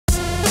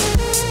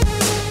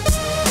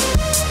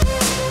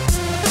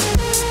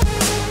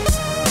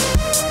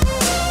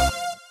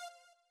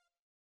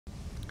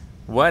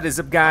What is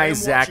up,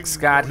 guys? Zack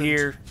Scott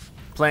here,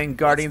 playing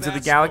Guardians of the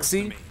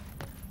Galaxy.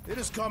 It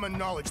is common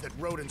knowledge that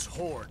rodents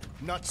hoard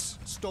nuts,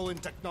 stolen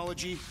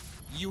technology,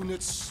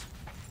 units.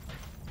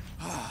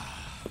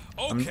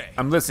 Okay.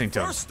 I'm listening to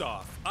him. First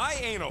off, I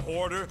ain't a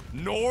hoarder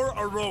nor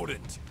a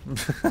rodent.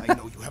 I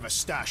know you have a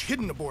stash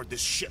hidden aboard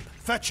this ship.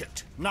 Fetch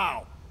it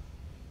now.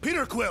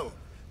 Peter Quill,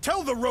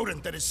 tell the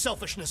rodent that his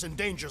selfishness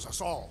endangers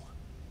us all.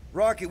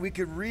 Rocket, we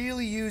could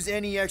really use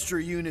any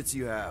extra units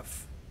you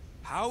have.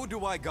 How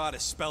do I gotta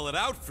spell it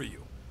out for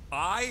you?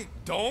 I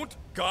don't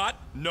got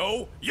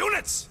no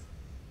units!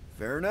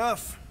 Fair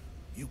enough.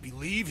 You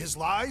believe his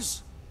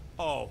lies?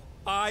 Oh,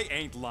 I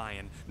ain't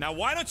lying. Now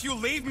why don't you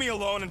leave me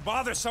alone and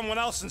bother someone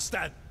else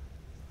instead?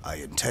 I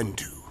intend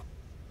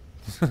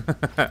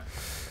to.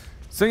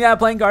 So yeah,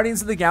 playing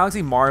Guardians of the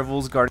Galaxy,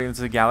 Marvel's Guardians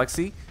of the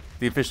Galaxy,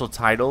 the official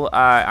title.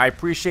 I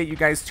appreciate you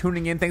guys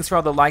tuning in. Thanks for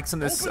all the likes on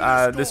this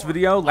this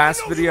video,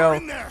 last video.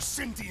 In there,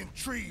 sentient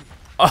tree.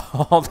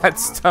 All that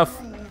stuff.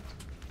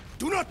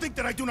 Do not think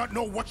that I do not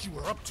know what you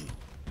are up to.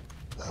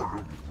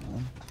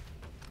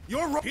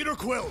 You're right, Peter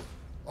Quill.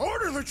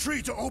 Order the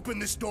tree to open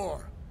this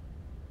door.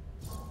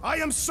 I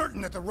am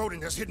certain that the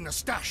rodent has hidden a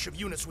stash of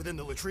units within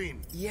the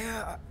latrine.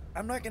 Yeah,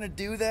 I'm not gonna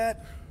do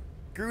that.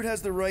 Groot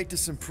has the right to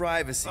some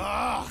privacy.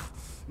 Ah,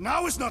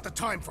 now is not the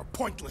time for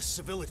pointless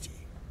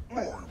civility.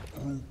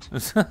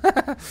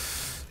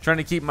 Trying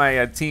to keep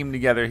my team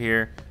together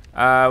here.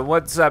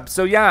 What's up?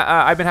 So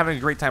yeah, I've been having a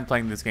great time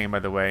playing this game, by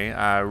the way.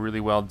 Really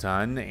well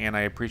done, and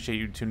I appreciate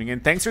you tuning in.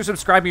 Thanks for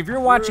subscribing. If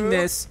you're watching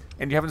this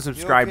and you haven't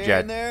subscribed you okay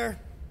yet, in there?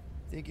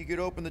 Think you could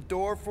open the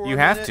door for you a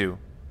have minute? to.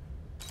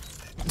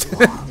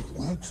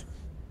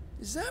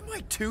 Is that my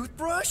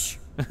toothbrush?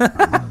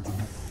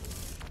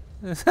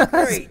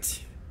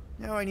 Great.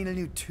 Now I need a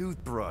new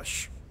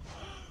toothbrush.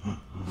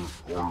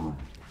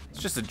 It's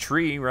just a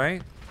tree,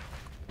 right?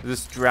 Is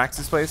this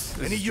Drax's place?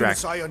 This Any is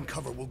units Drax. I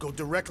uncover will go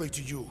directly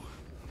to you,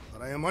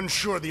 but I am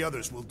unsure the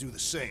others will do the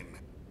same.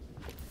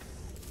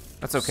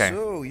 That's okay.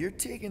 So, you're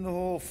taking the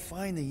whole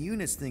find the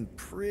units thing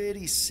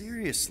pretty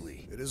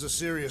seriously. It is a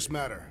serious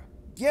matter.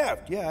 Yeah,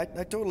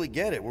 I totally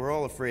get it. We're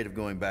all afraid of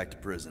going back to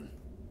prison.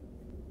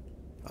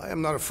 I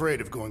am not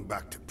afraid of going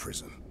back to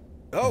prison.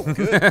 Oh,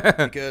 good.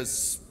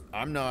 Because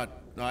I'm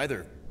not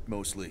either,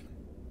 mostly.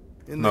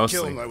 In the Mostly.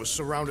 kiln, I was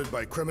surrounded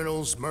by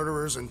criminals,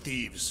 murderers, and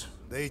thieves.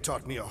 They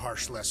taught me a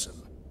harsh lesson.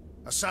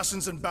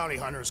 Assassins and bounty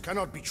hunters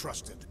cannot be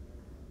trusted.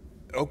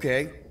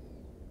 Okay.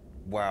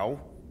 Wow.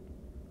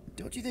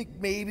 Don't you think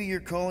maybe you're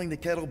calling the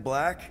kettle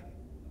black?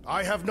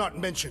 I have not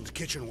mentioned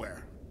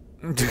kitchenware.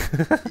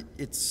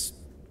 It's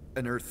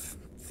an Earth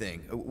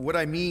thing. What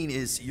I mean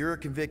is, you're a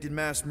convicted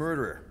mass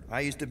murderer. I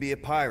used to be a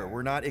pirate.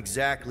 We're not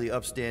exactly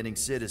upstanding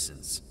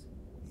citizens.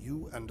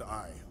 You and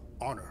I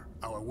honor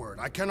our word.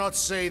 I cannot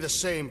say the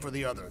same for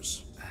the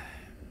others.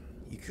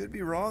 You could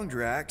be wrong,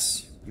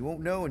 Drax. You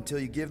won't know until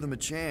you give them a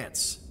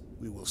chance.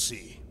 We will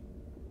see.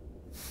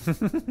 So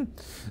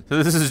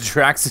this is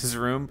Drax's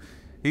room.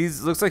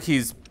 Looks like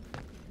he's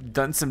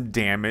done some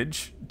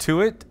damage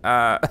to it.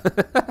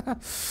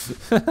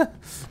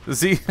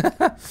 See,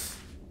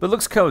 but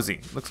looks cozy.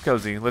 Looks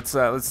cozy. Let's.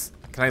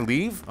 Can I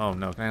leave? Oh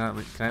no, can I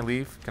not? Can I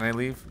leave? Can I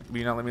leave? Will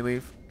you not let me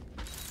leave?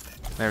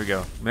 There we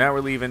go. Now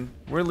we're leaving.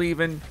 We're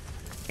leaving.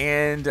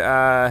 And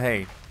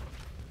hey,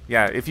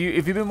 yeah. If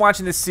you've been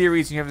watching this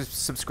series and you haven't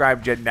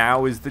subscribed yet,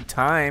 now is the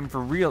time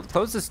for real.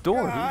 Close this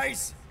door.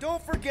 Guys,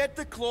 don't forget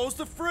to close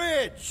the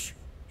fridge.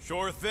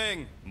 Sure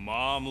thing,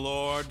 Mom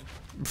Lord.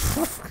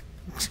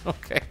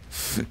 Okay.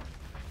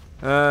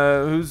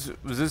 Was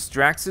this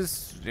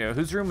Drax's? Yeah,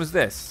 whose room was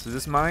this? Is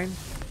this mine?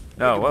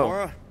 No. Hey, Whoa.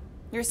 Gamora,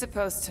 You're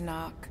supposed to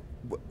knock.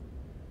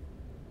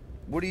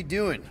 what are you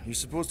doing? You're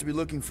supposed to be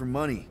looking for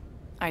money.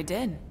 I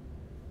did.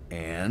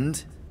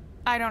 And?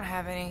 I don't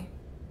have any.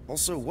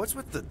 Also, what's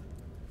with the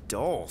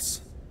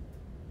dolls?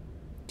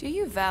 Do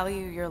you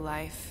value your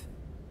life?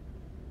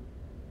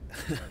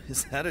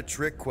 Is that a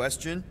trick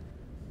question?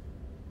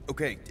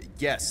 Okay,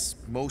 yes,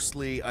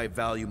 mostly I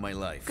value my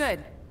life. Good.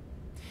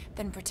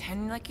 Then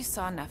pretend like you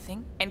saw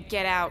nothing and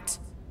get out.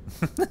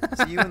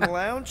 See you in the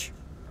lounge?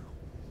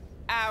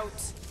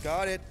 Out.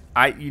 Got it.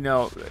 I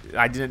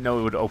didn't know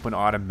it would open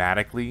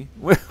automatically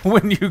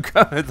when you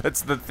go.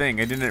 That's the thing.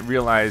 I didn't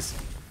realize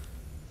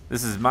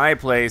this is my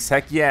place.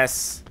 Heck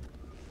yes.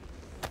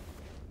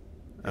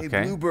 Hey,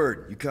 Okay.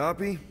 Bluebird, you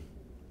copy?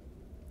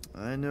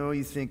 I know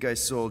you think I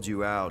sold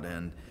you out,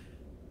 and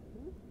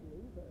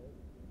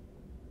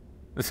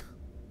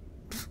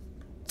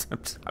I'm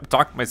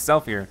talking to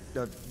myself here.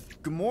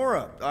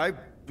 Gamora, I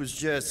was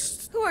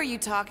just... Who are you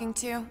talking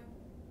to?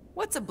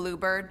 What's a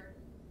bluebird?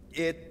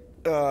 It,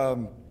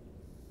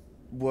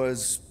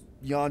 was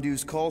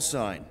Yondu's call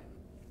sign.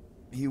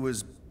 He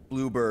was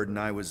Bluebird and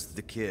I was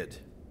the kid.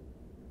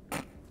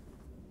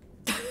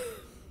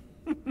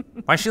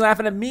 Why is she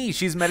laughing at me?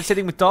 She's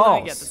meditating with Let me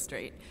dolls. get this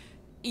straight.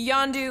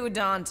 Yondu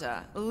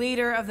Udanta,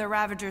 leader of the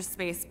Ravager's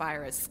space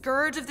virus,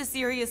 scourge of the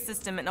Sirius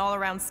system and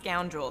all-around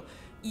scoundrel,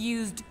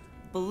 used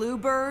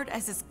Bluebird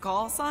as his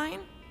call sign?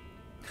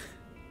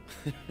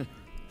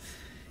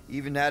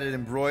 Even had it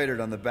embroidered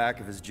on the back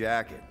of his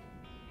jacket.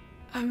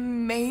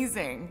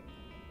 Amazing.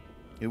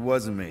 It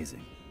was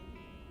amazing.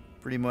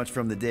 Pretty much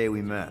from the day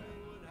we met.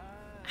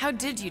 How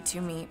did you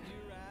two meet?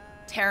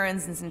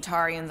 Terrans and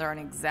Centaurians aren't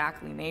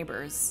exactly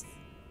neighbors.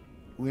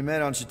 We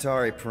met on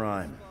Chitauri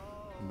Prime,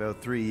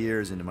 about 3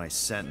 years into my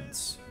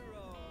sentence.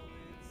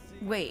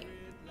 Wait,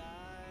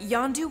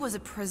 Yondu was a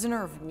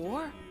prisoner of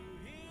war?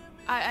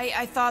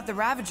 I thought the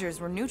Ravagers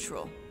were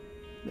neutral.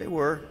 They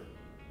were,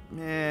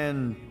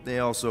 and they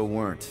also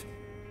weren't.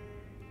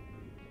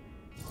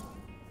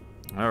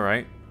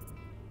 Alright.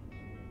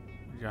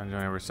 We gotta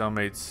join our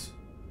cellmates.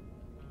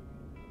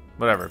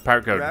 Whatever,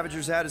 pirate code.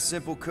 Ravagers had a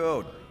simple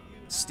code.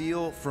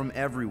 Steal from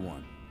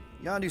everyone.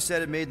 Yondu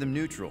said it made them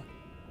neutral.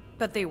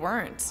 But they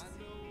weren't.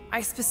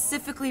 I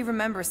specifically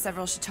remember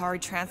several Chitauri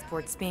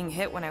transports being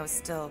hit when I was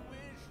still...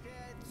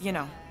 you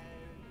know.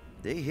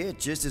 They hit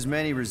just as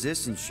many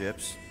resistance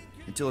ships,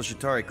 until a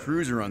Chitauri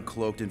cruiser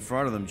uncloaked in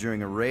front of them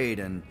during a raid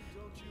and...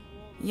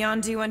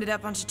 Yondu ended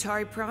up on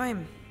Chitauri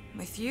Prime,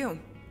 with you.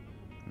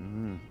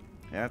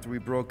 After we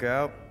broke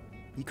out,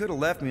 he could have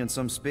left me on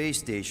some space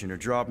station or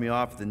dropped me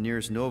off at the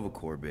nearest Nova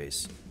Corps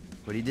base.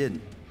 But he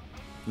didn't.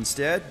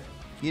 Instead,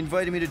 he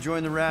invited me to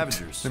join the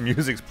Ravagers. The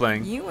music's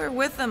playing. You were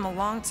with them a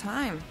long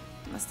time.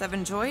 Must have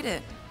enjoyed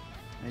it.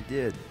 I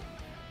did.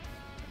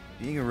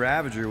 Being a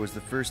Ravager was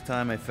the first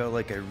time I felt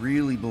like I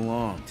really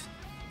belonged,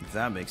 if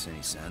that makes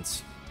any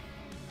sense.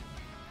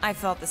 I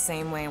felt the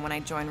same way when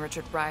I joined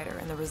Richard Ryder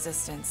and the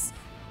Resistance.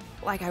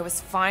 Like I was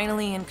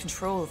finally in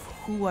control of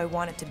who I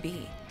wanted to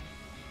be.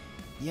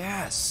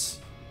 Yes,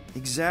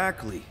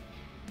 exactly.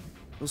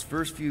 Those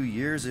first few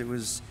years, it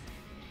was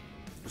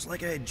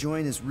like I had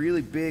joined this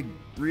really big,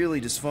 really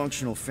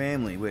dysfunctional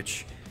family,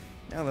 which,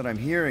 now that I'm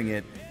hearing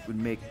it, would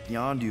make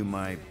Yondu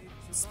my...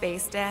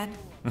 Space Dad?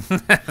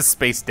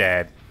 Space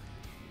Dad.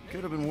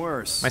 Could have been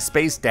worse. My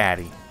space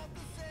daddy.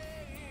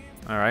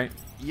 Alright.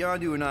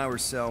 Yondu and I were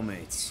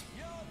cellmates.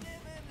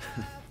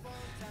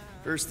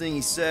 First thing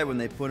he said when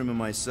they put him in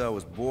my cell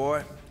was,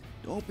 "Boy,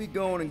 don't be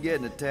going and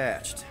getting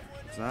attached,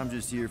 'cause I'm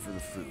just here for the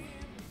food."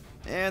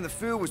 And the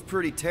food was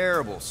pretty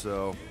terrible,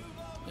 so...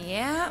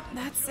 Yeah,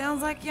 that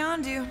sounds like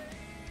Yondu.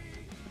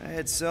 I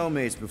had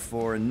cellmates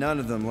before, and none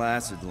of them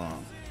lasted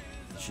long.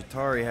 The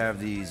Chitauri have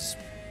these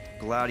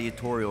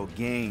gladiatorial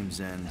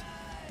games, and...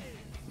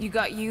 You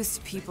got used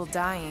to people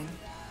dying.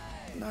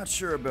 Not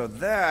sure about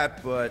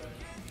that, but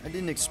I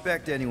didn't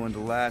expect anyone to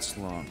last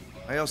long.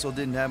 I also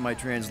didn't have my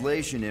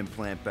translation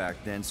implant back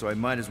then, so I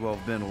might as well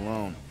have been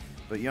alone.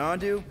 But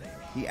Yondu,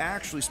 he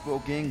actually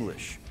spoke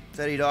English.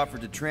 Said he'd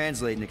offered to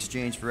translate in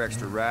exchange for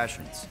extra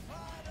rations.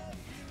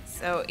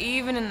 So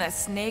even in the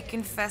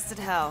snake-infested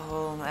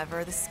hellhole,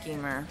 ever the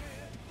schemer.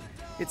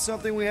 It's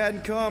something we had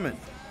in common.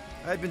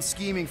 I'd been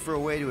scheming for a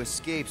way to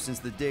escape since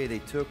the day they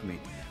took me.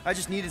 I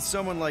just needed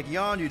someone like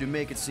Yondu to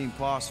make it seem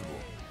possible.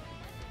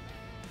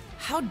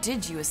 How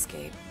did you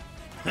escape?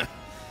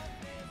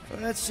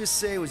 Let's just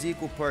say it was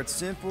equal parts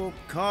simple,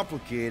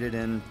 complicated,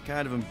 and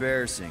kind of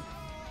embarrassing.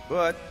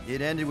 But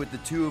it ended with the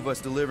two of us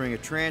delivering a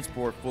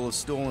transport full of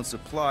stolen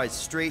supplies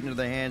straight into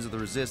the hands of the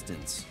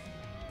Resistance.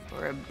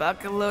 For a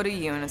bucket-load of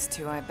units,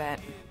 too, I bet.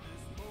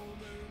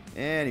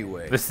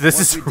 Anyway, This once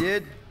is we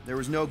did, there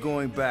was no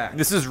going back.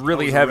 This is I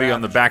really was a heavy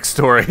on the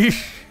Ravager. backstory.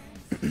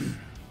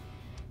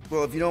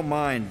 Well, if you don't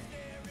mind,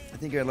 I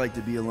think I'd like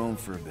to be alone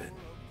for a bit.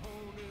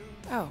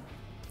 Oh,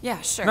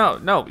 yeah, sure.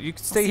 No, you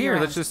can stay see you here.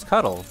 around. Let's just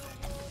cuddle.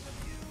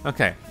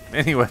 Okay.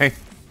 Anyway.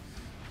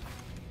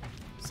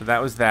 So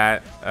that was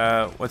that.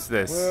 What's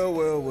this?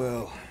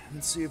 Well.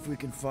 Let's see if we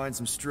can find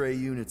some stray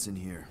units in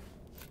here.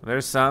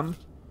 There's some.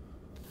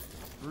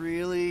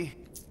 Really?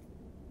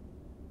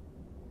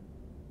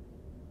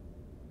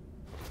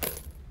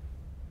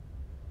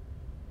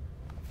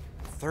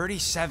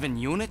 "37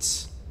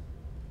 units?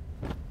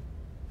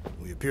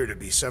 We appear to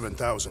be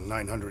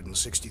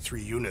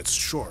 7,963 units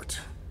short.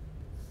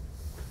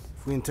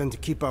 If we intend to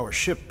keep our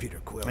ship, Peter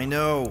Quill, I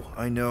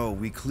know.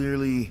 We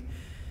clearly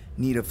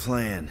need a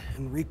plan.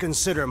 and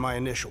reconsider my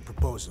initial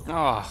proposal.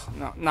 Oh,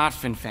 no, not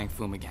Fin Fang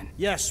Foom again.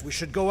 Yes, we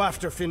should go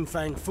after Fin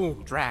Fang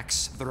Foom.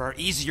 Drax, there are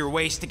easier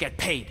ways to get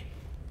paid.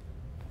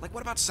 Like,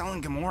 what about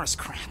selling Gamora's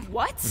crap?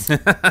 What?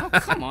 Oh,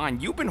 come on,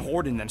 you've been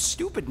hoarding them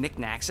stupid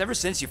knickknacks ever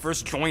since you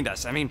first joined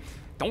us. I mean,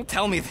 don't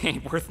tell me they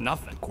ain't worth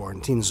nothing.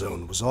 Quarantine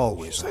zone was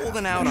always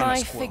Holding out on My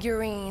us, Quill.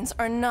 figurines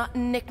are not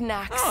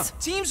knickknacks. Huh,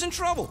 team's in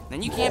trouble.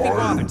 Then you can't be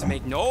bothered to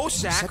make no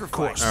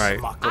sacrifice. All right.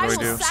 Mock What I do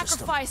will we do?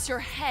 sacrifice your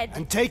head.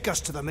 And take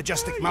us to the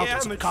majestic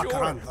mountains of mature.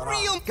 Kakaran.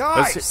 Real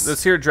Guys!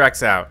 Let's hear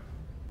Drax out.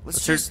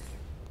 Let's hear- just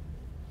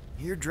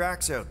hear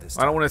Drax out this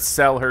I time. don't want to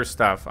sell her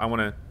stuff. I want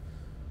to.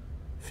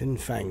 Fin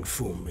Fang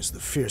Foom is the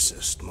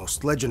fiercest,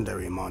 most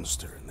legendary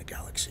monster in the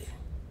galaxy.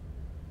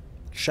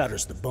 It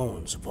shatters the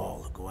bones of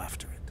all who go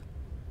after it.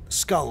 The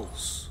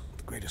skulls of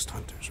the greatest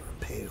hunters are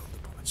impaled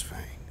upon its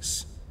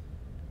fangs.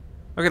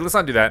 Okay, let's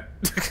not do that.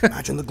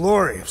 Imagine the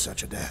glory of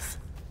such a death.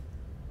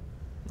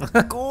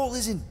 The goal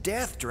isn't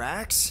death,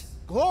 Drax.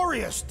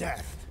 Glorious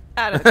death!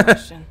 Out of the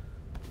question.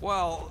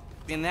 Well,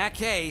 in that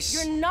case...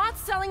 You're not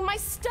selling my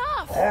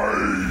stuff.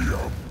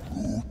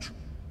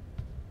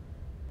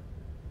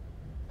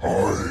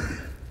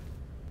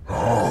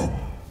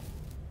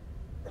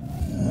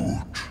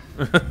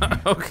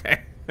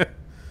 Okay.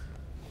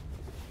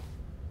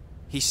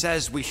 He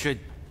says we should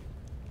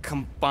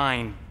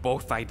combine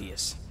both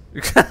ideas.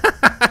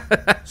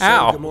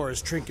 Sell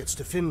Gamora's trinkets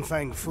to Fin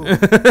Fang Foom.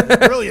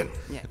 They're brilliant.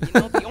 Yeah, you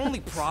know, the only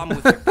problem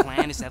with your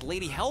plan is that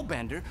Lady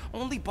Hellbender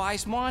only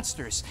buys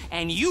monsters,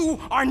 and you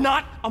are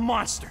not a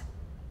monster.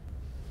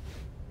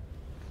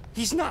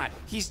 He's not.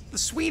 He's the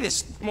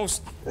sweetest,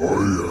 most... I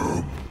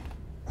am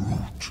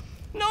Groot.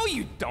 No,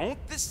 you don't.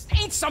 This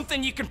ain't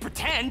something you can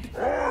pretend.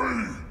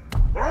 I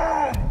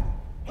am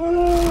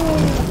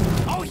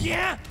Oh,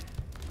 yeah?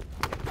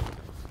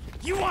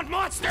 You want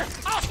monster?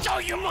 I'll show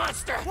you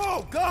monster!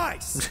 Whoa,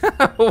 guys!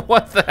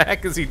 What the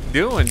heck is he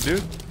doing,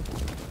 dude?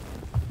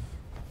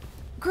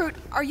 Groot,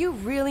 are you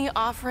really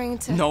offering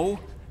to...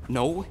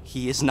 No,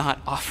 he is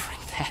not offering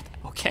that,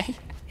 okay?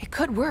 It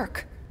could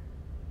work.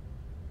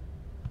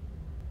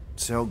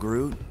 Sell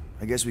Groot?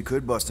 I guess we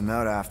could bust him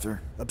out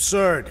after.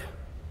 Absurd.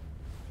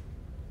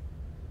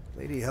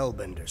 Lady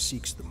Hellbender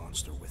seeks the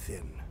monster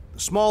within. The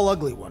small,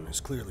 ugly one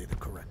is clearly the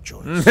correct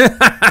choice.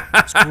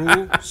 He's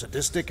cruel,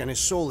 sadistic, and his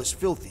soul is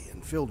filthy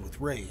and filled with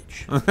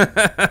rage.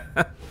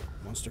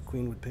 Monster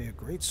Queen would pay a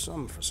great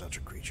sum for such a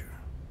creature.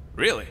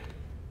 Really?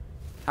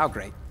 How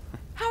great?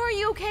 How are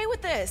you okay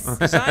with this?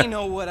 Because I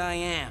know what I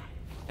am.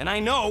 And I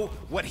know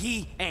what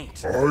he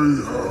ain't. I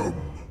am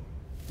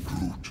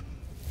Groot.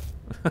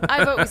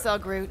 I vote we sell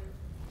Groot.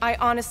 I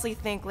honestly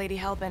think Lady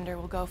Hellbender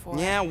will go for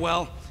it. Yeah,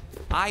 well,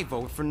 I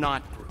vote for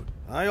not Groot.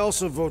 I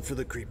also vote for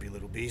the creepy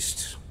little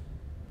beast.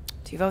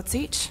 2 votes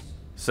each.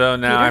 So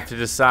now I have to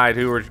decide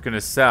who we're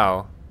gonna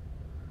sell.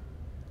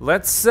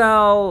 Let's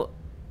sell...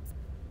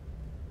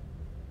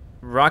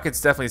 Rocket's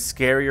definitely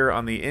scarier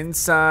on the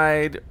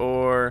inside,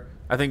 or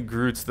I think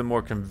Groot's the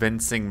more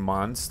convincing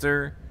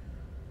monster.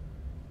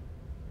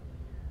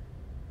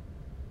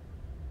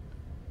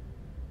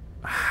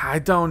 I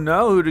don't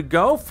know who to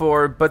go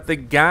for, but the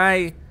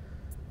guy...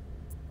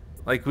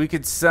 Like, we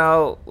could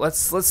sell... Let's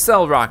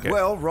sell Rocket.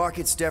 Well,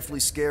 Rocket's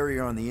definitely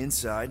scarier on the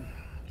inside.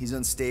 He's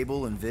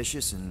unstable and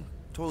vicious and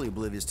totally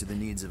oblivious to the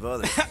needs of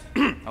others.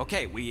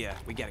 Okay, we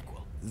get it,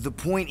 Quill. The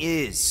point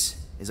is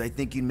I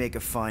think you'd make a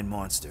fine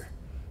monster.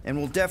 And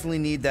we'll definitely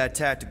need that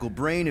tactical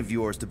brain of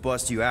yours to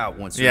bust you out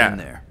once you're in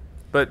there.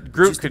 But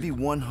Groot Just could... to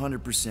be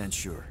 100%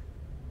 sure.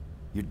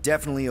 You're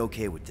definitely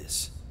okay with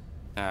this.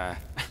 Are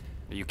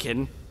you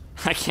kidding?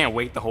 I can't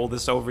wait to hold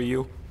this over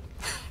you.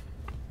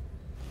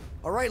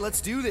 All right, let's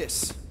do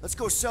this. Let's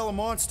go sell a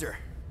monster.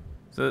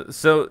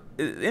 So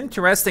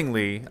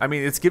interestingly, I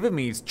mean, it's given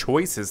me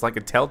choices like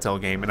a Telltale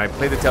game, and I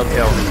play the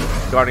Telltale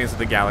Guardians of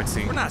the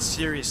Galaxy. We're not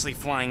seriously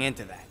flying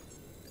into that.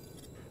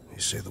 They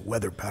say the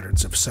weather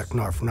patterns of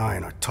Seknarf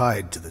 9 are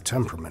tied to the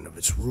temperament of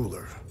its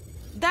ruler.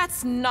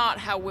 That's not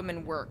how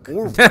women work.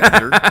 Or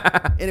weather.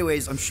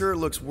 Anyways, I'm sure it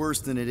looks worse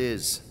than it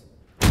is.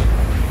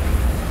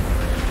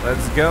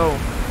 Let's go.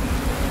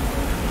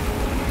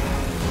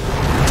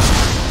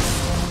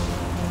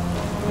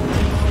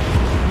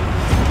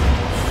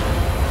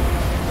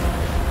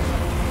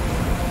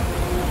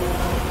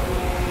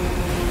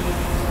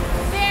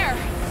 There!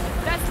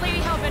 That's Lady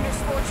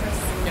Hellbender's fortress.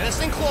 Get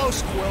us in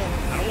close, Quill.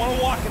 I don't want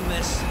to walk in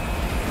this.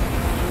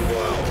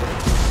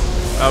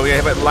 Oh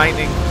yeah, but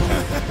lightning.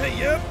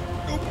 Yep,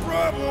 no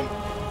problem.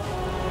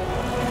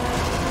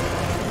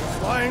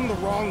 Flying the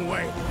wrong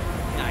way.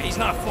 Nah, he's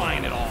not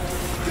flying at all.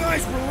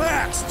 Guys,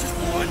 relax. Just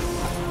one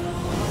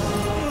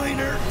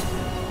minor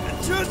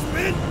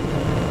adjustment.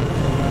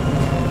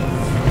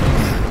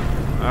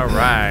 All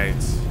right.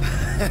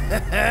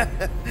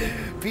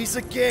 Piece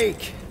of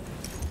cake.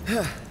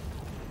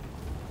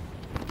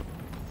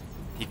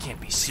 You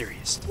can't be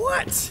serious.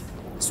 What?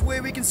 This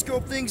way we can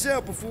scope things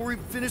out before we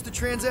finish the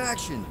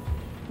transaction.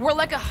 We're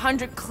like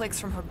 100 clicks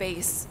from her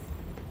base.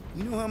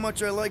 You know how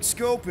much I like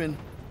scoping.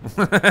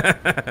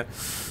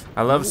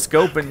 I love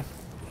scoping.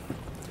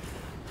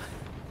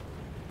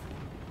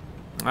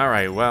 All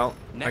right, well,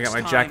 I got my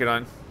jacket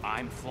on.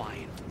 I'm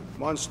flying.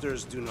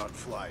 Monsters do not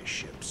fly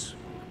ships.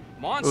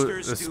 Ooh,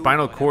 Monsters the do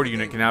spinal cord whatever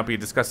unit they can now be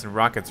discussed in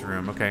Rocket's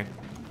room. Okay.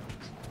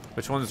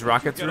 Which one is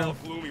Rocket's Get all room?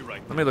 gloomy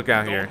right Let me look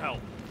out Don't here. help.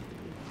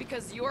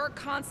 Because you're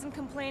constant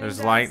complaining. There's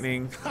Dex.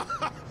 lightning.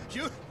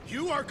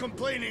 You are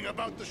complaining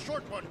about the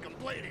short one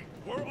complaining.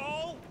 We're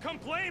all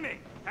complaining.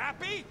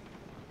 Happy?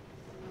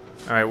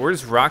 All right,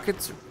 where's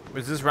Rocket's?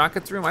 Is this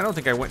Rocket's room? I don't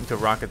think I went into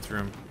Rocket's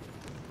room.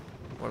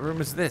 What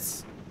room is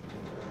this?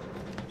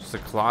 Just a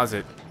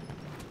closet.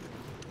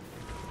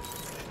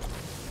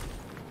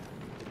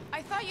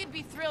 I thought you'd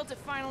be thrilled to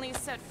finally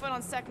set foot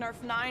on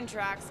Seknarf 9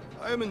 tracks.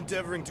 I am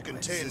endeavoring to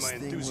contain This my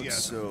thing looks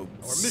enthusiasm.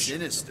 so Our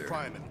mission is sinister. of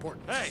prime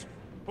importance. Hey,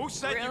 who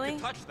said you Really?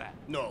 could touch that?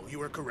 No,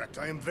 you are correct.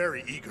 I am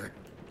very eager.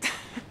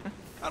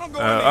 I don't go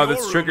oh, into that's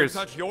your room triggers. to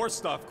touch your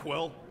stuff,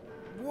 Quill.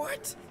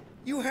 What?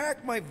 You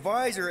hacked my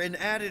visor and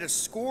added a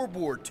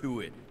scoreboard to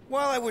it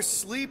while I was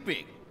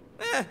sleeping.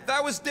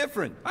 That was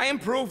different. I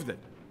improved it.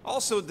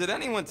 Also, did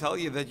anyone tell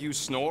you that you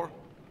snore?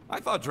 I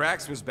thought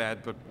Drax was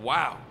bad, but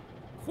wow.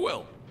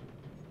 Quill,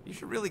 you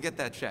should really get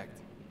that checked.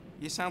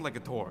 You sound like a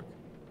Torg.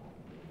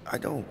 I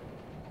don't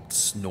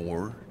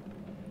snore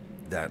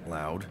that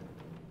loud.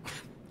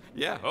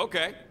 Yeah,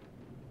 okay.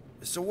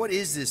 So what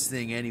is this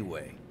thing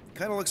anyway?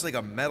 Kind of looks like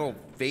a metal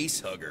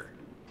face hugger.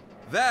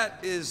 That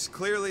is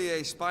clearly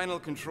a spinal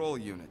control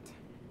unit.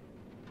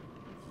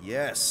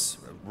 Yes,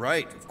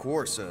 right, of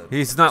course.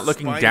 He's not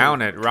looking spinal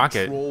down at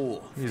Rocket.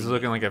 control He's thing.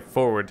 looking like at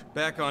forward.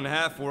 Back on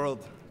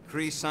Half-World,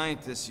 Kree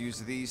scientists use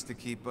these to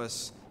keep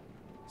us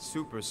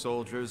super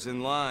soldiers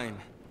in line.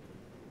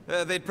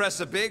 They'd press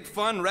a big,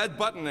 fun red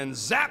button and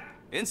zap!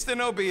 Instant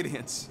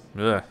obedience.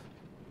 Ugh.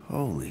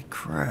 Holy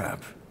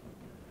crap.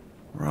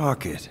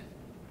 Rocket.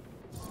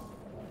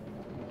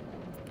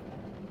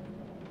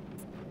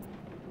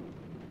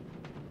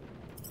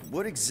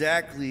 What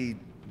exactly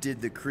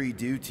did the Kree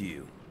do to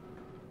you?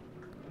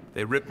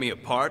 They ripped me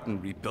apart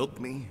and rebuilt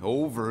me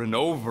over and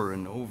over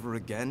and over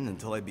again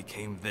until I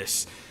became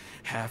this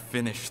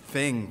half-finished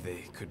thing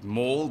they could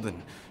mold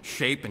and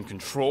shape and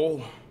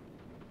control.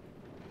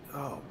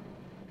 Oh,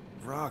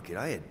 Rocket,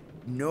 I had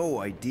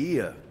no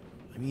idea.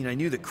 I mean, I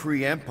knew the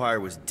Kree Empire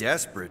was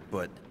desperate,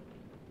 but...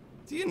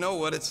 Do you know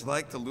what it's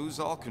like to lose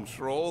all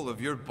control of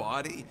your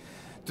body?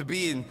 To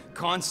be in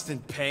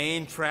constant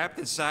pain, trapped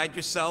inside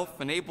yourself,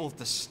 unable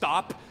to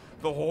stop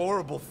the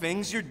horrible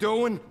things you're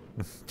doing?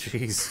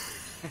 Jeez.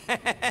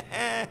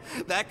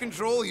 That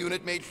control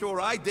unit made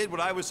sure I did what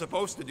I was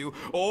supposed to do.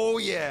 Oh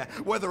yeah,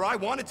 whether I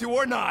wanted to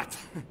or not.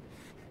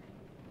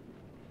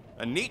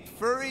 A neat,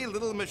 furry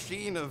little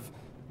machine of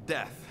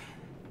death.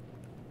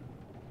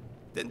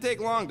 Didn't take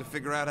long to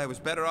figure out I was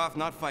better off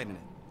not fighting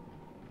it.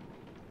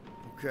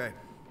 Okay.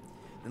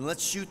 Then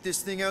let's shoot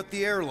this thing out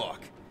the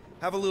airlock.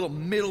 Have a little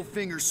middle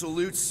finger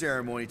salute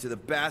ceremony to the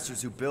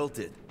bastards who built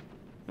it.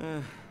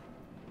 I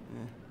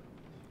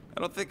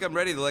don't think I'm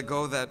ready to let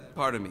go of that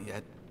part of me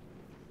yet.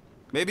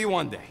 Maybe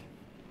one day.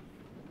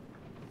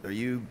 Are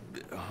you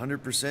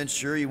 100%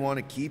 sure you want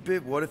to keep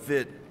it? What if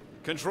it...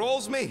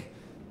 Controls me?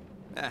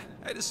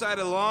 I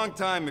decided a long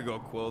time ago,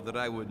 Quill, that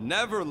I would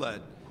never let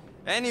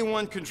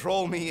anyone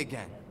control me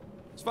again.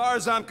 As far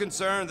as I'm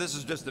concerned, this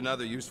is just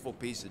another useful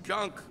piece of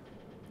junk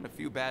and a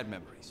few bad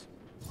memories.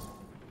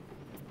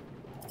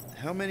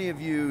 How many of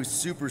you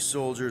super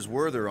soldiers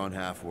were there on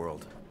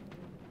Half-World?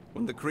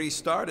 When the Kree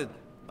started,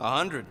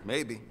 100,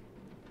 maybe.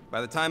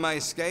 By the time I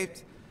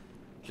escaped,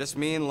 just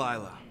me and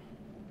Lila.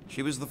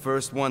 She was the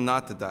first one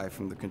not to die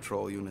from the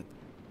control unit.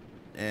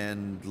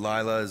 And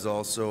Lila is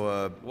also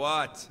a...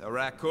 What? A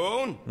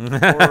raccoon?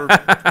 or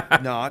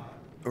not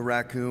a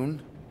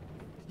raccoon?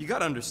 You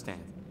gotta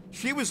understand.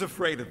 She was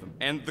afraid of them,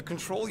 and the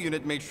control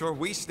unit made sure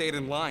we stayed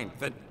in line,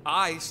 that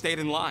I stayed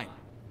in line.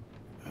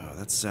 Oh,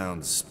 that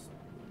sounds...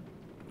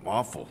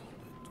 awful.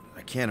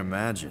 I can't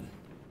imagine.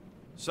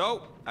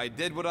 So, I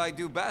did what I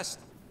do best.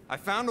 I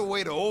found a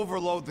way to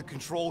overload the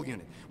control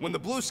unit. When the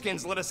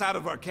Blueskins let us out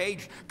of our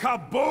cage,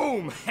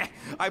 kaboom!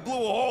 I blew a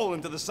hole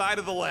into the side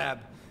of the lab.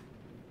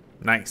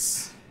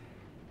 Nice.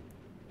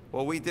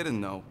 What we didn't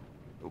know,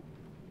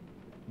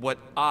 what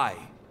I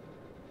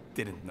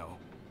didn't know,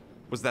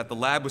 was that the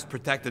lab was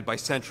protected by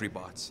sentry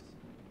bots.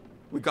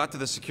 We got to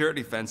the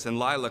security fence and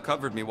Lila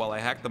covered me while I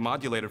hacked the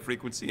modulator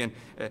frequency, and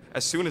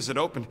as soon as it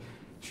opened,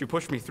 she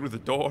pushed me through the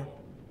door.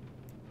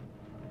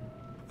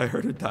 I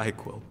heard her die,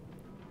 Quill.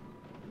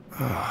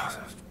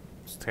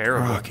 It's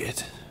terrible.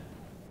 Rocket.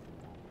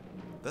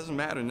 Doesn't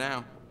matter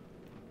now.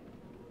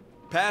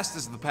 Past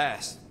is the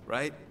past,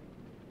 right?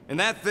 And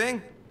that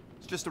thing,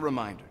 it's just a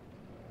reminder.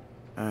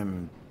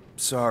 I'm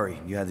sorry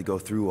you had to go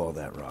through all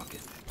that,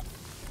 Rocket.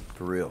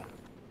 For real.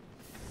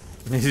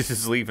 He's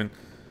just leaving.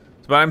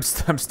 But I'm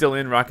still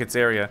in Rocket's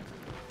area.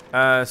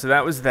 So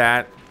that was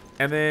that.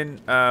 And then,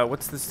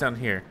 what's this down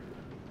here?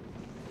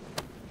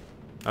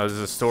 Oh, this is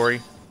a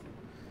story?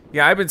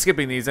 Yeah, I've been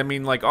skipping these. I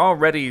mean, like,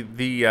 already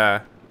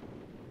the,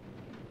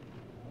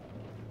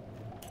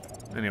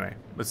 Anyway,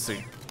 let's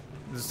see.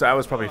 That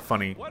was probably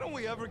funny. Why don't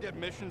we ever get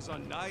missions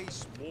on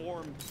nice,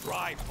 warm,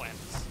 dry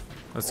planets?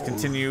 Let's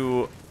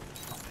continue.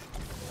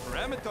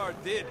 Ramatar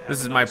did.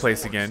 This is my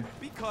place again.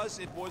 Because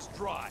it was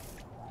dry.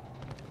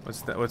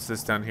 What's that? What's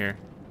this down here?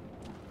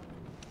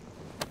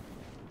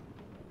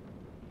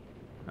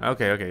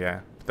 Okay,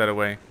 yeah. Put that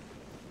away.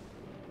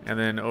 And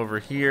then over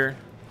here.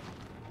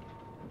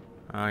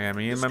 Oh yeah,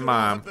 me and my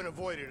mom. Been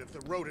avoided if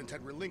the rodent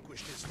had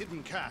relinquished his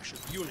hidden cache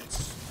of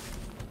units.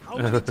 How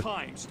many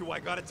times do I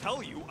gotta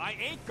tell you I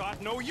ain't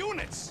got no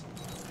units?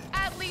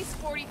 At least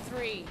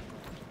 43.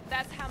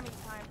 That's how many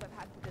times I've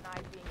had to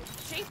deny being a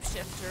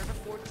shapeshifter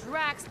before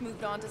Drax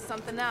moved on to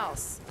something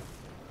else.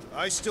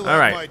 I still All have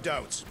right. my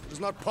doubts. It's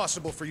not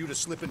possible for you to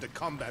slip into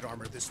combat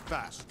armor this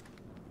fast.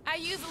 I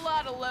use a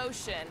lot of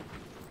lotion.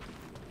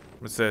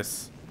 What's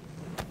this?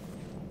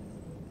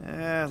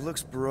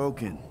 Looks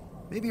broken.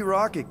 Maybe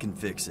Rocket can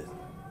fix it.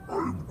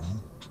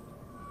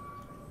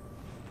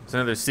 It's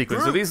another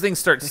sequence. So these things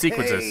start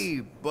sequences. Hey,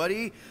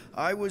 buddy.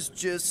 I was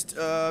just,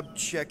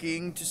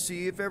 checking to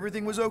see if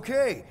everything was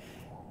okay.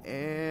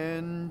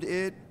 And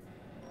it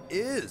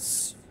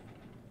is.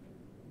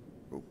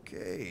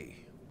 Okay.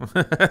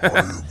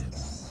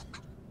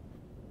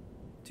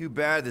 Too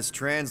bad this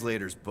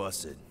translator's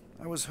busted.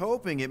 I was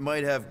hoping it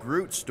might have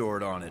Groot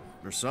stored on it,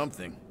 or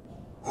something.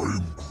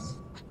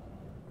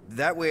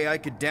 That way I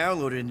could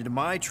download it into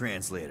my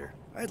translator.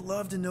 I'd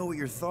love to know what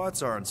your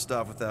thoughts are on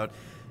stuff without,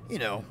 you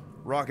know,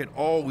 Rocket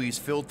always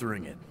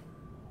filtering it.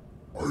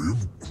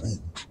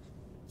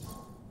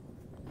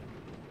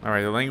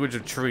 Alright, the language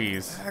of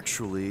trees.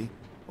 Actually,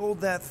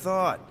 hold that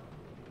thought.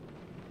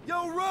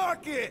 Yo,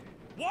 Rocket!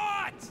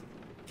 What?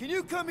 Can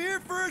you come here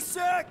for a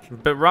sec?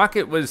 But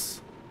Rocket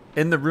was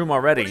in the room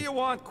already. What do you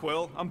want,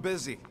 Quill? I'm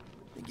busy.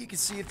 Think you can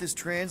see if this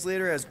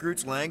translator has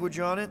Groot's language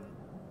on it?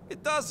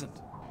 It doesn't.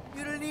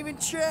 You didn't even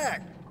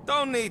check.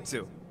 Don't need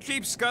to.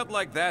 Cheap scut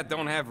like that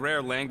don't have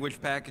rare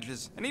language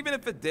packages, and even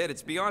if it did,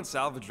 it's beyond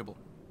salvageable.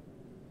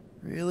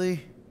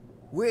 Really?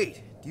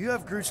 Wait, do you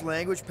have Groot's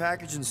language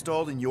package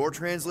installed in your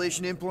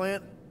translation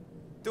implant?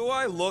 Do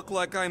I look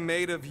like I'm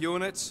made of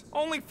units?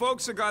 Only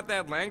folks who got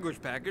that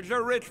language package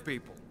are rich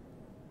people.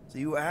 So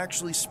you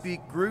actually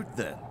speak Groot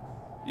then?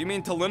 You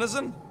mean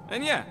Talinisan?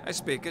 And yeah, I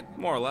speak it,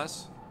 more or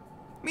less.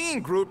 Me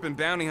and Groot been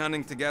bounty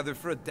hunting together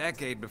for a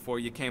decade before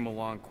you came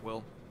along,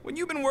 Quill. When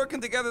you've been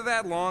working together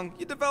that long,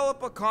 you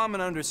develop a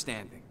common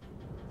understanding.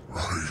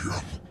 I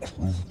am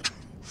Groot.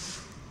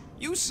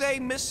 You say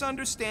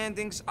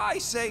misunderstandings, I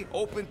say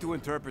open to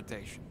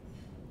interpretation.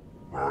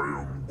 I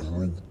am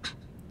Groot.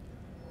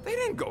 They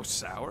didn't go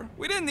sour.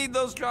 We didn't need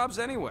those jobs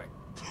anyway.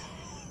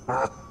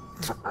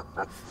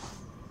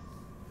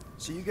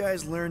 So you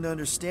guys learned to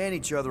understand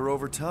each other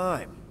over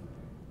time.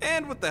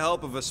 And with the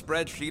help of a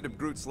spreadsheet of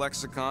Groot's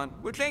lexicon,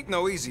 which ain't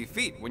no easy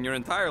feat when your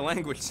entire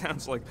language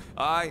sounds like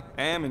I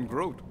am in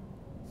Groot.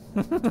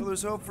 So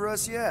there's hope for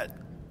us yet.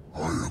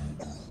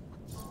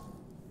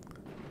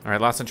 Alright,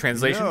 lost in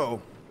translation.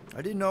 No,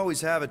 I didn't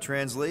always have a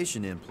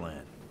translation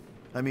implant.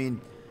 I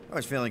mean, I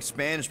was failing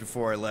Spanish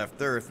before I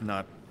left Earth,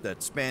 not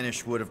that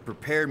Spanish would have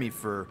prepared me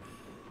for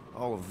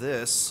all of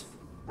this.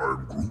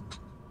 I'm Groot.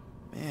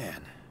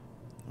 Man,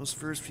 those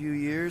first few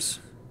years,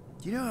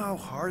 do you know how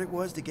hard it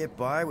was to get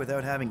by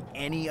without having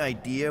any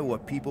idea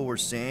what people were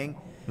saying?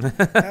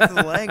 Half of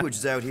the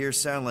languages out here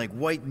sound like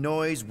white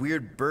noise,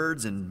 weird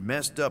birds, and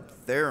messed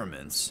up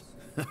theremins.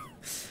 I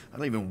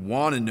don't even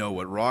want to know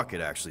what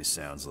Rocket actually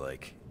sounds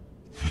like.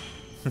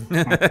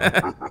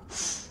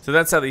 So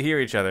that's how they hear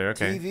each other,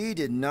 okay. TV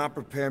did not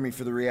prepare me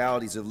for the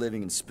realities of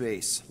living in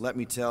space, let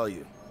me tell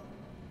you.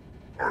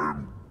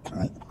 I'm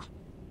Groot.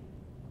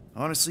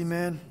 Honestly,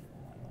 man,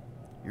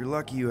 you're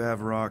lucky you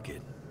have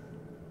Rocket.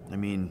 I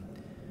mean,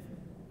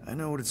 I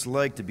know what it's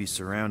like to be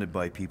surrounded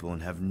by people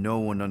and have no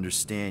one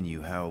understand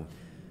you, how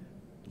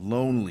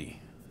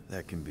lonely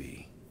that can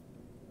be.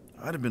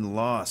 I'd have been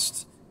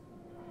lost.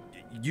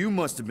 You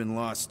must have been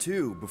lost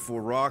too,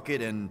 before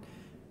Rocket and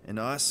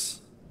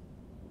us.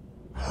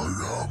 I am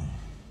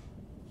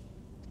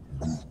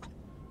Groot.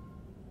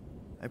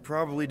 I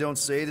probably don't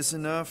say this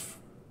enough,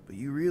 but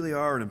you really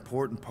are an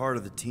important part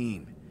of the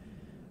team.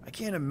 I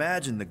can't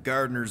imagine the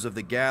Gardeners of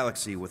the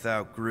Galaxy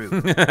without Groot.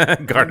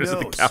 Gardeners of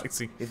the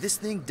Galaxy. If this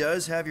thing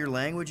does have your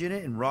language in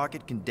it and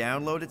Rocket can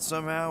download it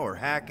somehow or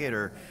hack it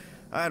or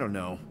I don't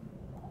know.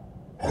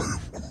 I am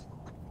Groot.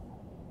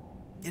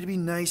 It'd be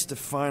nice to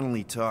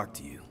finally talk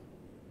to you.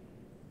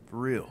 For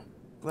real.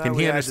 Glad Can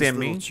we he had this understand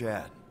little me?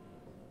 Chat.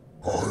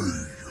 I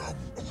am Groot.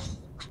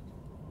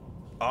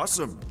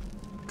 Awesome.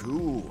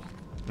 Cool.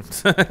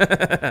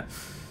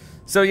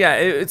 So yeah,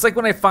 it's like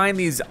when I find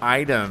these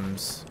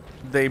items,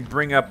 they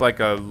bring up like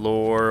a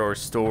lore or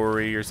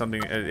story or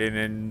something,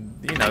 and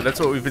you know, that's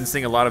what we've been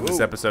seeing a lot of this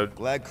Whoa. episode.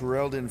 Glad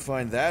Corel didn't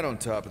find that on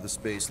top of the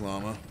space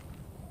llama.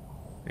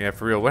 Yeah,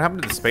 for real. What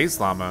happened to the space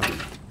llama?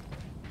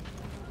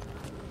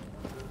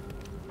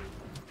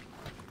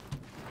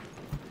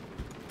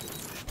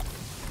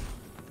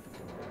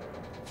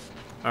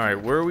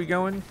 Alright, where are we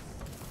going?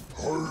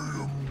 I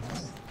am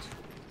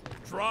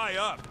Dry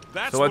up.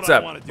 That's So what's what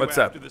up? I want to do What's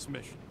after up? this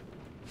mission.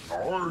 Groot.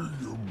 I am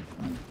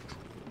Groot.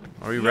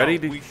 Are we No, ready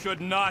to... we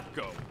should not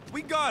go.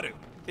 We got to.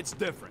 It's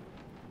different.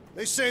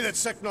 They say that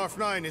Seknarf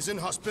 9 is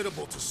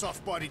inhospitable to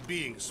soft-bodied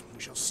beings.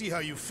 We shall see how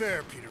you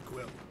fare, Peter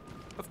Quill.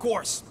 Of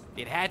course.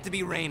 It had to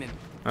be raining.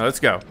 Oh, let's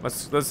go.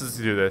 Let's just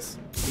do this.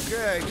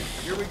 Okay,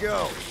 here we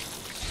go.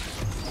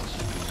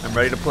 I'm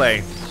ready to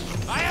play.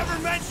 I ever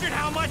mentioned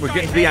how much We're I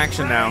getting to the hate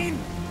action now. rain?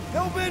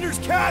 Hellbender's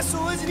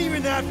castle isn't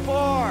even that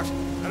far.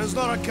 That is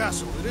not a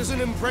castle. It is an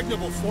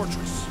impregnable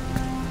fortress.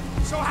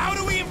 So how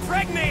do we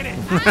impregnate it?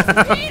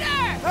 Peter!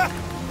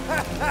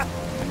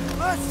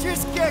 Let's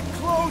just get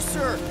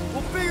closer.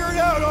 We'll figure it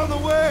out on the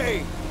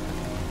way.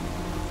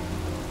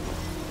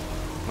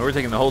 Well, we're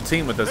taking the whole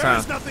team with us, There huh?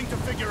 is nothing to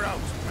figure out.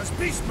 As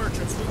beast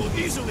merchants, we will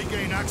easily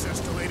gain access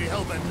to Lady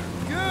Hellbender.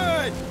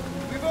 Good.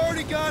 We've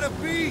already got a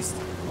beast.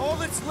 All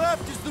that's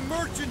left is the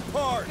merchant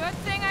part. Good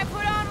thing I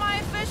put on my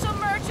official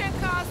merchant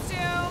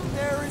costume.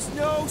 There is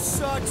no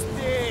such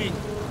thing.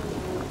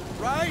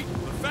 Right?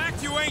 The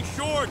fact you ain't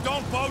sure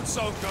don't bode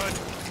so good.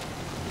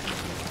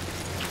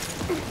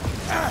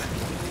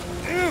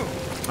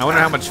 I wonder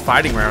how much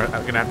fighting we're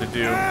gonna have to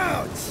do.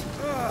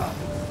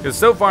 Ouch. Because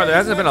so far there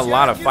hasn't been a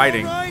lot of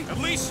fighting. At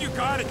least you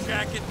got a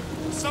jacket.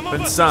 Some of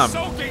Been us some. are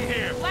soaking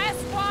here. Less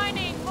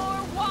whining,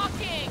 more walking.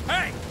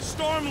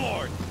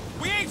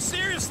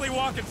 honestly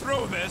walking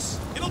through this.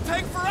 It'll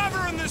take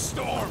forever in this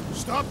storm.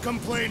 Stop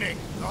complaining.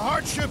 The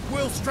hardship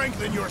will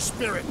strengthen your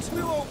spirit.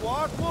 We won't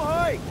walk, we'll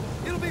hike.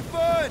 It'll be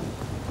fun.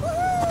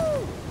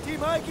 Woohoo! Team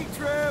hiking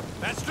trip.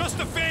 That's just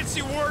a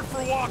fancy word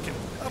for walking.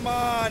 Come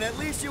on, at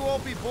least you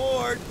won't be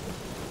bored.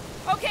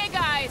 Okay,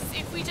 guys,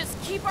 if we just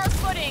keep our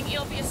footing,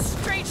 it'll be a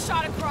straight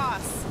shot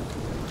across.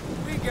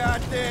 We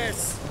got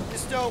this.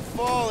 Just don't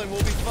fall and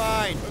we'll be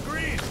fine.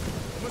 Agreed.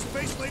 We must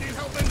face Lady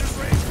Hellbender's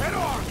rage head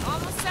on.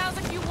 Almost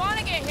sounds like you want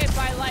to get hit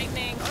by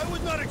lightning. I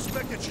would not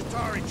expect a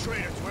Chitauri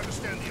trader to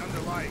understand the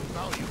underlying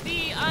value.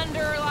 The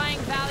underlying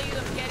value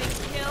of getting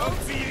killed?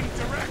 Of being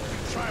direct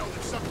and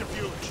childish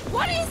subterfuge.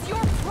 What is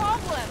your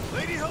problem?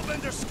 Lady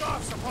Hellbender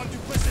scoffs upon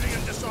duplicity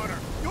and dishonor.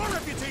 Your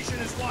reputation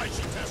is why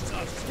she tests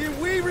us. Can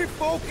we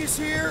refocus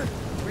here?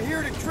 We're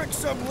here to trick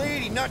some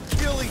lady, not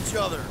kill each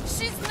other.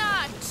 She's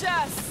not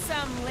just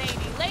some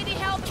lady. Lady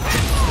Hellbender.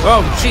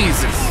 Oh,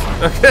 Jesus.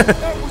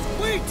 That was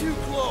way too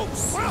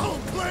close. Well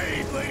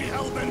played, Lady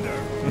Hellbender.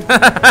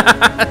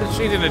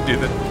 She didn't do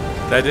that.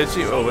 That did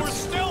she? Oh, We're what's...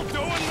 still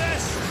doing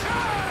this.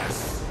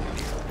 Yes!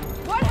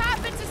 What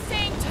happened to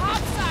staying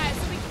topside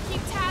so we can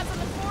keep tabs on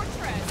the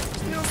fortress?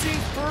 Still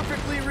seems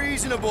perfectly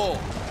reasonable.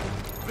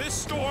 This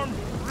storm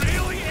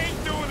really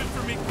ain't doing it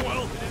for me,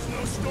 Quill. It is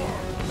no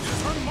storm. It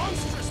is her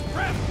monstrous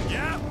breath.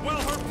 Yeah,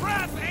 well, her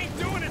breath ain't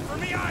doing it for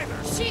me either.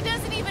 She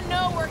doesn't even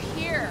know we're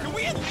here. Can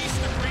we at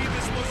least agree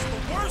this was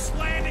the worst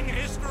landing in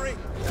history?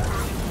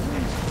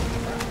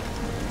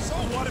 So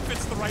what if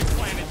it's the right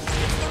planet?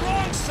 It's the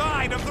wrong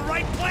side of the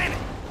right planet.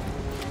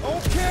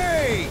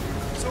 Okay,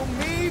 so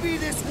maybe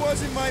this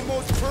wasn't my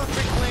most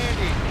perfect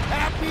landing.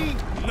 Happy?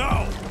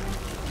 No.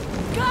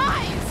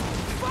 Guys,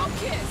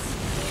 focus.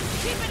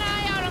 Keep an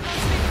eye out on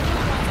those big blue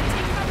ones and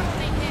take cover when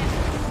they hit.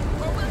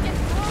 Or we'll get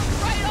thrown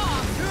right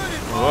off. Good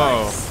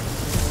Whoa. advice.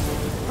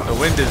 The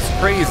wind is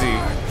crazy.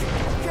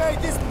 Okay,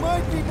 this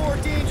might be more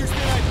dangerous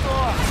than I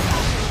thought.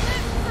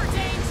 Live for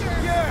danger.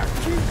 Yeah,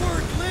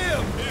 keyword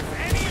live. If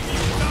any of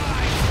you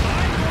die,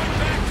 I'm going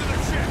back to the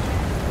ship.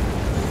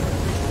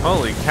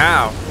 Holy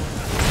cow.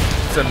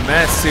 It's a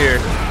mess here.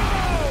 Oh,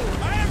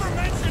 I ever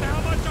mention how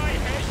much I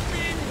hate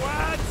being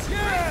wet?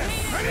 Yes!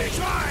 Many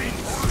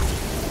times!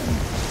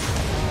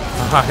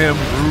 I am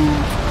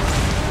rude.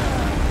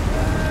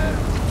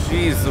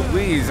 Jeez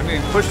Louise, I'm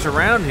getting pushed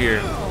around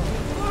here.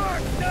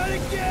 Mark, not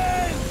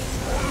again!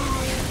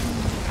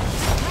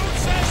 Groot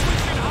says we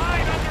should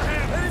hide under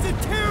him. That is a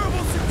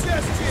terrible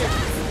suggestion!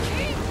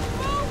 Keep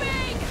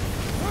moving.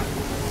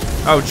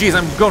 Oh, jeez,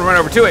 I'm going right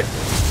over to it.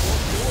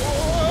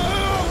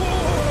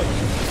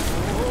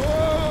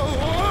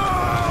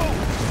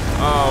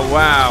 Oh,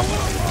 wow.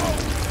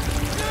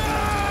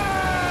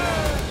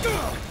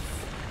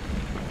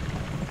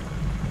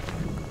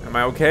 Am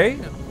I okay?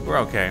 We're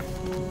okay.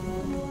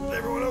 Is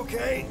everyone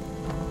okay?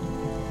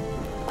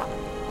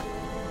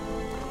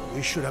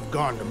 We should have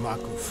gone to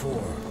Maku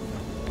 4.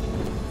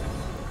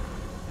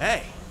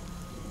 Hey,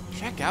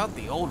 check out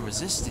the old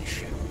resistance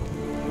ship.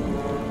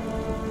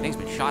 Thing's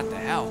been shot to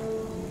hell.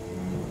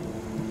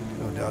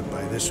 No doubt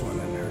by this one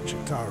and her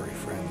Chitauri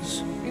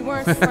friends. We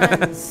weren't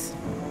friends.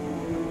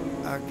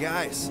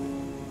 Guys.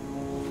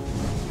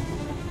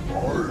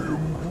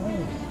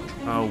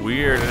 Oh,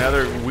 weird.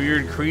 Another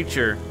weird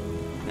creature.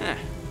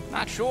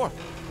 Not sure.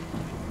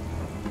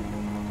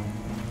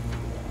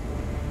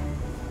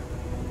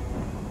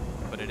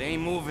 But it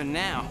ain't moving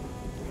now.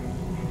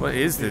 What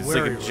is this? It's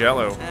like a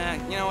jello.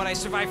 You know what? I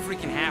survived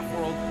freaking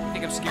half-world. I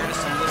think I'm scared of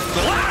some little...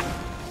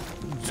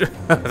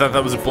 I thought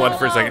that was blood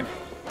for a second.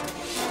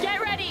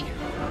 Get ready.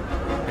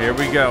 Here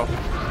we go.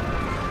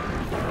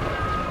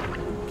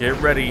 Get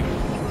ready.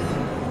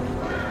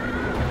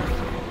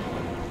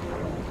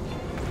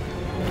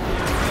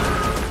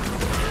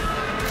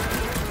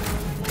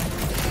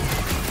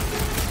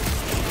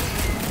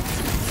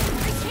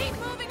 Keep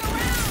moving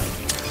around.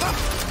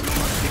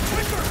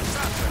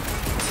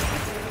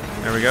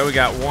 There we go. We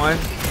got one.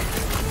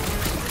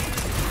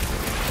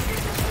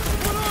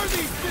 What are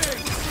these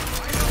things?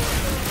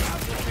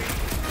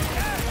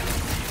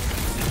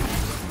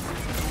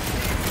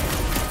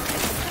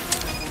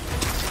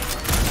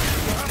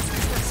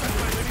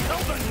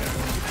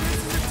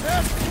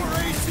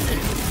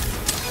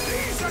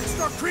 These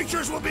extra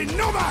creatures will be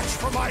no match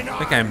for my I knife.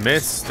 think I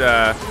missed.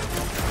 Well,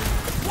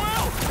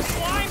 the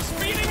slime's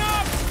speeding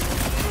up.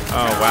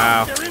 Oh,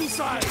 wow. They're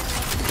inside.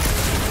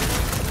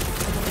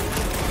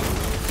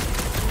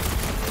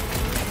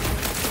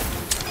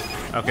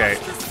 Okay.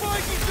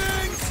 Spiky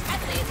things!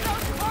 At least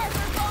those cars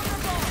are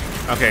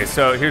vulnerable. Okay.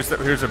 So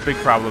here's a big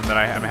problem that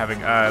I'm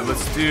having.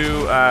 Let's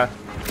do.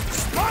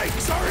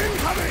 Spikes are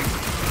incoming.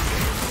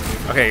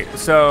 Okay.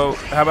 So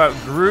how about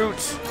Groot?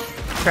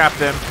 Trap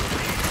them.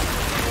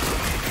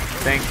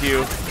 Thank you.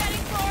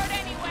 Getting forward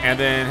anyway. And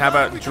then how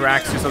about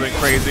Drax do something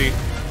crazy?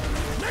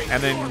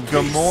 And then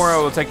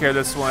Gamora will take care of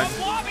this one.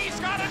 Lobby's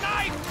got a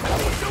knife.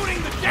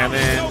 Shooting the And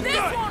then This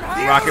won't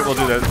hurt. Rocket will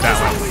do that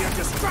one. Only a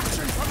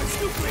destruction from its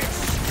nucleus.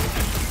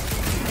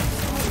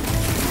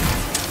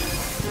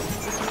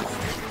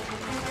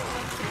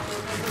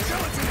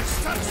 Skeleton is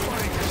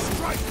satisfying his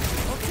strike.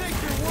 I'll take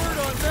your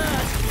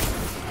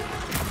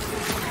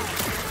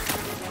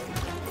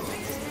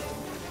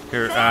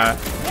Here,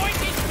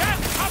 Pointing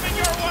death coming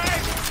your way!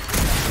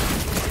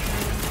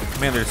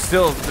 man, there's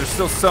still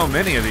so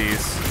many of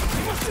these.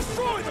 You must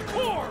destroy the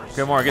cores!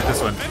 Come on, get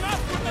this one.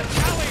 Enough with the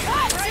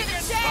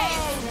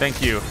telly!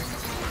 Thank you.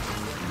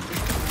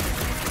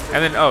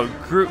 And then, oh,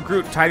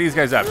 Groot, tie these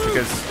guys up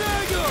because.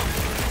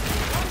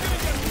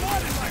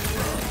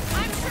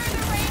 I'm sure the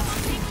rain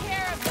will take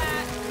care of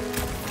that.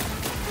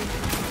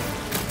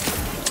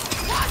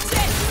 Watch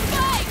it!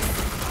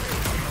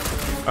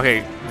 Spike! Okay,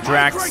 My great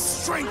Drax.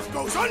 strength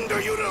goes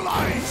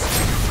underutilized.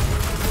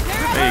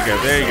 There you go.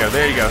 There you go.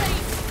 There you go.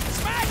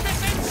 Smash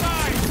this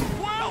inside!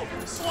 Well,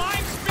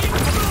 slime speed a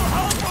little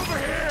help over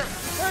here!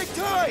 Hang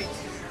tight!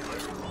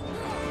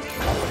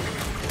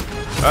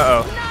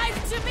 Uh-oh.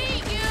 Nice to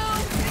meet you!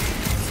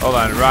 Hold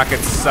on,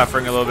 Rocket's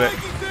suffering a little bit. At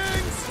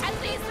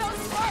least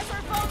those cars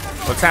are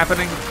vulnerable. What's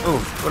happening? Ooh,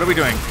 what are we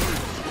doing?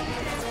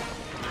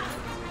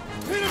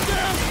 Hit him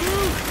down,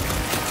 Groot.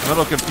 I'm a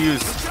little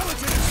confused.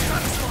 Skeleton is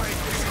satisfying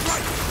his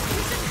right.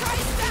 You should try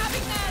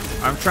stabbing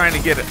them. I'm trying to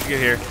get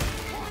here.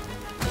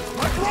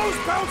 My throws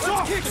bounce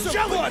off Kick the some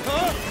jelly. butt,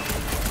 huh?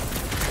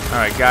 All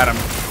right, got him.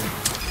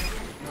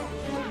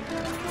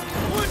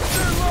 Put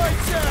your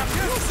lights out!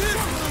 This is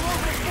the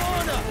local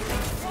fauna!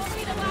 Won't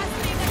be the last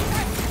thing that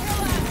tries to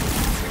kill us.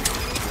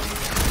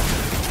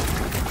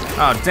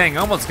 Oh, dang,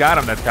 almost got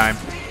him that time.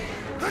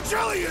 The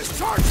jelly is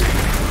charging.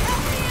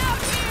 Help me out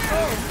here!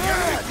 Oh,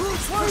 man!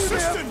 Groot's Why do they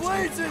have persistent.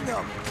 blades in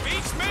them?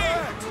 Beats me!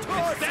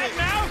 It's dead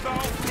now,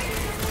 though!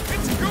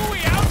 It's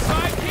gooey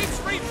outside, keeps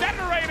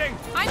regenerating!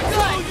 I'm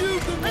good!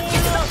 Let's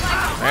get some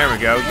light. There we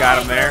go,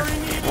 got him there.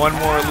 One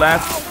more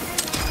left.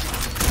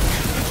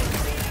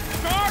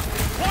 Scarf,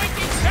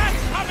 pointing death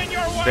coming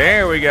your way!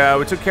 There we go.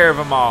 We took care of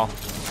them all.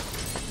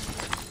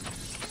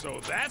 So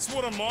that's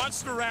what a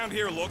monster around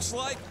here looks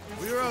like?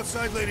 We are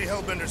outside Lady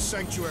Hellbender's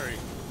sanctuary.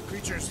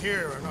 Creatures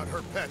here are not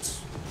her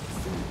pets.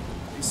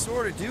 They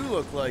sort of do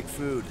look like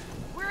food.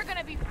 We're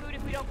gonna be food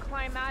if we don't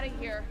climb out of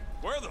here.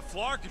 Where the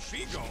flark is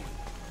she going?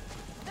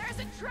 There's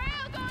a trail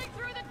going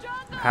through the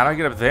jungle! How do I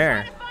get up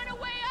there? Trying to find a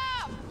way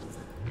up!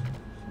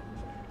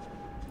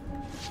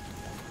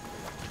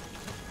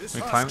 This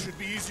We husk climb? should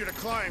be easier to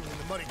climb than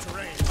the muddy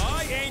terrain.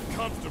 I ain't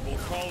comfortable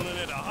calling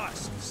it a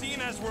husk, seeing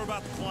as we're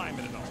about to climb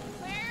it and all.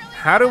 Clearly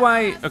How do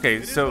I? Okay,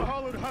 It is the so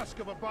hollowed husk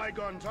of a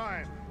bygone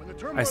time, when the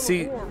turmoil I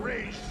see- of war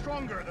raged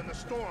stronger than the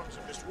storms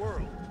of this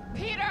world.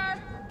 Peter,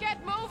 get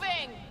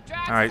moving!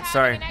 Drax All right, is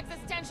sorry. having an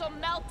existential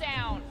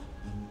meltdown.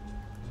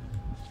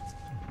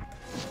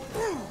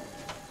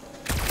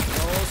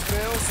 All else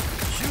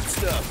fails, shoot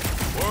stuff.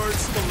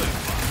 Words to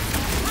live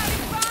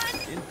Having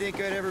fun? Didn't think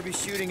I'd ever be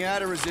shooting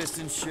at a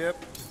resistance ship.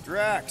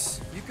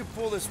 Drax, you could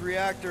pull this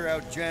reactor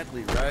out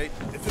gently, right?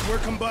 If it were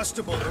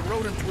combustible, the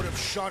rodent would have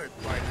shot it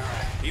by now.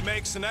 by. He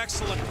makes an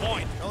excellent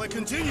point. Shall I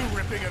continue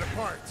ripping it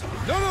apart?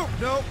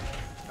 No.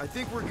 I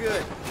think we're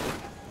good.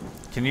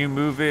 can you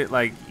move it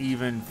like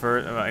even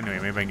further? Anyway,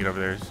 maybe I can get over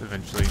there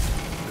eventually.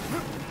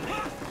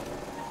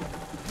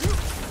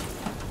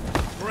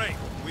 Great,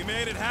 we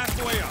made it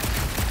halfway up.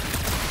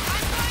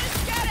 I'm going to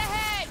scout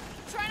ahead!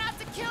 Try not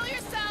to kill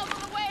yourselves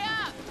on the way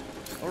up!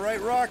 All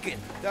right, Rocket,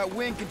 that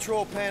wing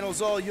control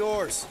panel's all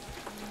yours.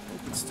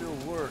 Hope it still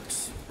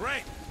works.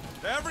 Great.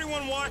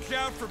 Everyone watch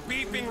out for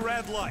beeping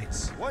red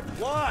lights. What?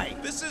 Why?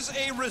 This is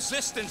a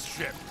resistance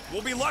ship.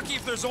 We'll be lucky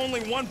if there's only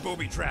one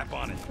booby trap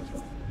on it.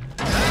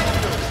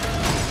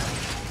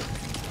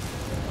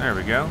 There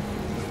we go.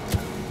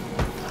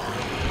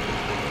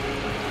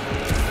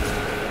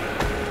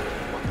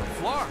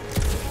 Flark.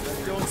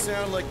 That don't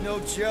sound like no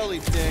jelly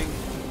thing.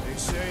 They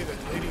say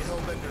that Lady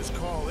Hellbender's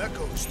call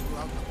echoes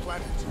throughout the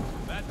planet.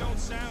 That don't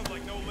sound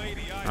like no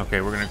lady either.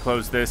 Okay, we're gonna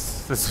close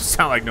this. This will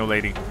sound like no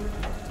lady.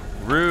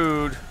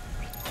 Rude.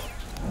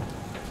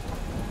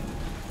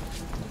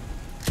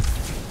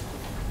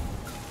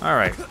 All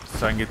right,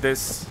 so I can get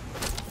this.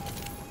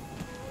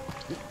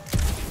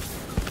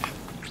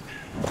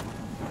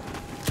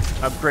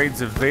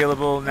 Upgrades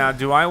available. Now,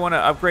 do I want to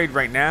upgrade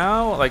right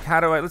now? Like, how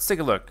do I... Let's take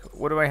a look.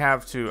 What do I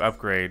have to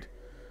upgrade?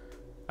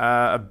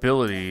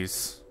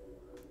 Abilities.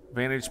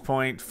 Vantage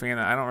point, fan.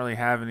 I don't really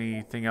have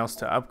anything else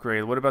to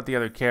upgrade. What about the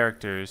other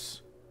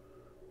characters?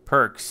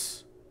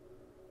 Perks.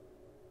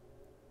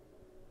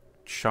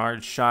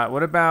 Charge shot.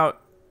 What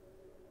about...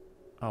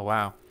 Oh,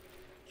 wow.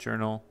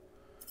 Journal.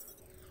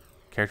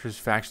 Characters,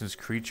 factions,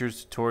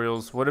 creatures,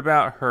 tutorials. What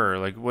about her?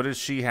 Like, what does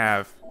she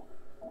have?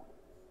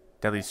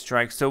 Deadly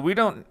strike. So we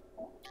don't...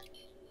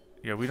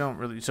 Yeah, we don't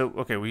really... So,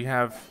 okay, we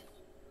have...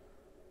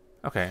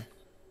 Okay.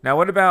 Now,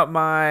 what about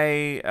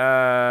my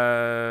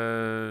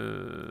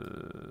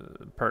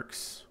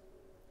perks?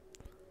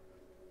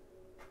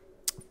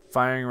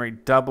 Firing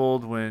rate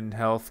doubled when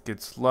health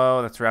gets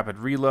low. That's rapid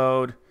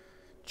reload.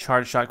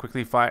 Charge shot.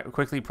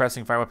 Quickly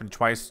pressing fire weapon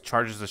twice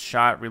charges a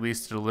shot.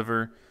 Release to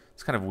deliver.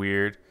 It's kind of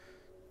weird.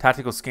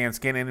 Tactical scan.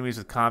 Scan enemies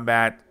with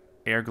combat.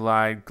 Air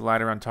glide.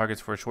 Glide around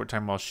targets for a short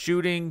time while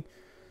shooting.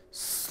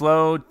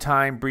 Slow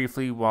time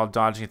briefly while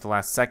dodging at the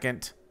last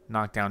second.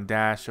 Knockdown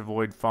dash.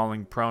 Avoid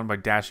falling prone by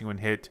dashing when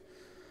hit.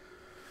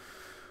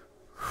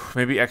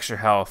 Maybe extra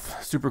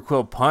health. Super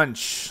Quill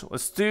punch.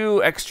 Let's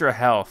do extra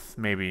health,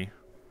 maybe.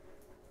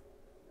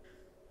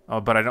 Oh,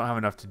 but I don't have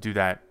enough to do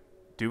that.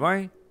 Do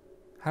I?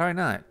 How do I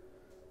not?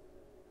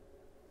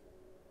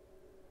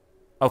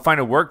 Oh, find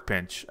a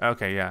workbench.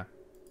 Okay, yeah.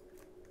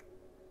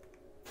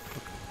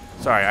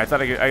 Sorry, I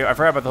thought I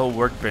forgot about the whole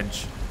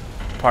workbench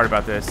part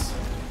about this.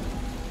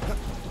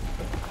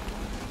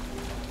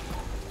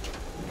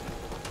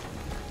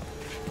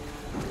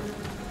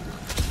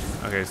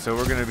 Okay, so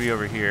we're gonna be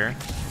over here.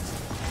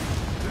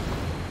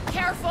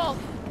 Careful!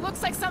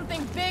 Looks like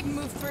something big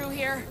moved through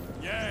here.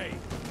 Yay!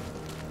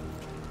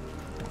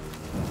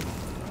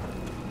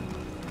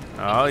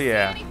 Oh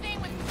yeah.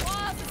 Anything with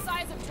claws the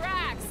size of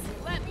Drax,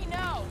 let me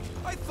know.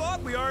 I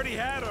thought we already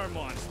had our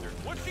monster.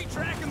 What's she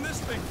tracking this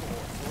thing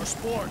for? For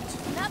sport.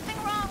 Nothing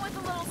wrong with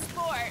a little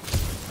sport.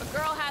 A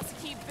girl has to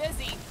keep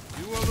busy.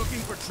 You are looking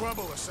for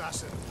trouble,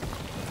 assassin.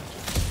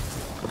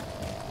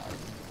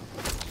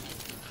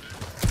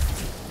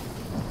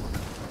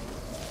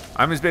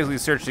 I'm just basically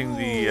searching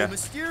the.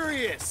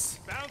 Mysterious.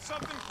 Found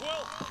something,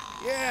 Quill?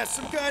 Yeah,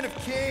 some kind of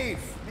cave.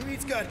 Maybe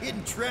it's got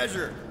hidden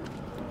treasure.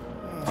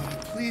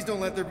 Please don't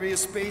let there be a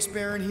space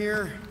baron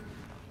here.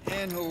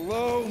 And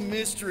hello,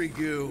 mystery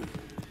goo.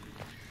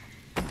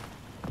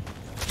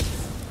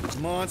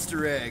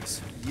 Monster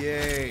eggs.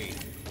 Yay.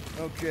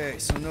 Okay,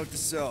 so note to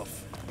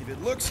self. If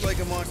it looks like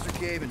a monster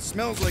cave and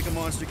smells like a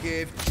monster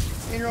cave,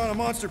 and you're on a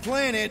monster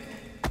planet...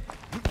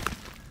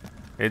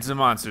 It's a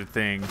monster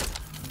thing. No,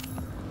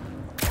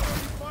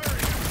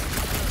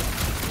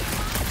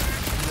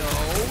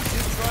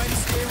 just trying to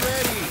stay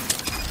ready.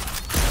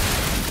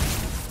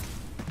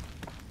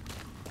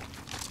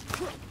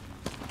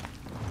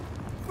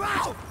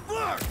 Wow,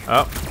 fuck!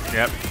 Oh,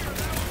 yep.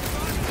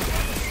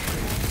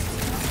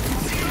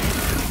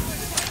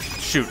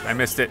 Shoot, I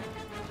missed it.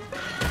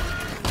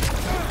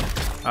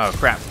 Oh,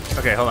 crap.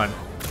 Okay, hold on.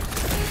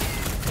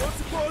 Don't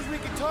suppose we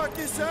can talk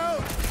this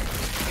out?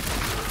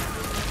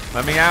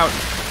 Let me out.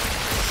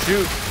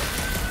 Shoot.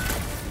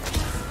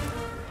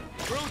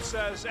 Groot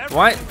says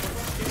What?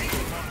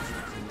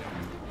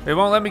 They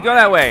won't let me go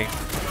that way. I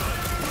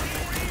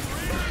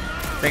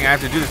think I have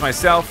to do this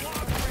myself.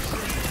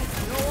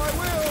 No, I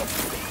will.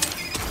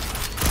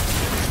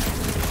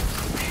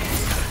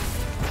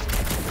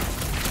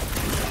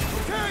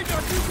 Okay,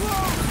 not too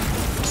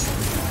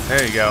close.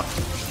 There you go.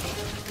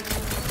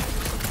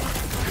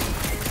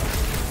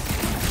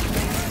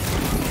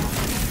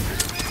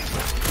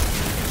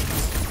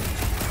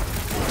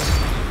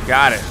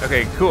 Got it.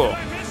 Okay, cool.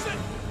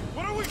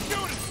 what are we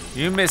shooting?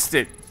 You missed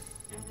it.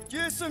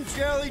 Just some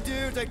jelly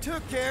dudes. I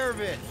took care of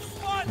it.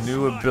 What?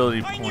 New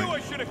ability I knew I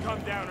point. should have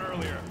come down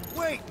earlier.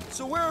 Wait,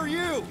 so where are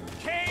you?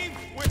 Cave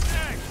with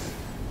eggs.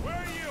 Where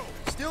are you?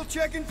 Still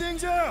checking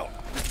things out.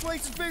 This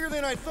place is bigger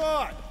than I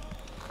thought.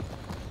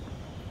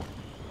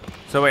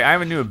 So wait, I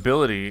have a new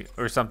ability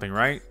or something,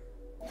 right?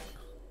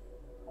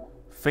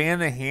 Fan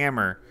the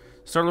hammer.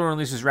 Startler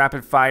releases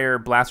rapid fire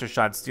blaster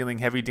shots, dealing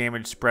heavy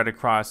damage spread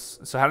across.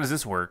 So how does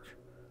this work?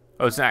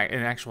 Oh, it's not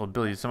an actual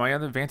ability. So my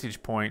other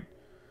vantage point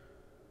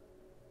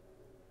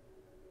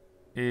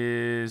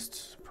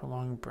is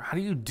prolong. How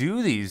do you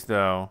do these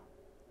though?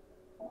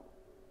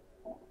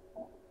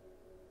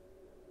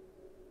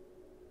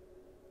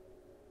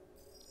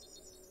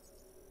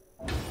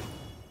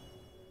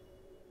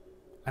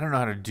 I don't know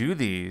how to do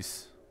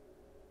these.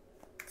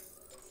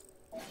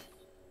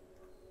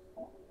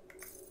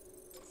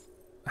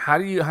 How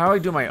do I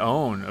do my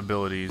own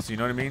abilities? You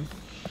know what I mean?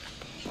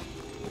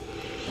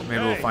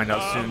 Maybe we'll find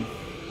out soon.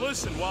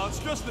 Listen, while it's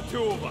just the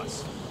two of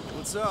us.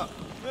 What's up?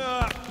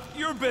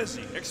 You're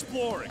busy,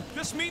 exploring.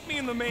 Just meet me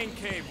in the main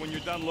cave when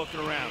you're done looking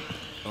around.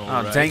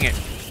 Oh, dang it.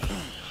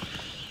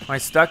 Am I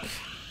stuck?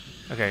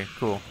 Okay,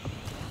 cool.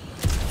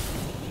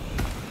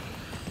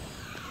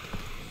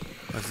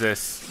 What's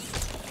this?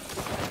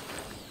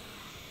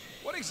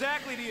 What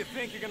exactly do you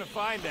think you're gonna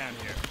find down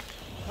here?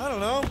 I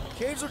don't know.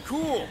 Caves are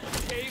cool.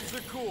 Caves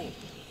are cool.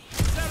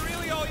 Is that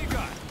really all you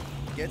got?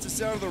 Gets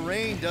us out of the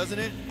rain, doesn't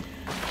it?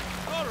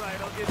 All right,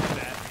 I'll give you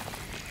that.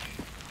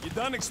 You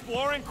done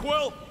exploring,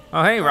 Quill?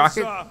 Oh, hey,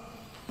 Rocket.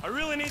 I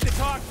really need to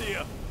talk to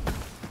you.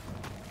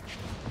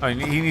 Oh,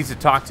 he needs to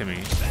talk to me.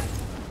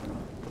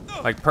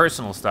 Like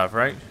personal stuff,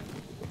 right?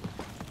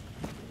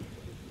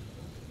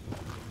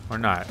 Or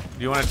not? Do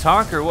you want to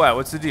talk or what?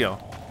 What's the deal?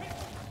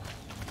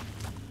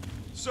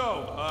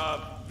 So,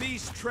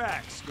 these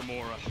tracks,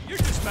 Gamora, you're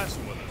just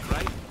messing with us,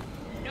 right?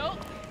 Nope.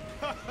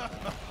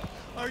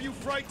 Are you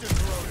frightened,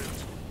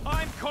 rodent?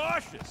 I'm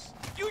cautious.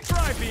 You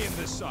try being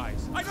this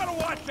size. I gotta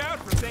watch out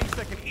for things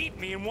that can eat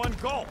me in one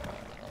gulp.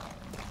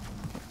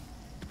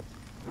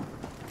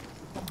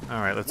 All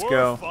right, let's We're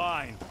go.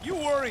 fine. You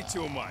worry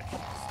too much.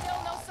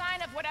 Still no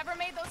sign of whatever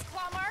made those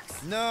claw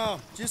marks? No,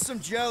 just some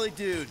jelly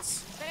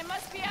dudes. Then it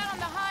must be out on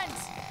the hunt.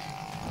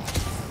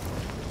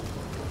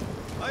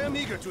 I am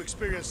eager to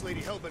experience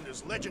Lady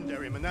Hellbender's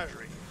legendary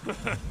menagerie.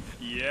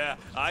 Yeah,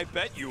 I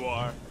bet you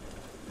are.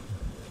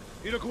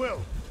 Peter Quill,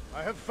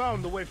 I have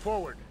found the way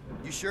forward.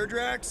 You sure,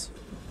 Drax?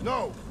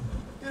 No.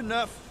 Good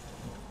enough.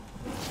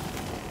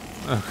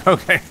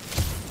 Okay.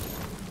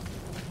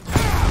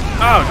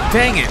 Oh,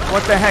 dang it.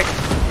 What the heck?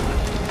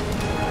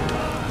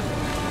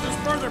 There's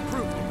further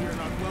proof that we are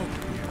not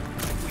welcome here.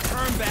 If we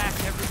turn back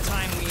every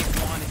time we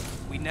ain't wanted,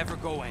 we never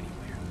go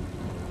anywhere.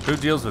 Who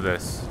deals with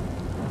this?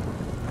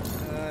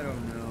 I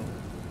don't know.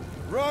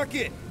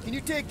 Rocket, can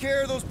you take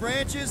care of those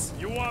branches?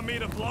 You want me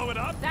to blow it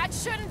up? That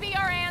shouldn't be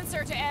our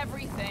answer to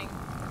everything.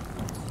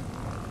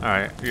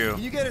 Alright, you.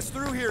 Can you get us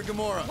through here,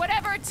 Gamora?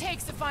 Whatever it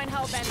takes to find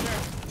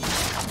Hellbender.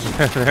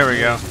 There we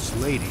go. This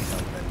lady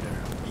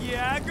Hellbender.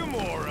 Yeah,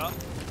 Gamora.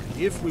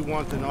 If we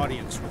want an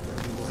audience with her,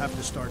 we will have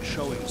to start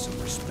showing some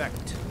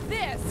respect.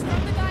 This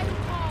from the guy who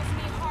calls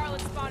me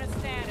Harlot Spawn of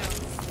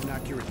Thanos. An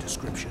accurate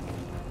description.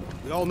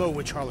 We all know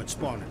which harlot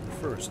spawn it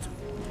refers to.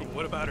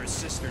 What about her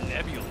sister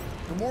Nebula?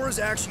 Gamora's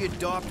actually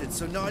adopted,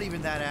 so not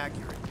even that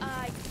accurate.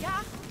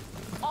 Yeah.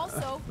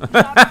 Also,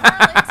 not a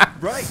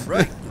harlot.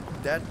 Right.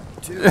 That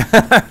too.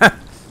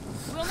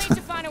 We'll need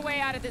to find a way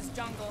out of this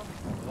jungle.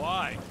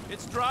 Why?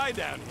 It's dry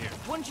down here.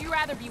 Wouldn't you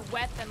rather be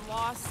wet than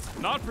lost?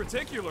 Not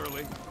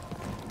particularly.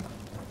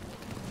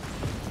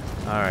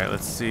 Alright,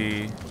 let's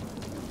see.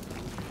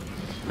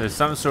 There's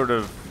some sort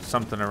of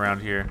something around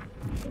here.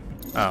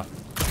 Oh.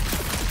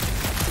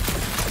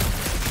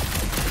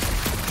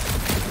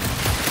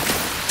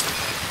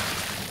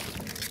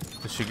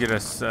 This should get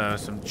us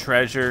some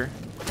treasure.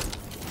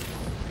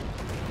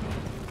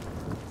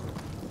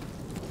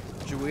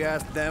 Should we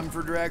ask them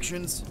for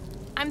directions?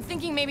 I'm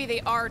thinking maybe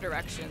they are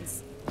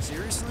directions.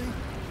 Seriously?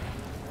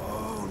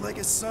 Oh, like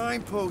a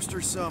signpost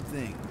or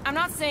something. I'm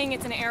not saying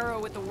it's an arrow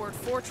with the word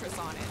fortress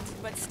on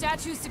it, but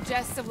statues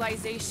suggest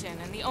civilization,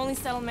 and the only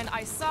settlement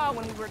I saw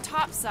when we were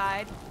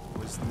topside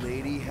Was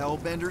Lady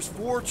Hellbender's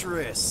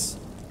fortress.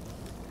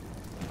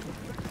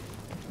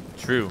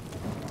 True.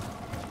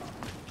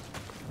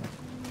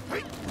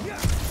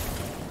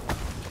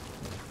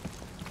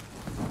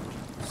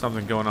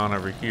 Something going on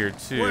over here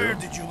too. Where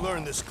did you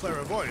learn this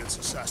clairvoyance,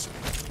 assassin?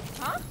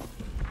 Huh?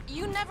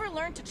 You never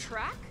learned to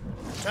track?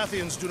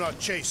 Tathians do not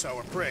chase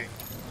our prey.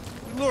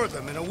 We lure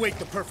them and await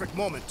the perfect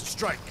moment to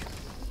strike.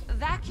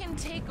 That can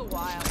take a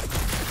while.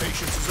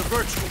 Patience is a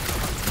virtue.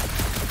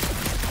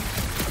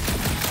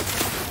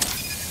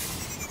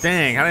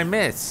 Dang, how'd I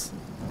miss?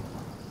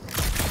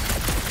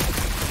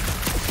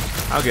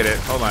 I'll get it.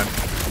 Hold on.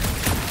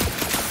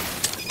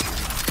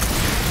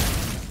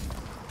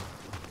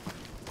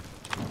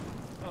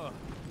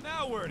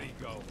 Now where'd he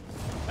go?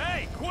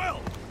 Hey, Quill!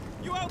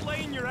 You out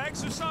laying your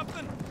eggs or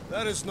something?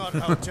 That is not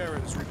how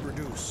Terrans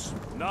reproduce.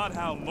 Not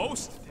how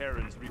most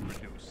Terrans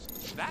reproduce.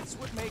 That's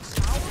what makes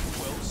our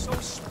Quill so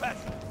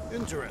special.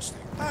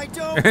 Interesting. I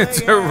don't lay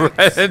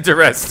eggs.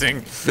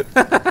 Interesting.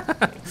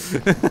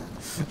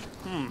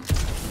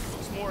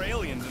 Looks more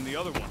alien than the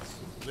other ones.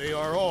 They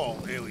are all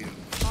alien.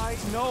 I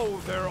know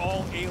they're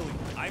all alien.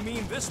 I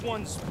mean, this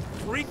one's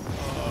freak.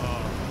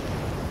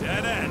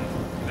 Dead end.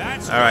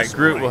 That's All right, just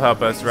Groot will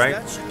help us, Is right?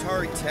 that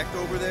Chitauri tech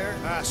over there?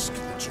 Ask the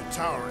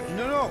Chitauri.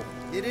 No,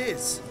 it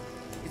is.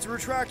 It's a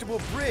retractable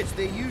bridge.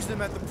 They used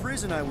them at the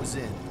prison I was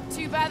in.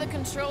 Too bad the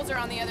controls are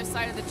on the other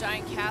side of the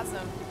giant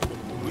chasm.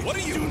 What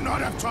do you do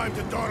not have time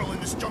to dawdle in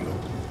this jungle?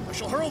 I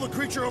shall hurl the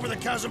creature over the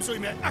chasm so he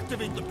may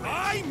activate the bridge.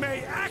 I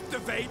may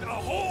activate a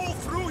hole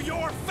through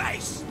your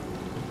face.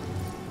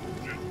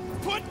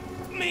 Put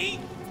me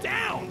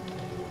down.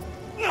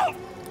 No.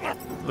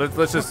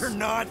 Let's just. We're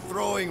not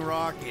throwing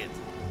rocket.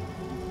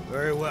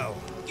 Very well.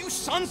 You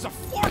sons of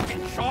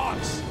forking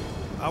sharks.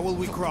 How will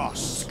we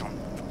cross?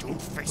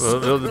 Don't face We'll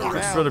build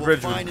Around, the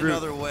bridge we'll with find Groot.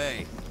 another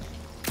way.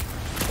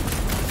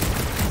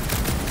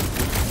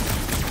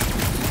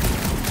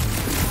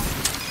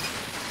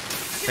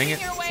 Dang Shooting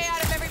it. your way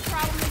out of every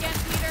problem again,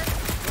 Peter?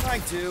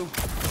 Trying to.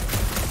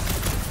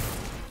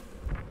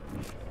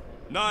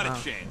 Not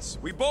a chance.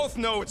 We both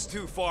know it's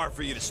too far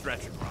for you to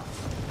stretch across.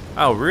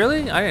 Oh,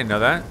 really? I didn't know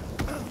that.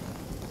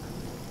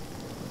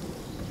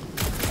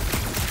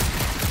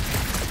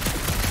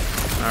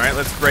 All right,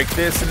 let's break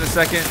this in a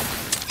second.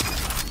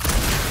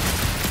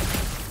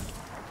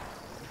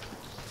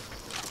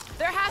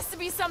 There has to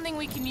be something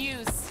we can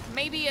use.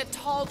 Maybe a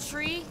tall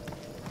tree?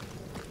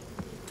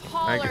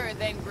 Taller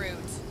than Groot.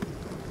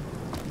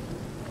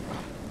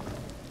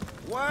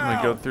 Wow. I'm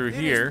gonna go through it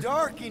here. Is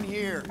dark in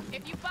here.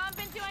 If you bump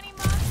into any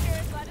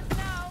monsters, let us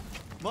know.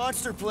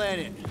 Monster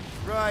planet.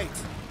 Right.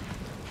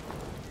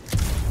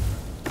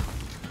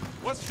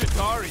 What's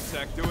Chitauri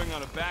tech doing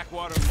on a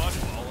backwater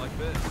mudfall like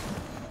this?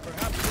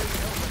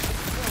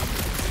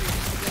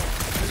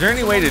 Is there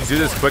any way to do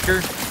this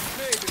quicker?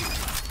 Maybe.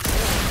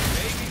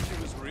 Maybe she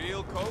was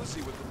real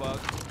cozy with the bug.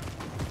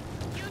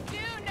 You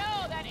do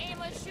know that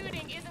aimless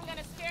shooting isn't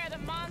gonna scare the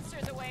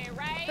monsters away,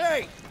 right?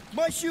 Hey,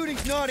 my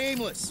shooting's not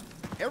aimless.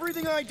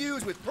 Everything I do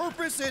is with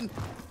purpose and,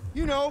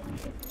 you know,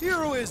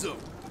 heroism.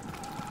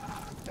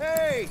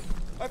 Hey,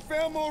 I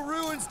found more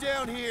ruins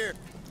down here.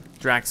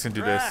 Drax can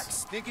do Drax,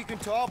 this. think you can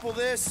topple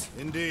this?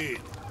 Indeed.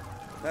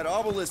 That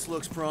obelisk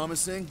looks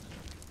promising.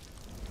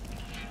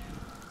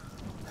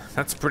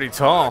 That's pretty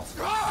tall.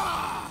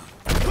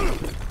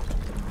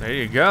 There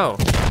you go.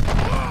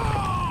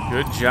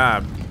 Good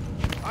job.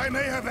 I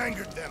may have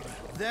angered them.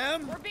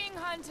 Them? We're being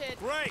hunted.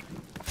 Great.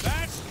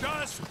 That's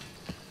just...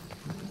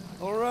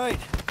 All right.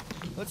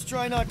 Let's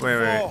try not to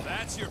Wait. fall.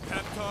 That's your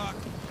pep talk.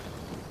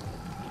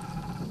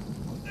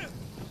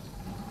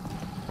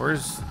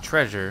 Where's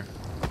treasure?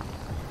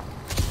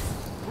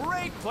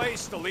 Great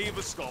place to leave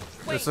a sculpture.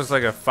 This looks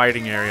like a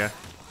fighting area.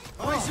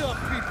 Eyes up,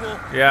 people.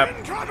 Yep.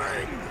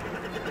 Incoming!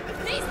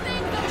 These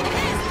things are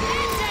pissed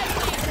and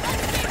deadly.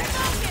 Let's stay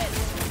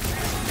focused.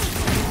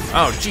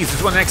 Oh, jeez,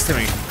 there's one next to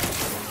me.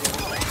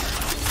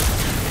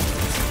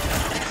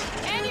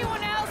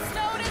 Anyone else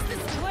notice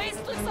this place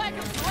looks like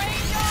a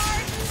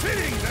graveyard?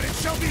 Fitting that it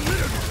shall be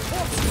littered with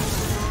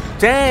corpses.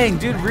 Dang,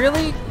 dude,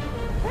 really?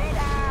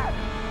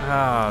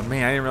 Oh,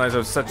 man, I didn't realize I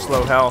was such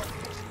low health.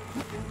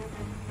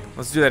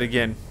 Let's do that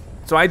again.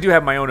 So I do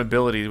have my own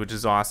abilities, which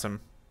is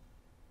awesome.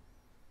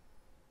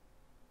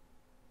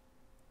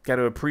 Got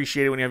to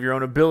appreciate it when you have your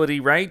own ability,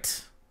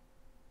 right?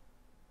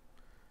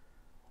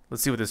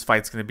 Let's see what this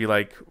fight's going to be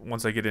like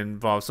once I get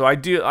involved. So I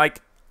do,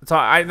 like, so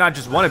I not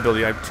just one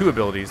ability, I have 2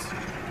 abilities.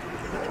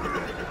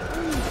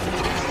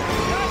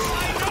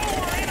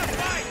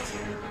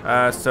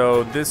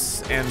 So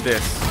this and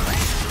this.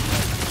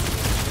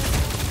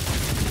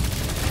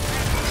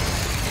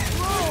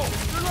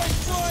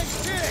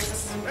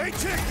 A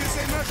tick is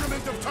a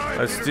measurement of time.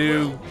 Let's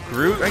do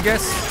Groot, I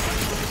guess.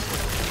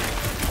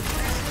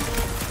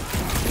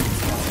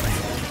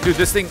 Dude,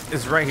 this thing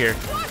is right here.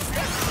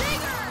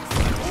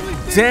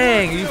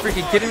 Dang, are you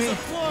freaking kidding me?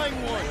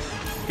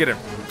 Get him.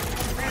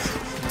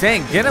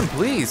 Dang, get him,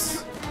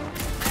 please.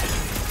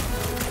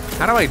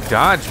 How do I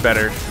dodge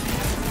better?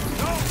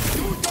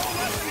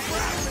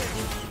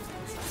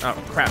 Oh,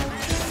 crap.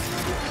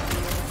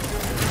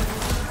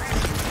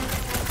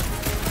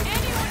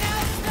 Anyone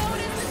else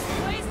notice this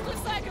place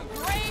looks like a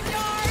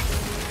graveyard?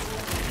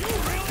 You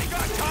really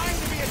got time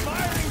to be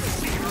admiring the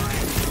scenery?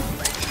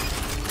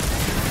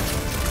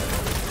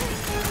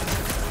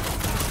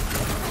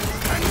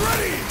 And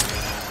ready!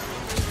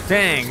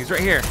 Dang, he's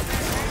right here.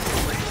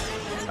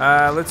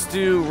 Let's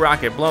do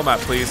rocket. Blow him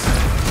up, please.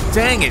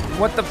 Dang it!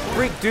 What the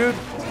freak, dude?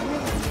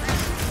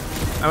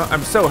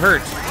 I'm so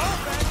hurt.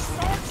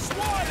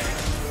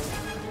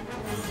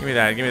 Give me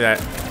that. Give me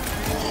that.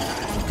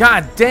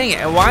 God dang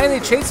it! Why are they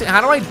chasing? How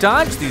do I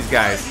dodge these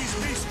guys?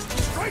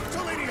 Strike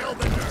to Lady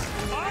Hellbender.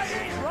 I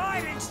ain't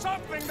riding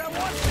something that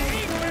wants to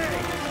eat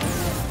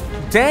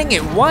me. Dang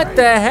it! What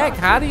the heck?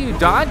 How do you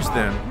dodge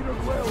them?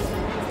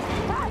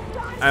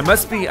 I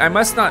must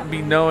not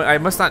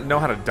know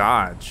how to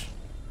dodge.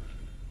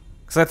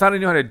 Because I thought I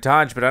knew how to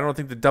dodge, but I don't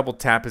think the double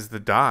tap is the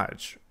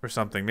dodge or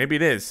something. Maybe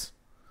it is.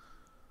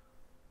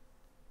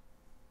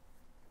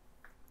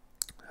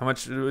 How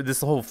much, this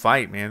whole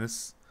fight, man,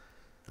 this.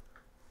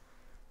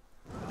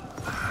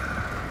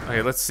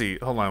 Okay, let's see.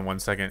 Hold on 1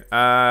 second.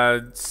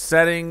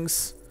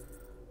 Settings.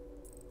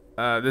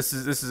 This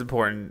is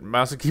important.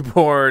 Mouse and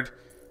keyboard.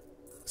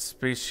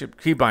 Spaceship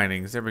key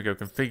bindings. There we go.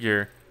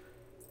 Configure.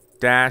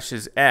 Dash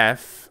is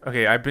F.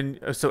 Okay,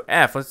 so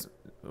F. Let's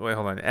wait.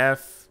 Hold on.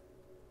 F.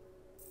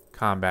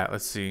 Combat.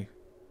 Let's see.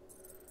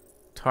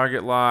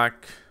 Target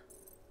lock.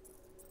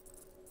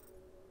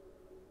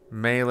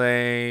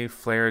 Melee,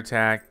 flare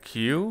attack,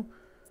 Q.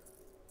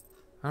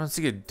 I don't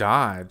see a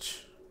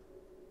dodge.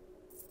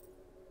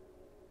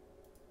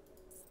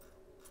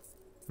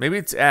 Maybe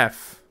it's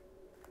F.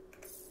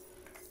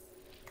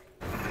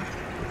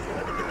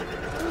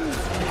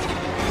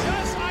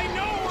 Yes, I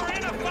know we're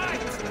in a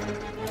fight.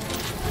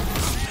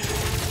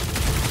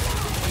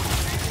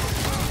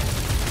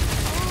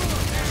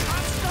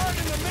 I'm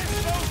starting to miss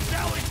those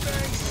jelly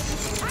things.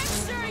 I'm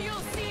sure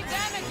you'll see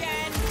them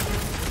again.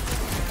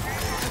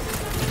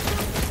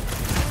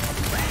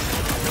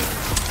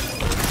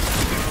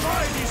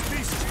 Defy these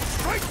beasts.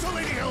 Strike to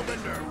Lady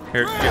Hellbender.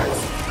 Here, get it.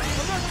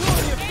 I'm not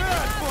calling you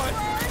bad, but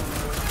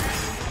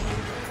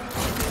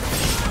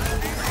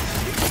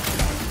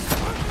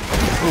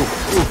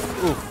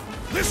Oof.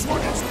 This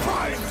one is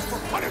primed for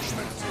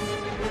punishment.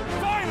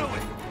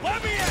 Finally,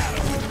 let me at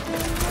him.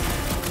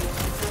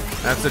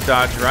 That's a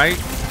dodge, right?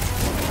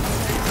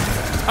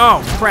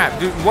 Oh, crap,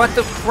 dude. What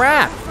the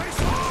crap?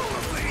 Face all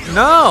of Lady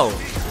No.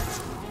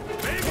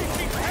 Maybe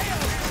she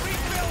failed to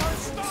refill her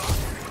stock.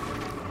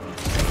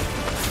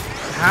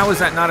 How is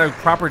that not a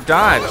proper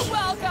dodge? You're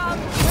welcome.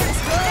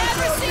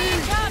 Never see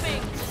you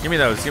coming. Give me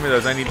those. Give me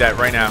those. I need that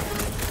right now.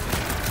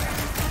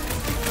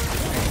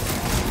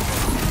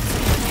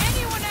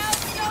 Anyone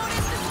else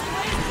notice this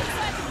place looks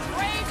like a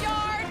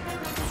graveyard?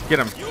 Get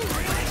him. You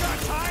really got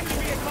time to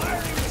be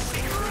admiring the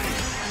scenery?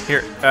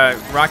 Here,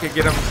 Rocket,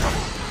 get him.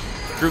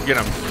 Groot, get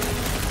him.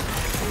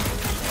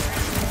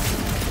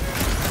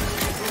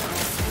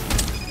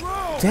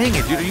 Dang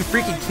it, dude. Are you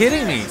freaking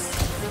kidding me?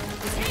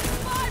 Things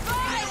fly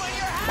by when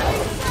you're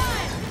having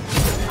fun.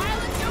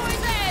 Pilot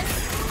doing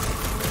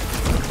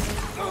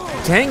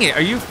this. Dang it.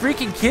 Are you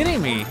freaking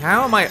kidding me?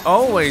 How am I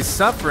always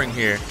suffering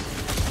here?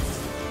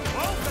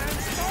 Well then,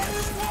 start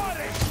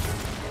squatting.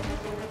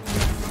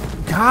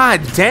 God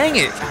dang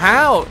it.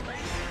 How?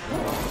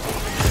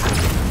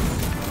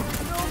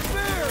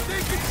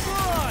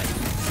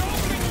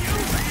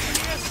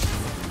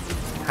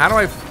 How do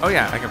I? Oh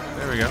yeah, I can.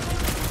 There we go.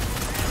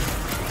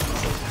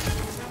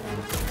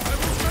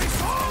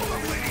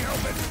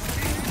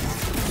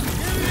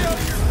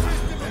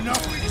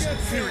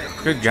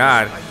 Good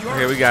God.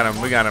 Okay, we got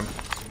him. We got him.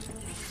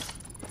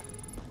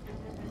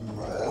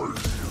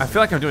 I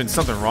feel like I'm doing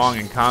something wrong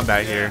in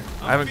combat here.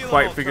 I haven't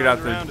quite figured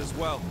out the. As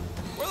well.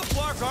 Where the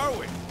fuck are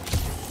we?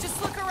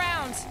 Just look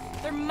around.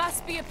 There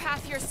must be a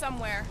path here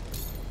somewhere.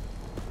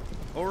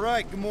 All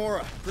right,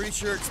 Gamora. Pretty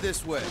sure it's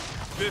this way.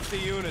 50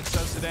 units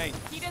says it ain't.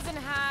 He doesn't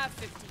have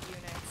 50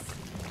 units.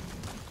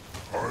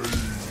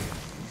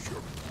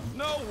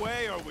 No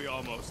way are we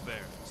almost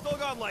there. Still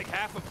got like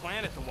half a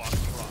planet to walk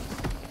across.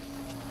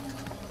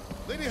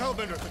 Lady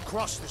Hellbender could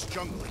cross this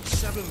jungle in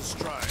 7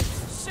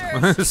 strides.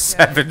 Sure.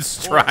 7 Or she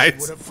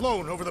strides. would have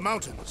flown over the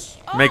mountains.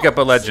 Make up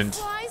a legend.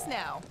 She flies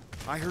now.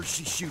 I heard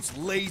she shoots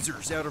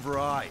lasers out of her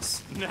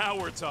eyes. Now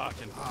we're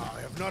talking.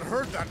 I have not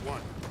heard that one.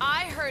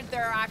 I heard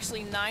there are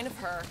actually 9 of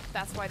her.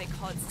 That's why they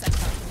call it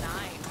Sector 9.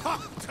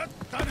 Ha!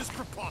 That is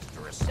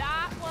preposterous.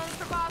 That one's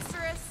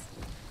preposterous.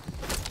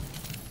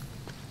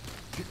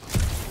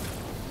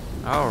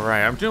 All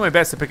right, I'm doing my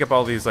best to pick up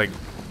all these like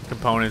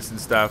components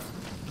and stuff.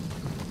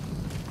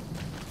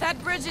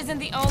 That bridge isn't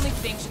the only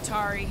thing,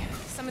 Shatari.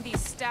 Some of these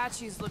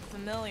statues look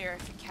familiar,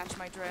 if you catch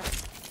my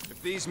drift.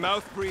 If these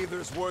mouth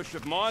breathers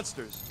worship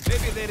monsters,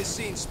 maybe they'd have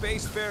seen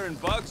spacefaring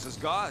bugs as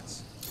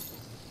gods.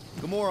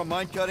 Gamora,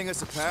 mind cutting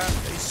us a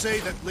path? They say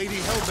that Lady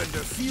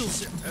Hellbender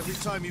feels it every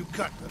time you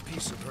cut a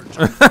piece of her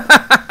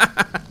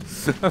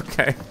jungle.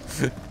 Okay.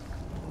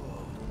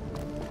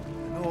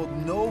 An old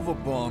Nova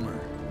bomber.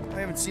 I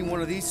haven't seen one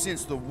of these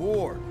since the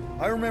war.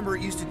 I remember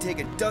it used to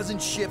take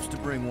 12 ships to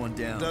bring one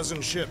down.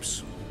 12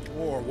 ships.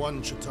 Or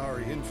 1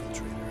 Chitauri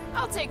infiltrator.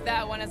 I'll take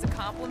that one as a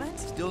compliment.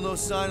 Still no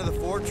sign of the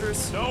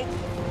fortress? Nope.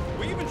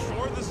 We even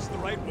sure this is the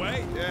right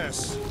way?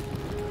 Yes.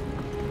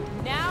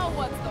 Now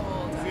what's the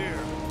hold? Fear.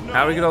 No.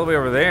 How do we get all the way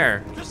over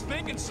there? Just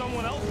thinking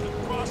someone else should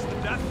cross the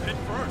death pit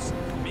first.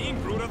 Me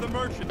and Groot are the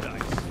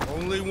merchandise.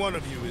 Only one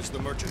of you is the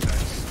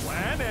merchandise.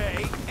 Plan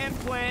A and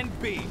Plan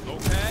B,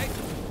 okay?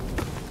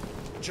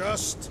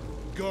 Just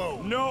go.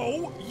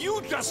 No,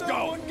 you just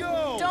go.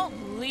 Go!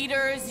 Don't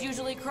leaders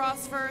usually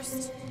cross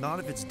first? Not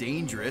if it's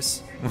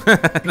dangerous.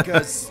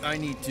 Because I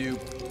need to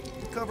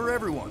cover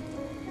everyone.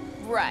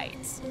 Right.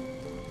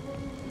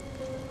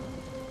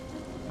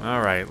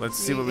 All right, let's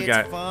see what we It's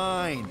got.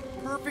 fine.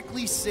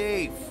 Perfectly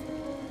safe.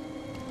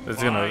 They're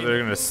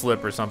gonna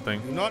slip or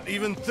something. Do not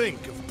even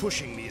think of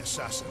pushing the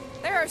assassin.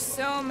 There are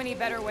so many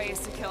better ways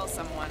to kill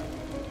someone.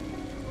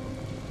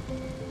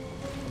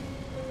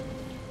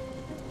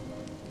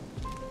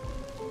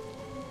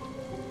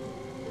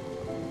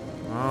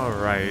 All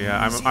right,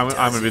 yeah, I'm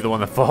gonna be the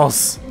one that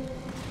falls.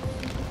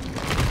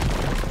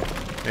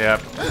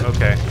 Yep.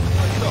 Okay.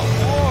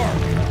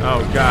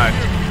 Oh God.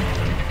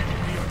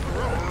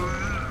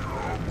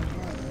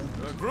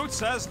 Groot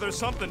says there's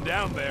something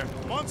down there.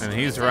 And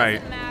he's right.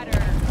 Doesn't matter.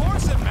 Of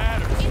course it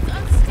matters. It's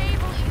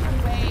unstable either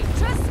way.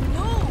 Just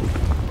move.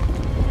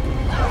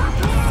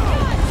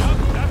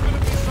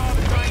 Definitely saw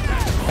the giant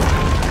tentacle.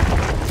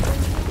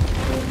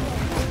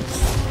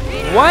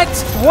 What?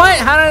 What?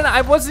 How did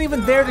I wasn't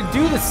even there to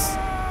do this?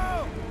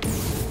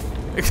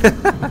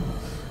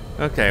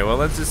 Okay, well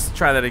let's just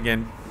try that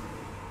again.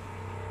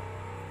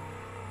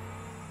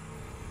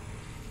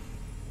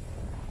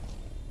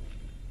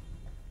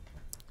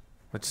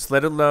 Let's just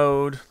let it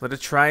load. Let it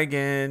try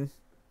again.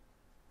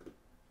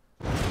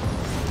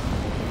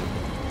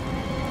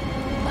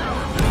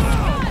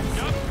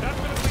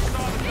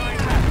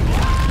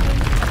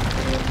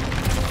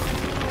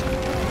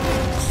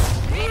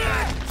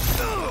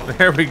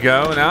 There we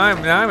go. Now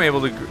I'm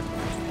able to.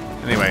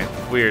 Anyway,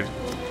 weird.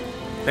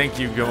 Thank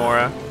you,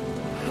 Gamora.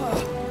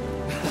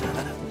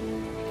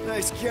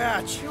 Nice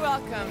catch. You're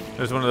welcome.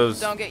 There's one of those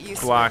Don't get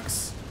used to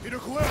blocks. Peter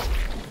Quill,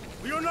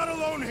 we are not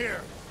alone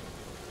here.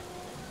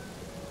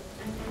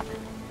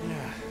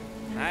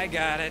 I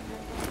got it.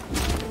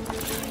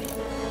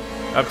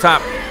 Up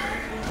top.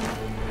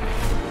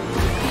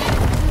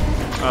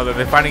 Oh,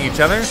 they're fighting each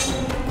other?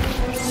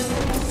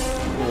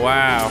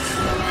 Wow.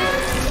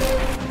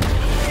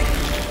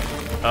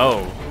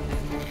 Oh.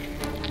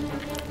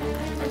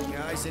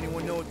 Guys,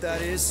 anyone know what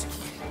that is?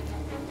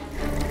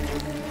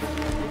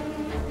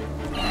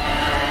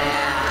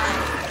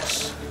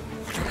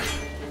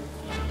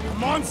 A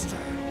monster.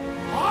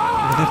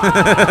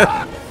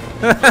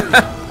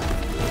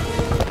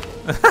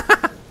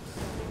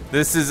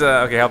 This is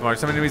okay. Health mark.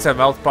 Some enemies have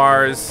health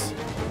bars.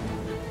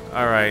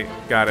 All right,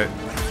 got it.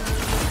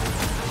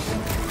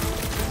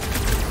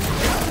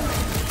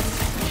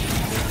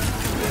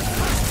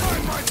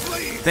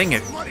 Dang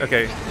it.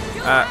 Okay.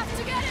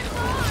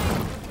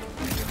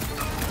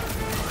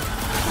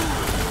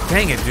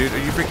 Dang it, dude. Are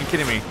you freaking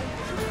kidding me?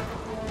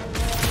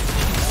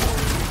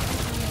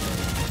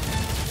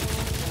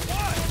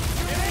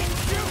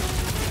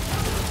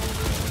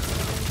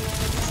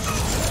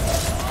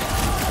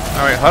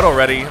 All right, huddle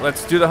ready.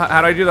 Let's do the.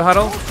 How do I do the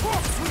huddle?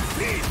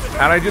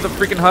 How do I do the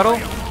freaking huddle?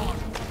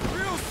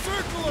 Real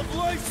circle of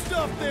life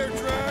stuff there,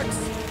 Drax.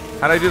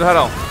 How do I do the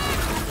huddle?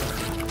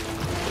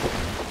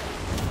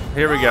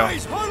 Here we go.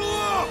 Guys, huddle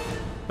up!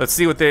 Let's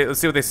see what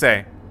they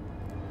say.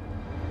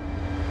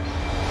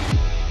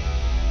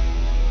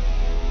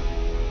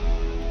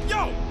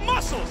 Yo,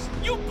 Muscles!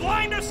 You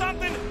blind or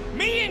something?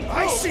 Me and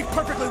I Groot. see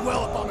perfectly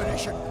well,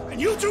 Abomination, and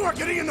you two are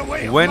getting in the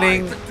way of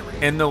Winning my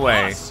victory. in the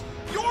way. Us.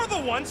 You're the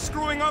one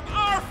screwing up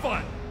our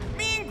fun.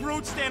 Me and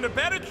Groot stand a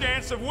better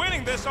chance of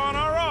winning this on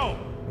our own.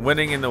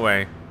 Winning in the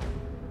way.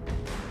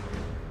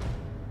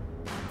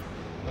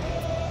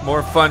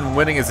 More fun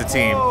winning as a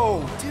team.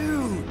 Oh,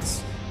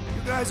 dudes!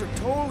 You guys are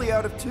totally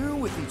out of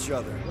tune with each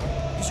other.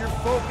 Because you're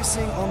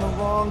focusing on the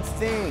wrong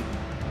thing.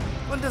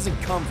 Fun doesn't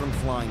come from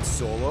flying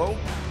solo.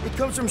 It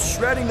comes from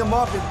shredding them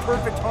up in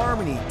perfect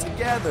harmony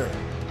together.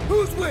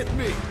 Who's with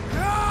me?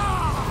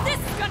 This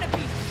is gonna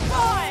be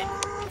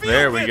fun!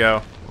 There we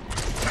go.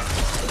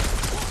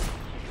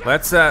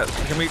 Let's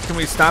can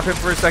we stop him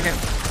for a second?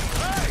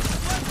 Hey,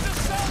 let's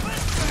just sell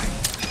this thing.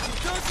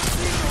 Doesn't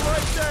seem to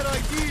like that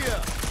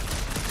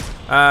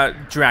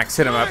idea. Drax,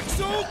 hit him up.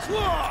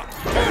 O'clock!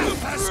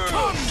 Has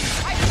come!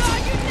 I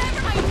thought you'd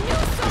never. I knew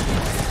something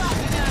was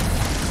stopping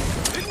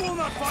us. It will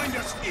not find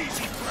us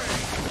easy prey.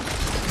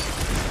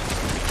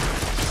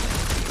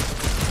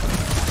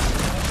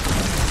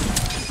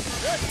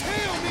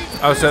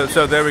 Oh,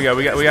 so there we go.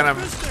 We got him.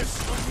 Business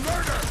of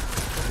murder.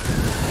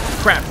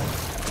 Crap.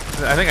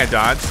 I think I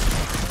dodged.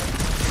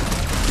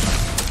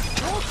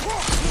 Your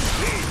cross will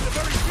be the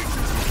very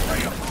creatures we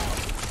prey upon.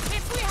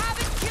 If we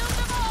haven't killed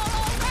them all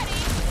already.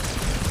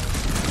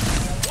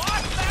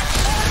 What the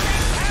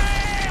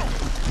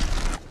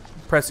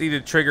tail? Press E to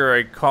trigger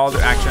a call to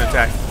action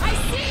attack. I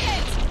see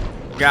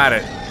it! Got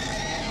it.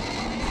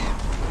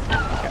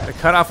 Gotta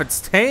cut off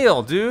its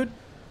tail, dude.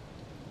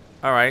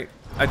 All right,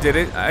 I did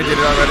it. I did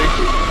it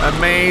already.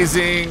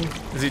 Amazing.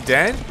 Is he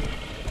dead?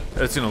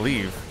 Oh, it's gonna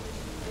leave.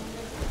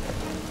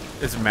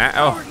 It's Matt.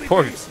 Oh,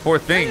 poor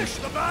thing. Finish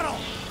the battle.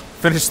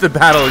 Finish the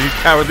battle, you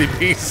cowardly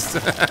beast.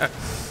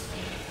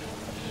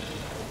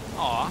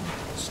 Aw,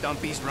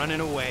 Stumpy's running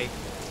away.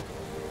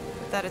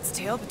 That its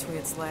tail between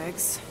its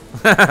legs.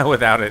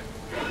 Without it.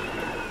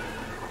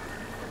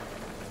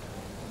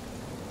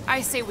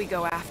 I say we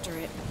go after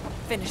it.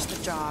 Finish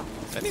the job.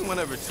 Anyone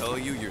ever tell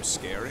you you're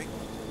scary?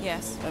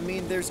 Yes. I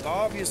mean, there's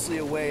obviously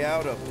a way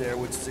out up there,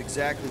 which is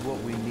exactly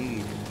what we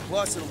need.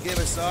 Plus, it'll give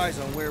us eyes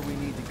on where we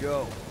need to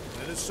go.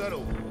 It is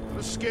settled.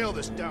 Let's scale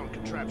this down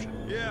contraption.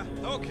 Yeah,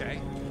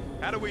 okay.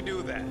 How do we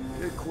do that?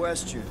 Good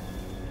question.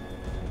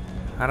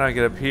 How do I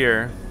get up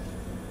here?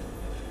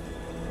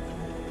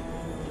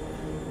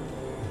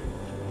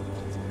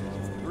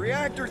 The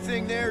reactor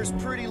thing there is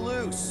pretty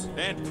loose.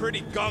 And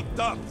pretty gunked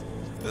up.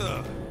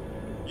 Ugh.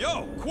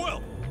 Yo,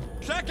 Quill!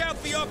 Check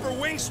out the upper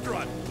wing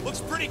strut.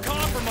 Looks pretty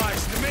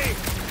compromised to me.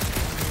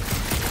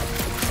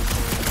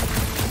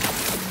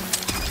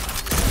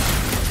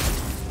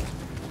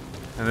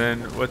 And then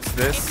what's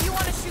this? If you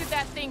want to shoot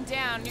that thing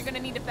down, you're gonna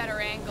need a better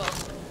angle.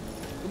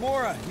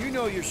 Gamora, you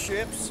know your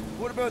ships.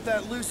 What about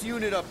that loose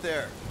unit up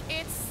there?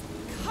 It's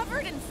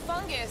covered in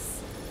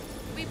fungus.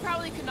 We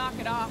probably could knock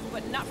it off,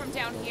 but not from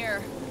down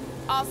here.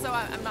 Also,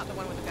 I'm not the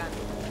one with a gun.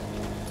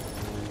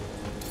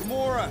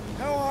 Gamora,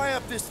 how high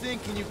up this thing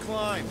can you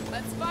climb?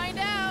 Let's find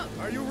out.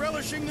 Are you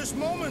relishing this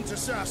moment,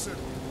 assassin?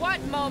 What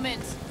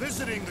moment?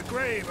 Visiting the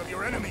grave of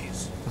your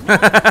enemies. No,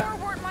 Thor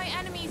weren't my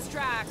enemies,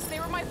 Drax. They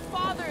were my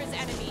father's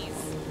enemies.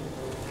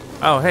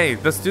 Oh, hey,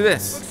 let's do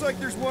this. Looks like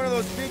there's one of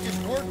those vintage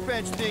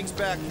workbench things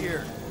back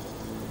here.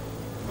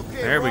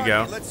 Okay, There we Rocket,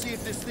 go. Let's see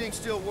if this thing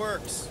still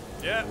works.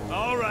 Yeah,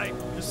 all right.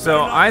 Just So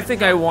better not I get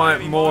think I jumped by want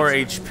any more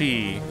monsters.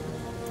 HP.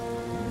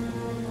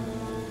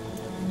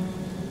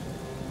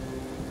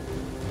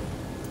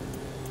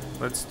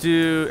 Let's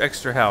do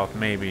extra health,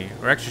 maybe.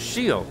 Or extra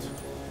shield.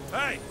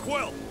 Hey,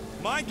 Quill,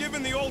 mind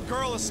giving the old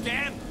girl a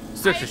scan?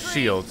 Let's do I extra agree.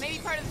 shield. Maybe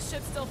part of the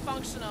ship's still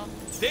functional.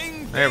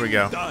 Ding, There we ding,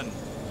 go. Done.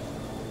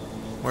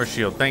 More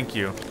shield, thank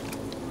you.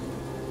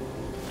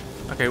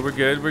 Okay, we're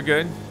good, we're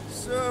good.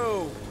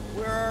 So,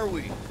 where are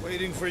we?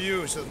 Waiting for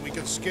you so that we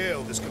can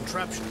scale this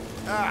contraption.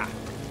 Ah,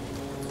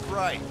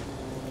 right.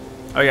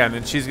 Oh yeah, and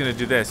then she's gonna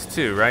do this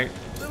too, right?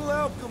 Little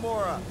help,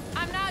 Gamora.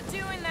 I'm not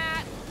doing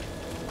that.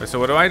 Wait, so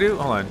what do I do?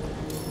 Hold on.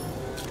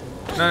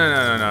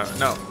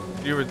 No.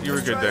 You were Let's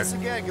good try there. this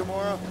again,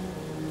 Gamora.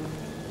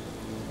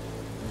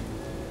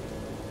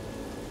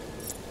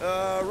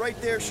 Right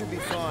there should be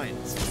fine.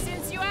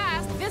 Since you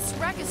asked, this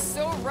wreck is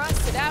so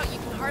rusted out you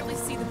can hardly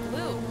see the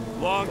blue.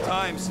 Long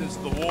time since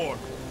the war,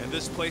 and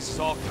this place is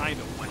all kind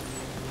of wet.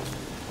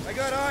 I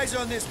got eyes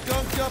on this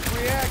gunked up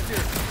reactor.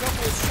 A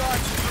couple of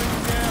shots should bring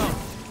it down.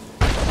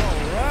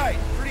 All right.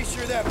 Pretty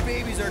sure that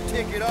baby's our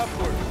ticket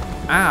upward.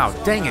 Ow,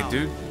 dang it,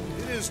 dude.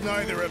 It is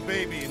neither a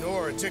baby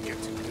nor a ticket.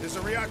 It is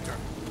a reactor.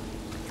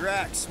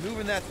 Drax,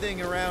 moving that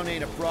thing around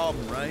ain't a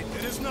problem, right?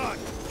 It is not.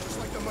 Just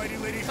like the mighty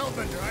Lady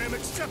Hellbender, I am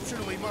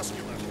exceptionally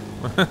muscular.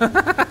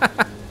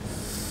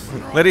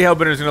 Lady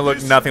Hellbender's gonna look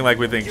This nothing like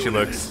we think she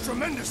unit looks. is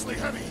tremendously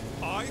heavy.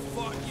 I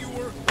thought you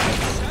were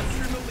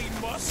exceptionally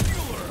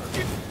muscular.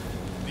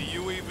 Do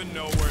you even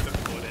know where to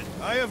put it?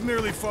 I have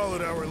merely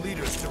followed our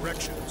leader's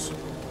directions.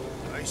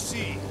 I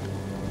see.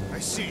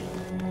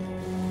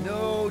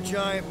 No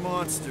giant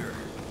monster.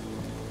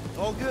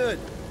 All good.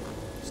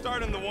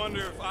 Starting to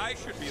wonder if I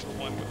should be the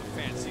one with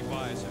the fancy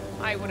visor.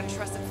 I wouldn't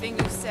trust a thing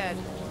you said.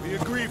 We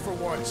agree for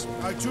once.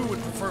 I too would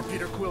prefer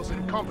Peter Quill's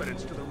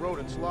incompetence to the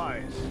rodent's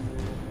lies.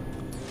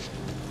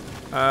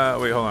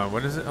 Wait, hold on.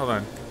 What is it? Hold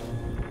on.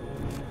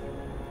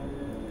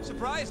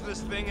 Surprised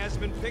this thing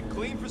hasn't been picked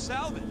clean for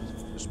salvage.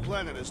 This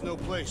planet has no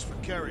place for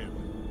carrion.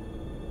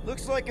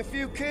 Looks like a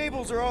few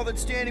cables are all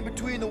that's standing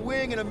between the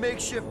wing and a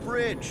makeshift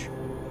bridge.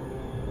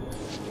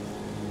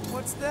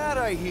 What's that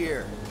I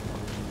hear?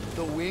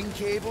 The wing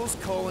cables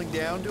calling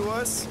down to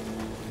us?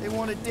 They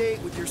want a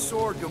date with your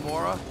sword,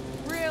 Gamora.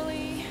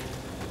 Really?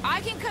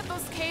 I can cut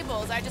those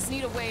cables, I just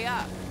need a way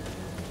up.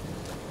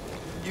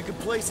 You can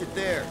place it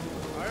there.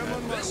 I am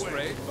on At my this way.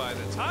 rate, by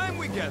the time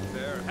we get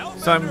there,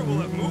 So Hellbender will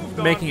have moved I'm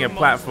on making a from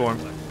platform.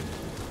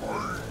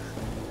 Monster.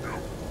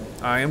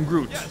 I am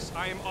Groot. Yes,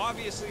 I am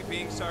obviously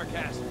being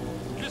sarcastic.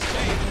 Just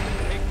saying it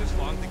didn't take this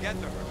long to get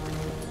to her.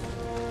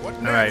 What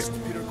All right. next,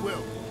 Peter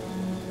Quill?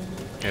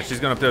 Yeah, she's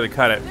going up there to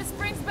cut it. This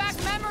brings back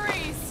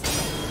memories.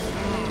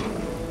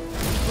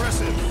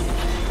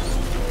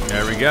 Impressive.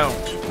 There we go.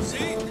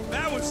 See?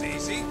 That was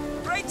easy.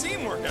 Great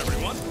teamwork,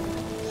 everyone.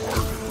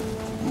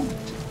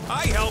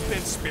 I help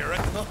in spirit.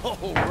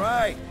 All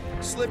right.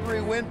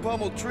 Slippery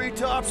wind-pummeled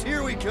treetops,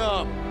 here we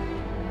come.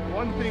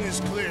 One thing is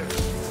clear.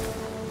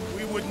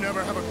 We would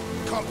never have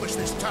accomplished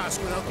this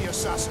task without the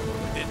assassin.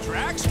 Did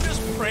Drax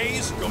just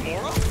praise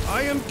Gamora?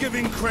 I am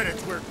giving credit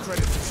where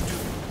credit is due.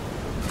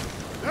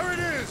 There it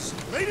is,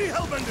 Lady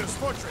Hellbender's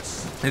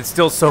fortress. It's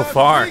still so Got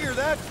far. bigger,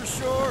 that's for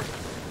sure.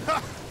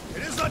 Ha!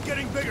 It is not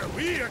getting bigger.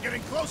 We are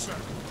getting closer.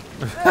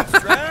 Thanks,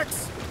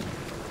 Drax.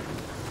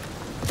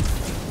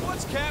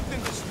 What's Captain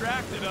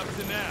distracted up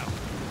to now?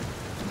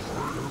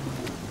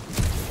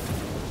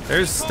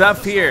 There's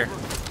stuff here.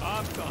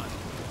 I'm done.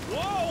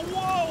 Whoa,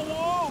 whoa,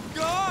 whoa,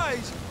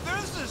 guys!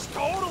 There's this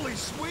totally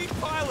sweet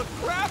pile of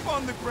crap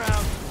on the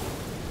ground.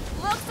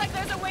 Looks like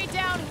there's a way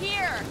down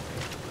here.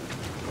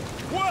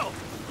 Well,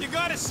 you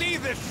gotta see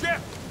this ship.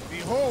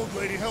 Behold,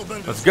 Lady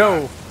Hellbender's Let's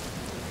go.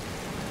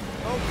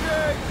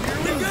 Okay, here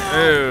we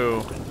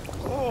go.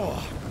 Ew.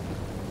 Oh,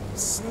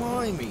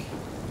 slimy.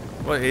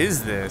 What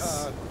is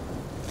this?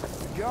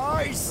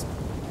 Guys!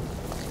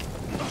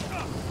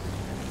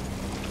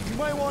 You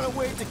might want to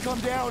wait to come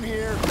down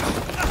here.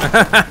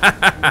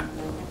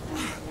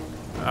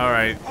 All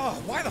right.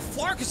 Oh, why the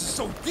Flarkus is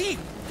so deep?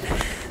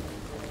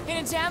 In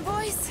a jam,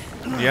 boys?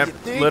 Yep.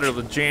 think?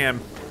 Literally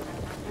jam.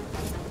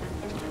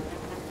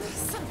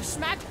 Son of a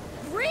schmack.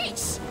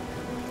 Reach!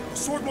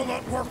 Sword will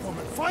not work,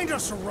 woman. Find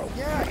us a rope.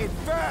 Yeah, and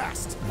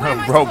fast. Where am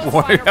I Rope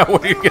supposed to boy. find a rope?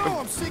 What are I you don't gonna? know,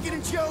 I'm sinking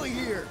in jelly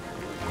here.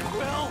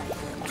 Well,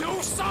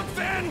 do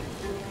something!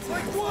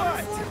 Like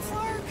what?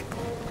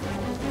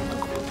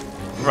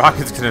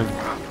 Rocket's gonna.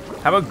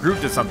 How about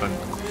Groot did something?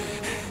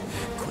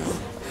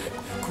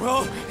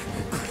 Quill,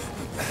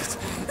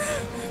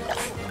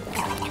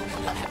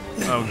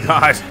 Oh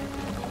God.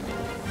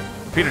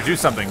 Peter, do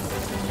something.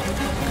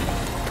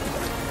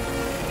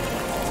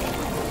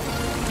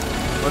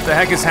 What the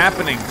heck is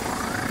happening?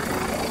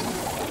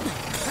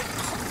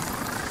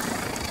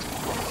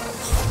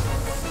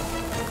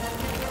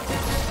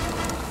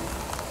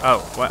 Oh,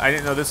 what? I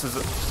didn't know this was.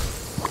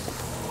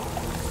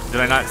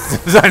 Did I not?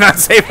 Did I not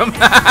save him?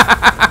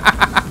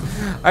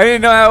 I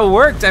didn't know how it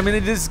worked. I mean,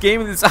 it just gave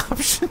me this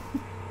option.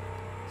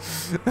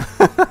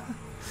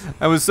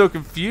 I was so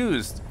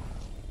confused.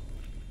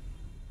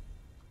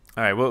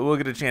 All right, we'll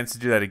get a chance to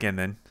do that again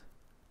then.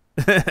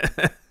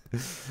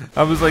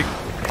 I was like,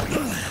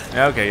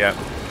 okay, yeah.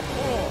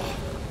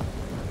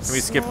 Can we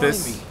skip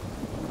this?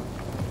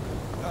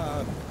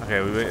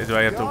 Okay, do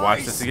I have to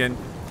watch this again?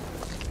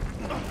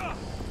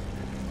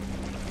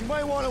 You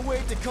might want to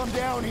wait to come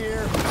down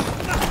here.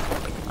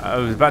 I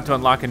was about to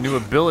unlock a new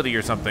ability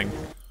or something.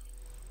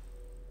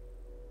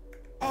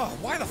 oh,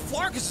 why the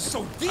Flarkus is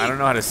so deep? I don't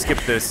know how to skip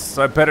this,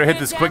 so I better hit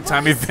this quick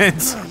time event.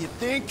 You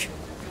think?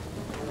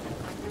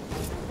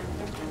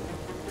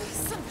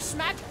 Son of a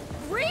schmack.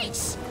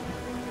 Reach!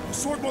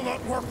 Sword will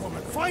not work,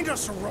 woman. Find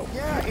us a rope.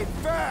 Yeah, and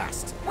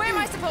fast. Where am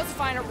I supposed to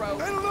find a rope?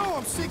 I don't know,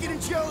 I'm sinking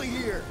in jelly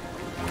here.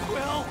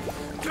 Quill,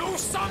 do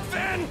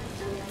something!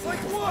 Like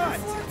what?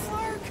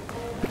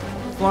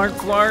 Flark,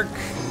 Flark.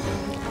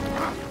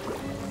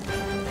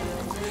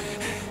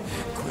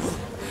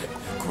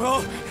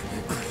 Quill,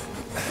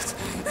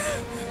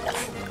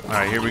 All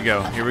right, here we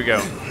go. Here we go.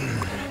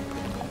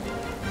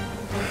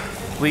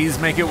 Please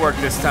make it work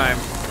this time.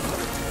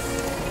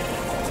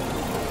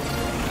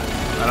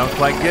 I don't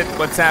quite get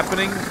what's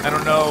happening. I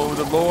don't know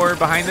the lore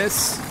behind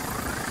this.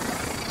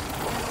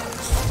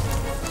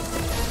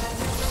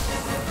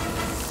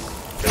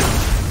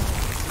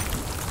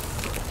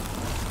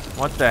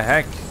 What the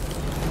heck?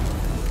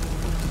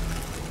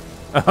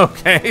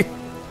 Okay.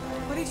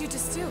 What did you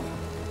just do?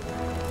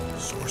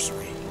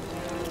 Sorcery.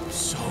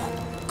 So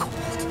cold.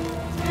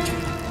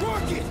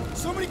 Rocket!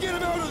 Somebody get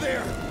him out of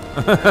there!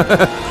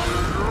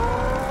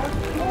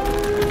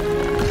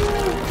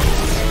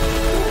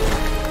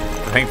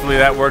 Thankfully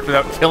that worked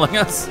without killing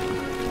us.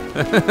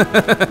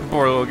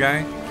 Poor little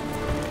guy.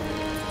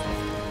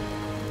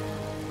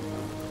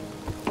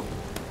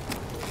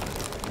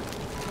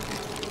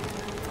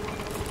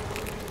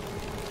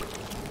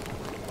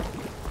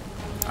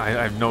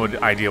 I have no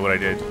idea what I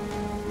did.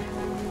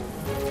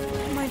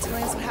 Am I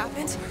telling us what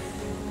happened?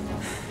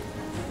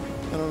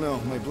 I don't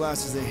know. My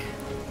blasters,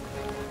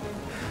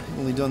 I've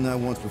only done that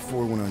once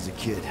before when I was a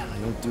kid. I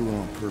don't do it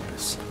on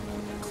purpose.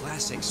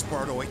 Classic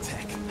Spartoid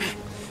tech.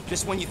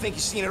 Just when you think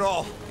you've seen it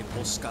all, it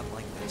will scud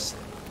like this.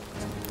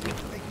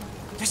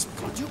 Just,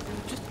 come on,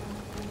 just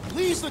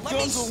Leave the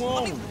guns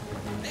alone!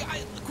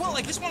 Quill,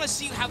 I just want to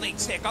see how they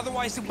tick.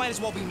 Otherwise, it might as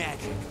well be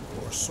magic.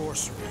 Or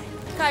sorcery.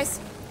 Guys,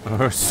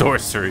 Or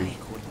sorcery.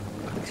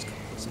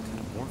 Some kind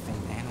of morphine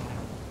animal.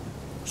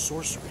 Or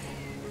sorcery.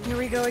 here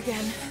we go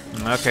again.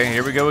 Okay,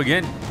 here we go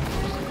again.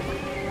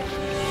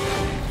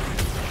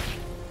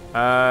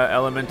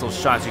 Elemental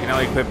shots. You can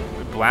only equip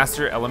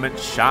blaster element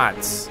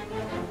shots.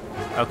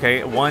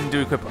 Okay, 1 to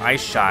equip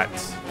ice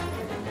shots.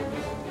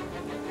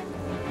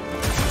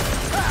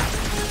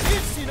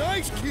 Instant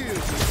ice cube!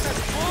 That's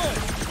fun!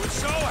 We're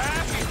so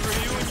happy for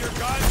you and your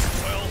guns,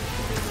 Quill.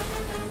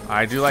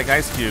 I do like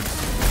ice cubes.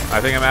 I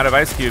think I'm out of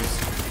ice cubes.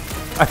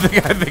 I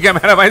think I'm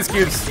out of ice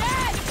cubes.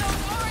 Dad, if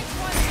those orange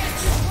ones get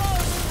too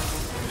close.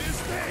 It is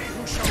they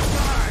who shall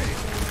die.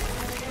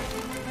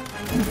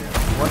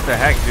 What the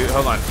heck, dude?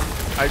 Hold on.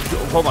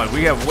 Hold on.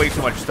 We have way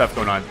too much stuff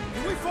going on.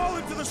 We fall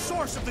into the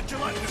source of the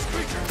gelatinous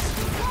creatures.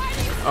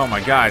 Oh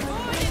my god.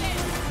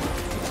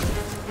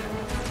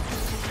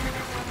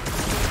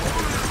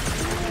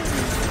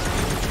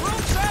 Quill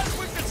says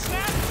we could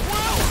snap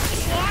Quill.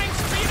 Flying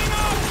speeding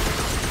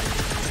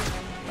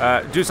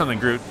up. Do something,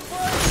 Groot.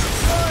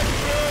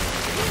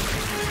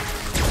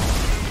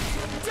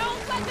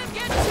 Don't let them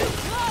get too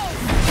close.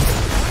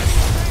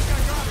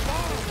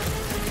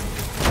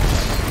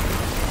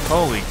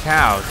 Holy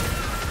cow.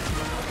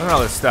 Look at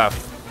all this stuff.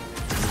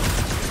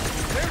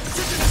 Their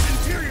chitinous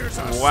interiors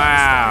are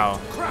Wow.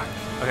 satisfying to crack.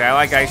 Okay, I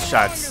like ice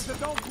shots. We're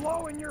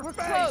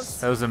close.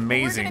 That was We're gonna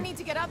amazing. need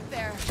to get up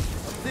there. I'm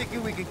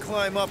thinking we can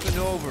climb up and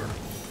over.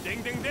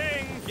 Ding, ding,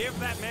 ding. Give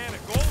that man a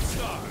gold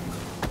star.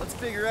 Let's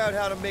figure out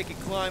how to make it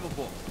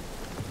climbable.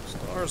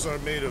 Stars are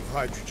made of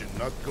hydrogen,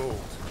 not gold.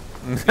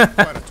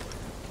 Planetoid.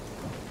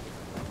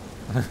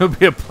 It'll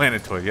be a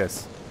planetoid,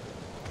 yes.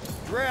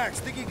 Drax,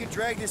 think you can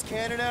drag this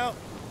cannon out?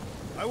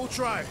 I will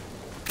try.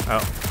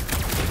 Oh.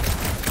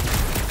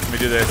 Let me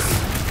do this.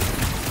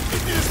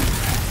 It is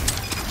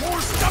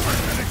more stubborn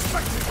than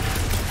expected.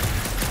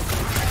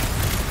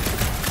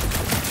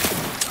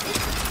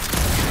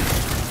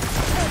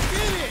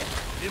 Did it!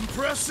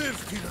 Impressive,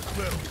 Peter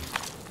Quill.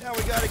 Now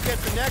we gotta get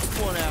the next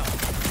one out.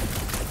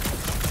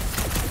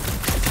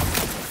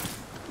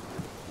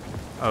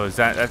 Oh,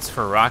 that's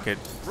for Rocket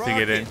to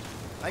get in.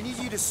 I need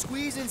you to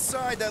squeeze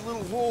inside that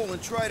little hole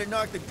and try to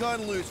knock the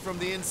gun loose from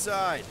the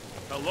inside.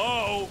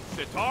 Hello,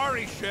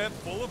 Chitauri ship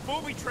full of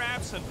booby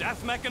traps and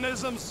death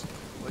mechanisms.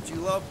 But you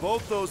love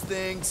both those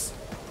things.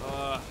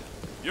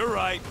 You're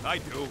right, I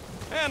do.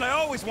 And I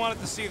always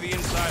wanted to see the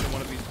inside of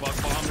one of these bug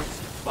bombers.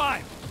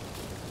 Fine.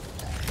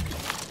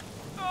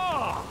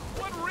 Oh,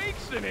 what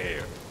reeks in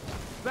here?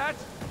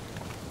 That's...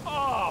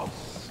 Oh,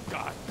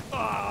 Scott.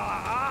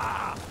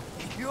 Ah!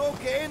 You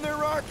okay in there,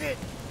 Rocket?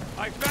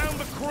 I found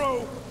the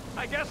crew.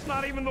 I guess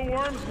not even the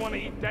worms want to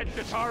eat dead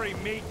Chitauri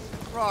meat.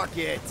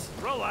 Rocket.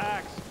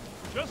 Relax.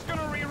 Just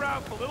gonna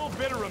reroute a little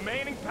bit of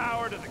remaining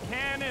power to the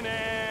cannon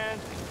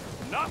and...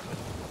 nothing.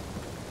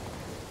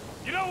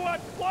 You know what?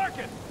 Clark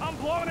it. I'm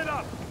blowing it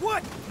up.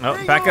 What? Oh,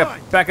 Hang back up,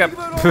 on. back up.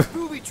 Think about all the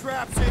booby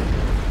traps and...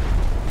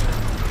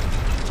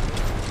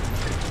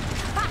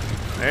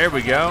 There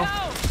we go. Go.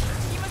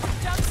 You must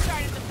have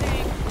jump-started the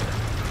thing.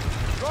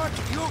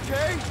 Rocket, you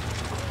okay?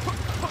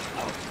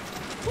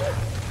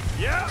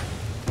 Yeah.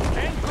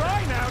 And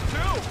dry now,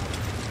 too.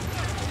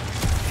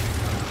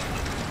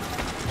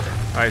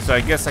 Alright, so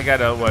I guess I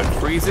gotta, what,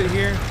 freeze it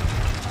here?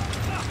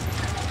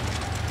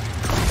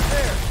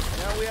 There.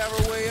 Now we have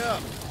our way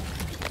up.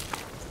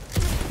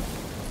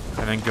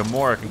 And then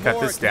Gamora can cut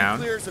this down.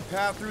 Can you clear us a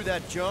path through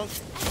that junk?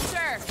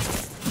 Sure.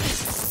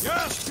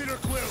 Yes, Peter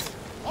Quill.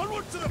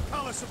 Onward to the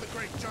palace of the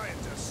great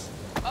giantess.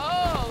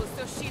 Oh,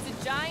 so she's a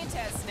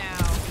giantess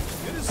now.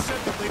 It is said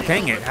that Lady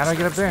Dang it, how do I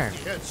get up there?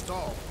 60 heads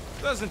tall.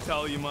 Doesn't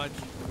tell you much.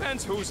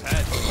 Depends whose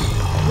head.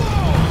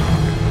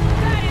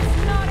 That is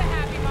not a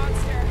happy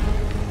monster.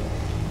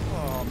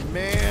 Oh,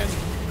 man.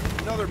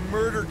 Another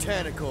murder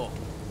tentacle.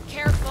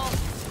 Careful.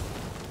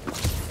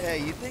 Hey,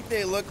 you think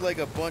they look like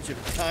a bunch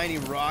of tiny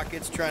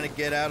rockets trying to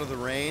get out of the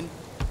rain?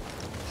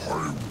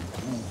 I'm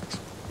Groot.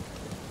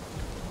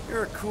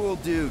 You're a cool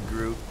dude,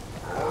 Groot.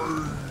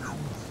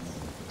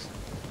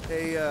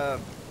 Hey,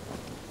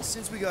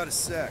 since we got a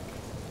sec,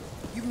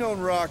 you've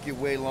known Rocket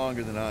way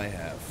longer than I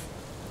have.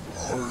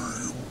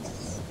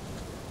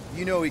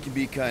 You know he can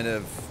be kind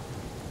of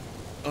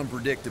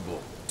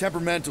unpredictable,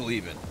 temperamental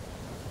even,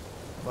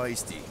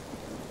 feisty.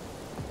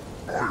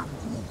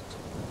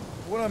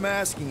 What I'm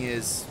asking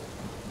is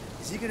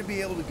he gonna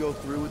be able to go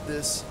through with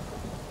this?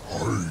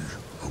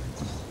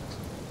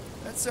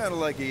 That sounded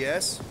like a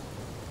yes.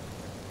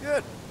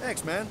 Good,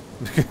 thanks, man.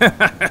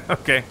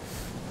 Okay.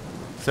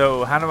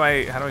 So how do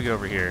I get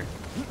over here?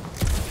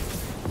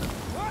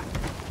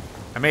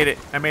 I made it.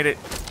 I made it.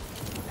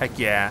 Heck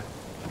yeah.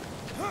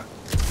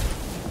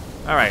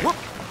 All right.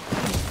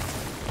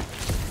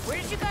 Where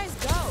did you guys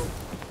go?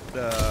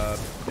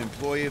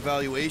 Employee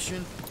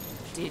evaluation?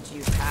 Did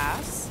you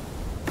pass?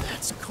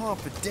 That's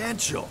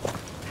confidential.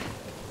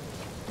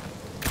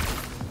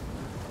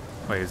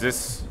 Wait, is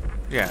this?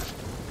 Yeah.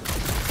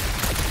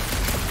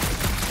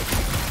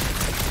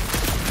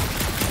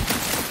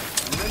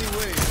 In many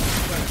ways,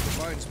 this planet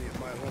reminds me of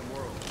my home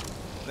world.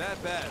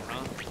 That bad,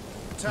 huh?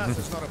 Tath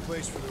is not a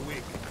place for the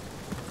weak.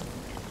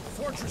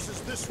 The fortress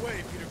is this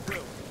way, Peter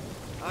Quill.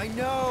 I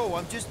know,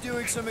 I'm just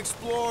doing some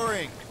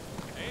exploring.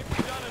 Ain't we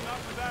done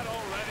enough of that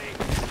already?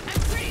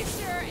 I'm pretty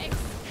sure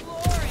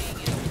exploring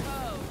is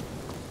code.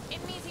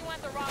 It means he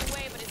went the wrong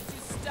way, but is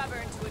too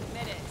stubborn to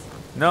admit it.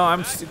 No,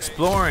 I'm just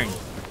exploring.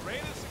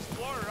 Greatest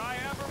explorer I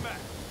ever met.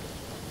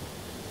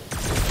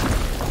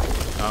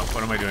 Oh,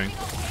 what am I doing?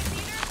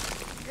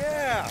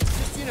 Yeah,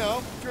 just, you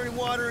know, turning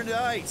water into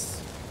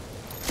ice.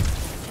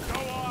 Go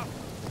off.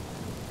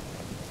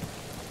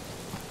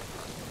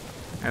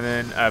 And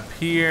then up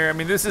here, I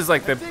mean, this is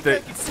like I think I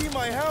can see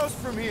my house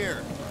from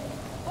here.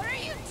 What are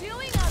you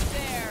doing up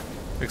there?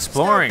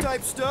 exploring. Scout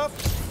type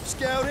stuff,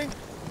 scouting.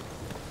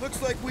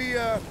 Looks like we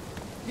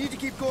need to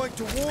keep going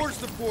towards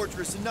the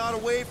fortress and not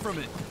away from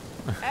it.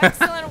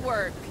 Excellent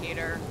work,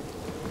 Peter.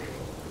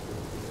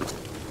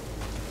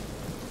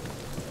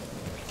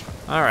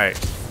 All right.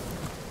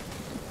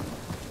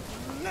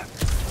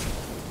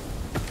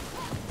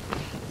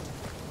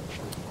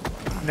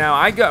 Now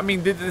I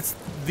mean,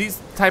 these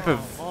type of,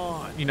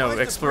 you know,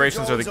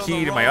 explorations are the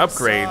key to my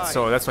upgrade,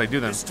 so that's why I do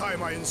them. This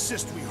time I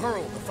insist we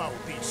hurl the foul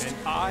beast. And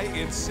I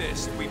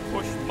insist we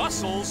push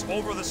muscles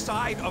over the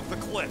side of the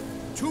cliff.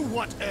 To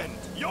what end?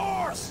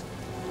 Yours!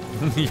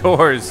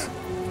 Yours.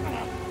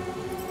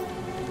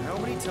 How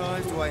many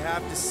times do I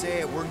have to say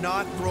it? We're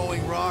not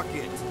throwing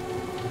rocket.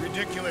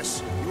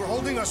 Ridiculous. You were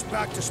holding us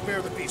back to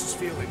spare the beast's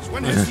feelings.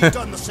 When has he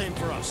done the same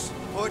for us?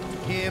 Put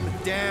him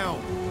down.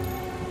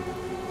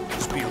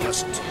 Just be a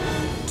lesson to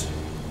learn.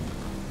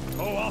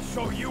 Oh, I'll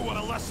show you what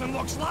a lesson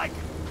looks like.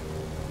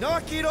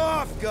 Knock it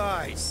off,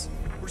 guys.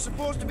 We're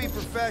supposed to be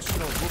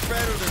professionals. We're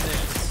better than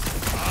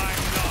this. I'm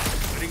not.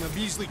 Letting a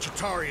measly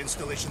Chitauri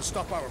installation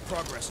stop our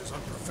progress is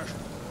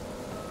unprofessional.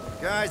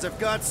 Guys, I've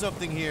got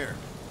something here.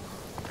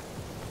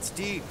 It's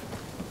deep.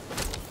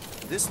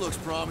 This looks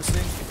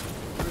promising.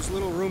 There's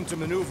little room to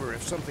maneuver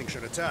if something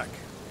should attack.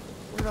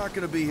 We're not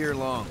gonna be here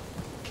long.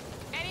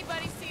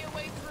 Anybody see a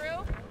way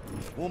through?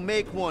 We'll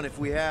make one if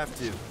we have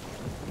to.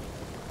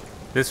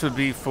 This would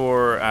be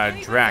for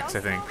Drax,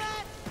 I think.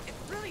 It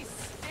really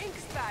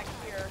stinks back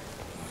here.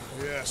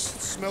 Yes,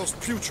 it smells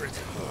putrid.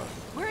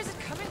 Where is it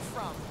coming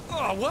from?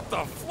 Oh, what the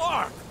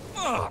flark?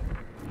 Oh,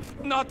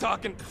 not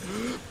talking.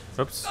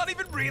 Oops. Not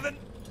even breathing.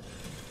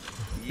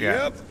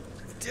 Yeah. Yep.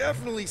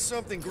 Definitely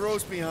something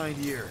gross behind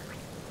here.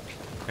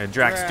 And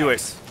Drax, do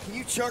it. Can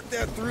you chuck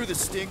that through the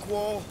stink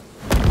wall?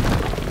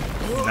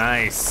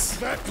 Nice.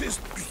 That is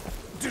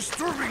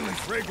disturbingly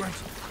fragrant.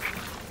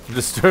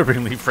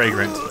 Disturbingly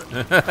fragrant.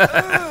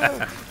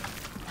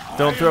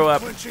 Don't throw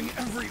up. I'm clenching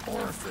every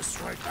orifice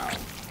right now.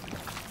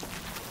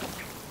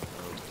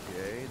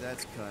 Okay,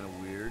 that's kind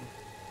of weird.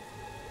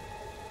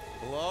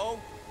 Hello?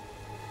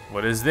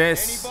 What is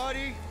this?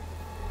 Anybody?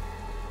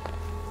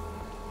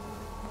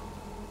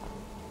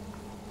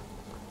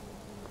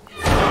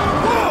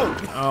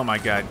 Oh my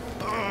god.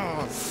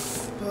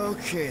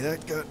 Okay,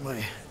 that got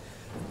my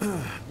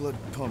blood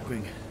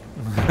pumping.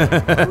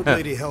 Why would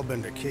Lady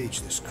Hellbender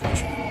cage this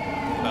creature?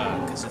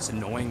 Because it's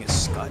annoying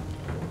as scud.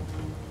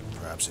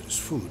 Perhaps it is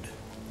food.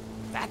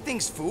 That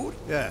thing's food?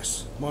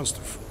 Yes, monster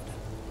food.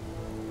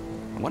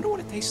 I wonder what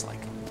it tastes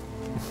like.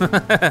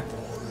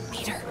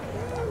 Peter,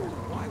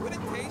 Why would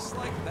it taste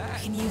like I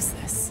that? can use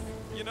this.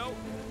 You know,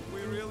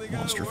 we really gotta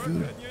Monster work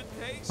food. on your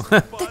taste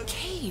The buds.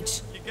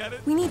 cage. You get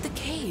it? We need the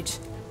cage.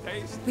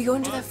 Taste We go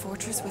into that buds.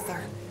 fortress with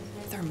our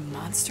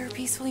monster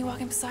peacefully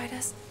walking beside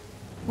us.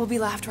 We'll be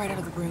laughed right out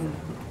of the room.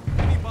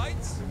 Any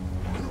bites?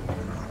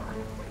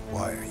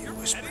 Why are you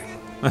whispering?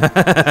 Don't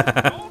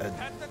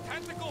pet the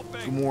tentacle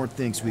thing. Gamorrean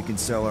thinks we can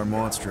sell our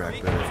monster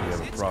act better if we have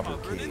a It's proper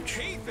covered in cage.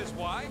 teeth is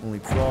why. Only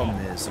problem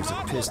is there's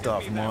a pissed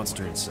off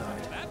monster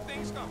inside. That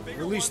thing's got bigger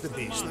Release the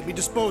beast. Let me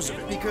dispose of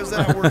it. Because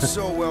that worked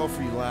so well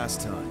for you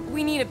last time.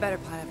 We need a better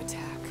plan of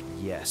attack.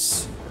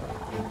 Yes.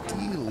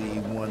 Ideally,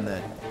 one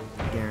that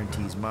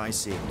guarantees my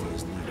safety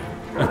as leader.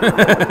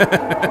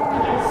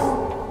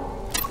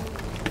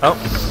 Oh.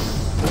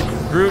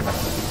 Groot.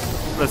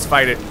 Let's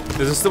fight it.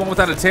 Is this the one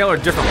without a tail or a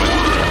different one?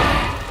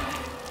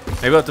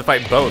 Maybe we'll have to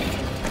fight both.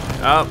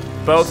 Oh,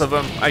 both of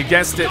them. I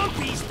guessed it.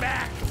 Dumpy's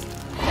back.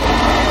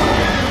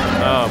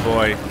 Oh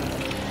boy.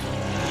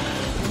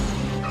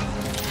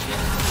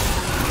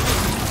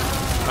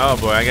 Oh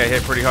boy, I got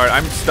hit pretty hard.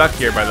 I'm stuck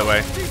here, by the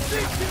way.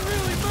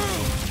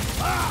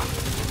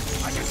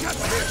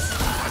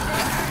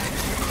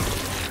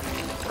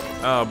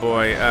 Oh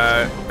boy,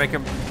 make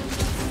him.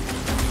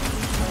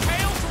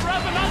 Tail's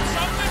rubbing up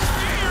something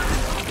weird.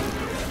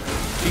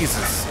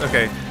 Jesus.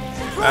 Okay.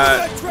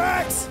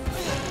 Drax!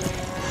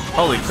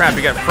 Holy crap,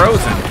 he got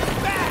frozen.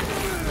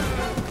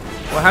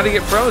 Well, how'd he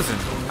get frozen?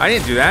 I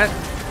didn't do that.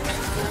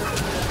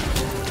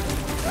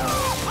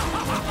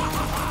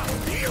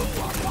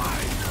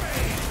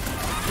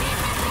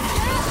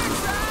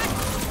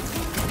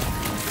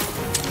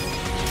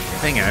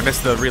 Dang it, I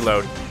missed the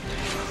reload.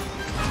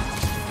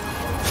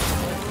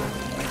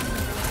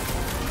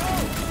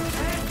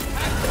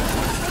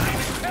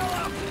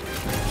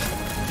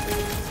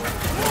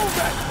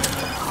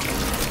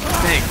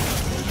 Dang.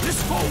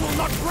 This hole will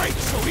not break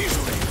so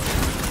easily.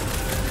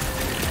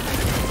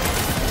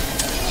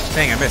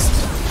 Dang, I missed.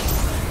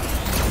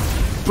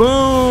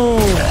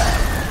 Boom!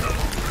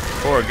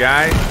 Poor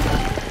guy.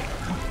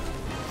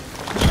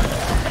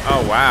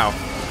 Oh wow.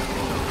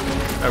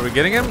 Are we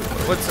getting him?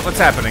 What's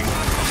happening?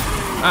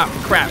 Ah,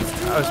 crap.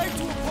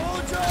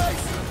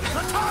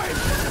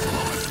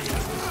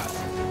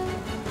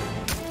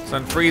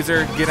 Sun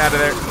freezer, get out of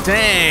there.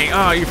 Dang!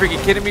 Oh, you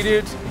freaking kidding me,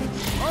 dude?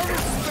 Armored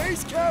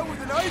space cat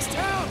with an ice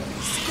town?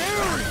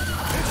 Scary!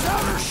 Its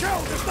outer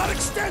shell does not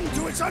extend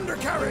to its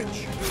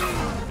undercarriage!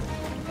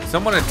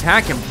 Someone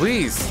attack him,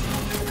 please.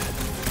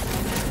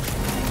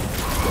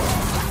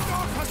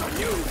 Has a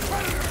new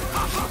predator!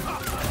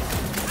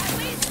 At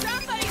least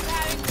somebody's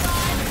having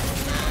fun.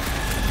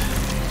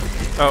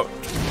 Oh,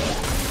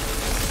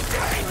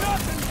 Ain't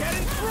nothing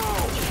getting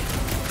through!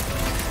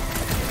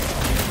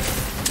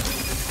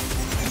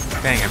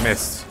 dang, I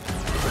missed. Can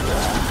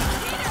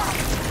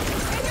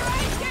your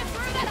eyes get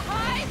through that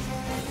hive?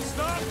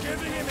 Stop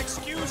giving him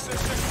excuses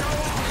to show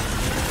off.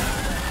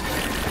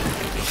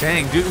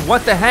 Dang, dude,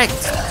 what the heck?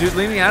 Dude,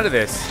 leave me out of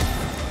this.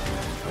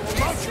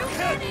 About your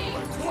head, a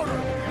quarter!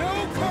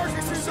 No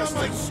carcasses on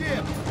my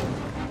ship!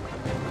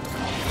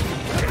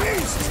 The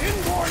beast's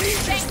inborn aegis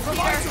Thanks,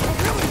 provides a Peter.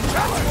 fulfilling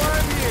challenge! Why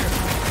I'm here!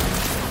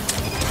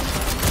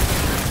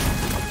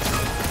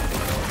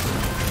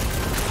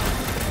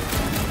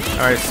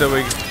 All right, so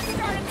we. Start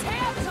a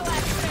tail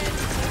collection.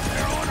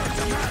 Their honor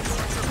demands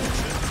such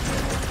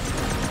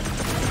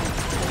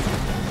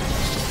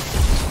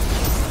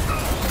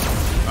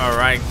submission! All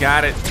right,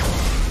 got it.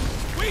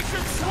 We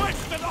should switch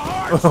to the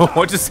hard stuff.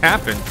 What just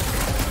happened?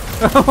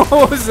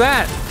 What was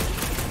that?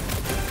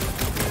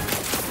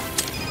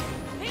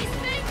 These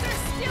things are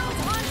skilled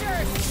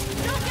hunters.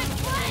 Don't get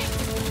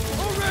flanked.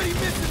 Already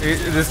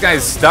missing! This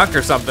guy's stuck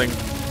or something.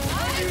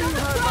 Eyes on the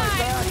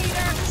prize,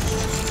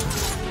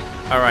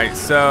 Peter. All right,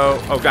 so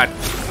oh god,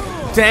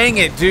 dang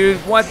it, dude!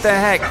 What the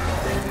heck?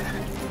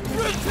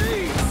 Red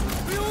team!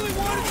 We only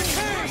wanted the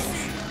cage!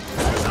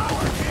 It's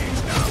our cage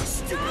now,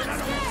 stupid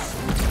animals!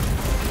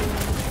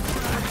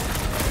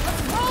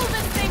 Roll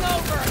this thing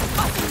over.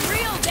 Fucking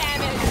real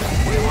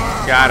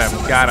damage. Got him,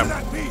 got him,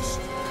 That beast!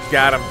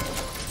 got him.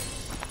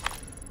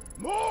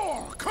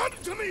 More! Come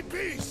to me,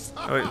 beast!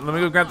 Oh, wait, let me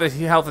go grab the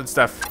health and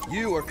stuff.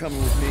 You are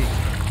coming with me.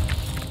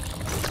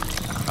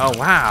 Oh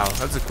wow,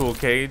 that's a cool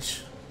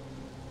cage.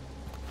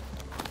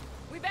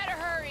 We better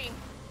hurry.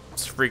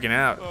 It's freaking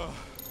out.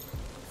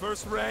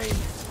 First rain,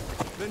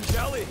 then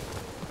jelly,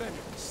 then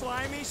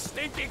slimy,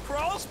 stinky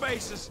crawl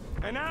spaces,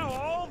 and now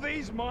all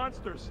these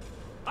monsters.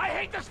 I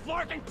hate this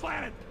flarking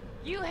planet.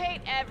 You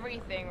hate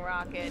everything,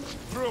 Rocket.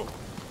 True,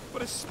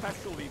 but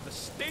especially the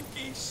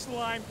stinky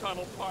slime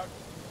tunnel part.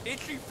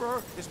 Itchy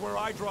fur is where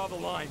I draw the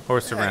line.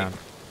 Horse around.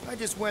 I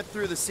just went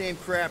through the same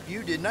crap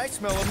you did, and I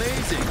smell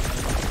amazing.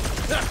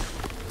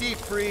 Deep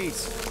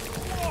freeze.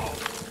 Whoa!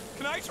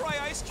 Can I try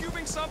ice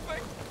cubing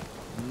something?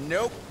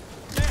 Nope.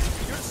 Man,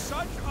 you're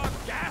such a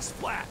gas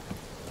flat.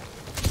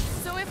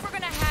 So if we're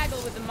gonna haggle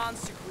with the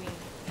Monster Queen,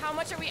 how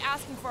much are we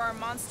asking for our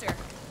monster?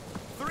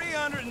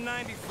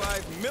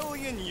 395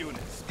 million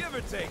units, give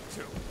or take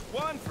 2.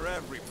 One for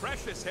every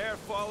precious hair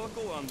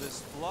follicle on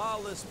this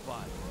flawless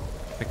body.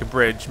 Make a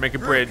bridge. Make a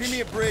Group, bridge. give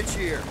me a bridge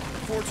here. The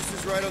fortress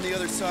is right on the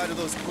other side of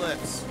those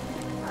cliffs.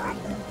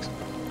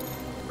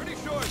 Pretty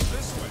sure it's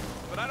this way,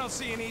 but I don't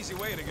see an easy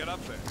way to get up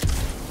there.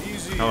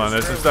 Easy. Hold on,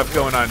 as there's some railroad. stuff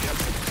going on.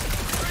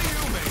 For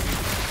you, maybe.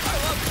 I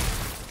love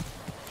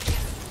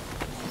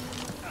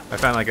I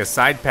found like a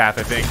side path,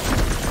 I think. it.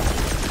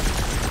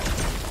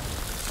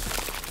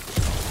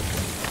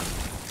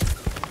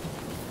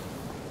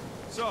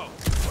 So,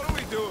 what do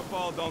we do if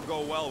all don't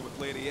go well with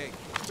Lady 8?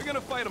 We're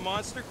gonna fight a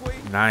monster queen?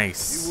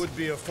 Nice. You would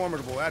be a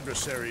formidable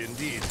adversary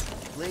indeed.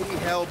 Lady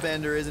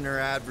Hellbender isn't her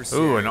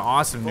adversary. Ooh, an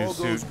awesome If new all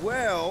goes suit.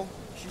 well,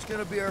 she's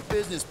gonna be our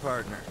business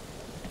partner.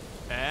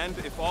 And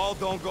if all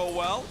don't go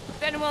well?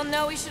 Then we'll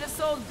know we should have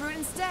sold Groot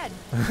instead.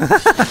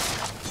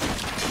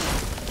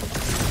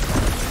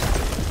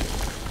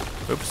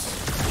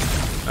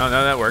 Oops. Oh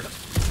no, that worked.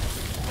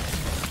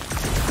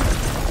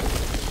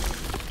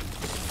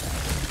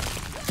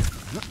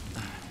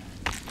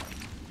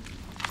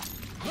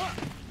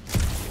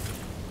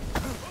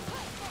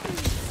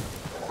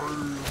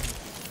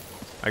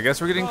 I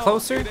guess we're getting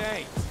closer. It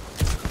ain't.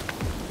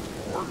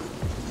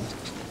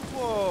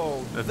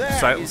 Whoa, Uh,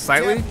 that is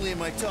slightly? definitely in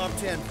my top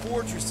 10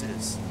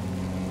 fortresses.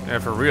 Yeah,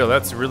 for real,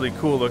 that's really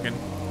cool looking.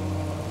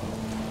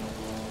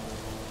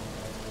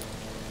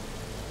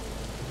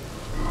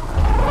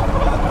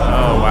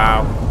 Oh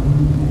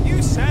wow.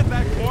 You said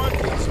that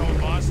quarantine zone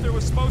monster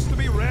was supposed to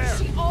be rare.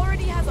 She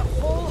already has a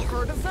whole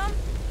herd of them?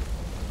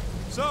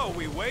 So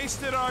we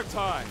wasted our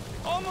time.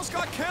 Almost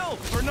got killed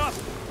for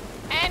nothing.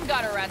 And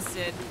got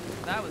arrested.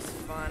 That was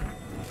fun.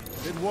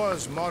 It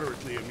was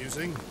moderately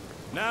amusing.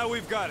 Now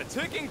we've got a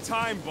ticking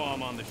time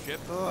bomb on the ship.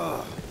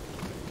 Ugh.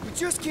 We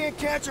just can't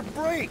catch a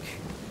break.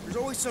 There's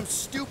always some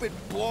stupid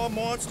blah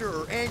monster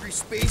or angry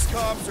space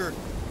cops or a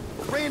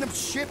random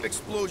ship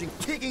explosion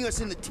kicking us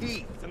in the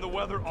teeth. And the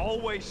weather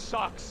always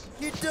sucks.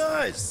 It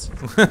does.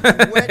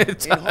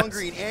 Wet and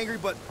hungry and angry,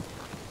 but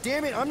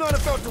damn it, I'm not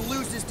about to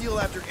lose this deal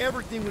after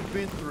everything we've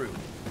been through.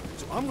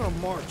 So I'm gonna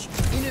march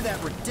into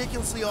that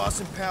ridiculously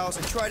awesome palace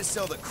and try to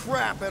sell the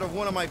crap out of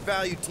one of my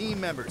valued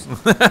team members.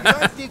 Because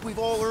I think we've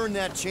all earned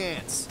that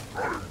chance.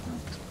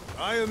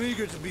 I am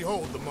eager to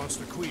behold the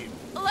Monster Queen.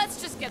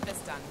 Let's just get this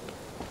done.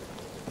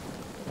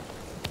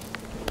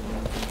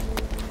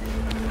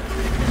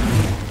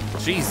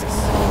 Jesus.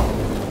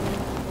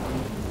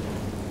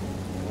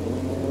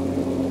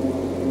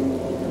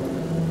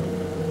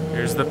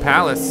 Here's the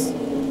palace.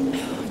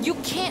 You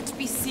can't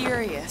be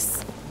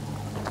serious.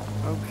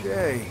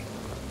 Okay.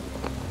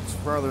 It's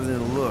farther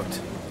than it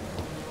looked.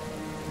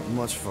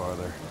 Much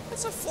farther.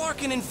 It's a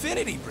flarkin'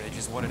 infinity bridge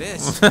is what it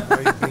is. Why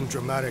are you being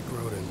dramatic,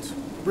 rodent?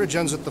 Bridge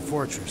ends at the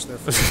fortress,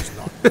 therefore it's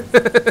not.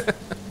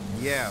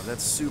 Yeah,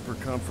 that's super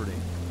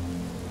comforting.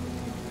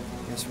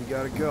 Guess we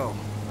gotta go.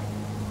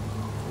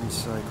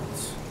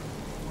 Recycles.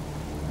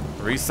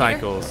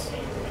 Recycles.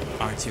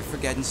 Aren't you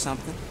forgetting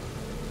something?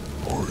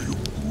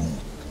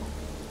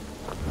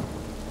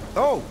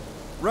 Oh,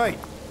 right.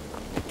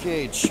 The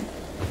cage.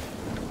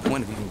 The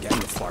point of even getting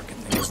the flarkin'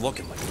 thing was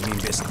looking like we mean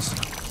business.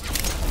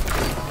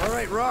 All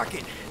right,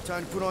 Rocket.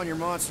 Time to put on your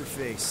monster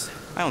face.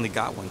 I only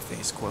got one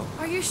face, Quill.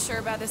 Are you sure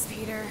about this,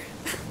 Peter?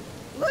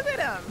 Look at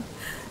him.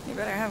 You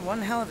better have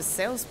one hell of a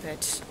sales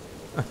pitch.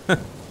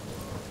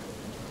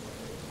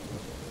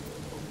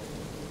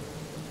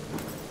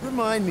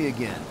 Remind me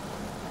again.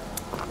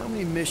 How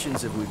many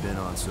missions have we been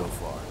on so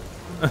far?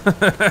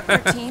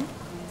 13?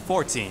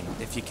 14,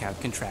 if you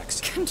count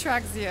contracts.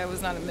 Contraxia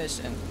was not a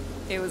mission.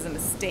 It was a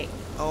mistake.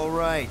 All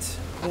right.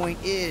 Point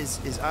is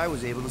I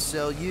was able to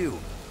sell you,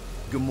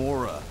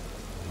 Gamora,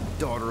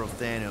 daughter of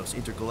Thanos,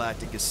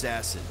 intergalactic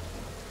assassin,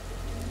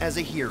 as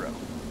a hero.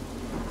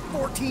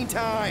 14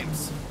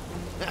 times.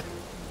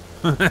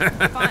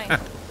 Fine.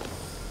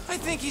 I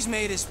think he's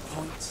made his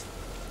point.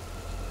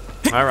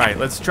 All right,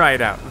 let's try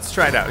it out. Let's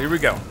try it out. Here we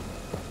go.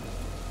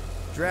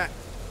 Drac.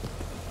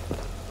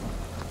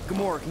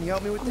 Gamora, can you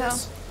help me with No.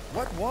 this?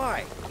 What?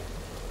 Why?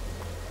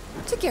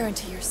 To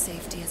guarantee your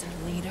safety as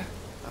our leader.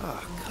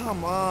 Ah,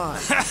 come on.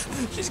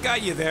 She's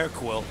got you there,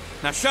 Quill.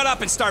 Now shut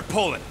up and start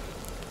pulling.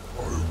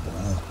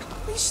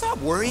 Will you stop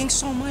worrying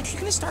so much? You're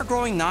gonna start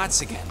growing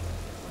knots again.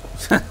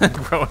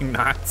 Growing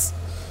knots.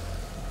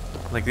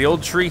 Like the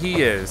old tree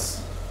he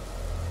is.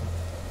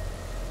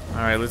 All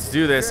right, let's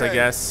do this, I Okay,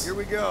 guess. Here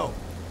we go.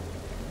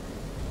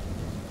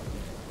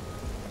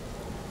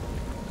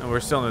 And we're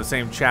still in the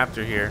same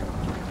chapter here.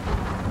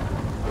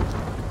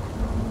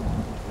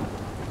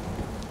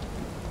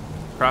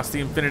 Across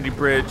the Infinity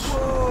Bridge.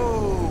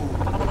 Whoa.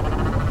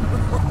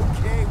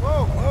 Okay,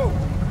 whoa.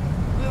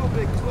 A little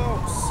bit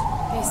close.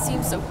 They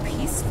seem so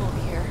peaceful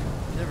here.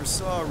 Never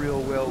saw real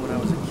well when I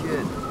was a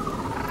kid.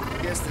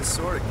 I guess this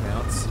sort of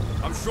counts.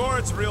 I'm sure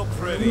it's real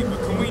pretty, but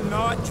can we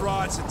not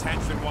draw its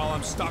attention while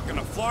I'm stuck in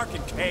a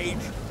flarkin' cage,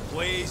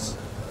 please?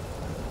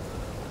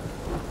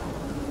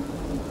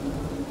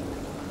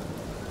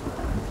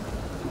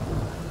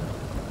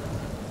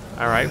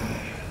 All right.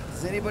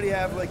 Does anybody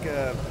have like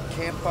a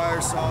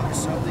campfire song or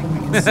something we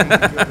can sing to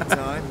kill the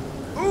time?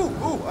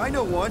 Ooh, I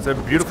know one. It's a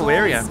beautiful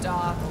area.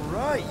 Stop. All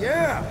right,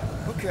 yeah.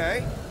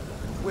 Okay.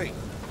 Wait,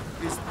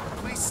 is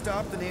Please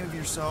Stop the name of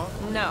your song?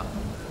 No.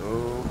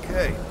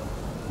 Okay.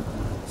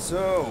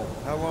 So,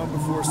 how long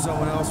before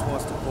someone else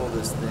wants to pull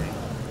this thing?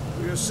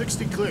 We are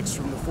 60 clicks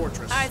from the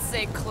fortress. I'd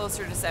say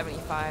closer to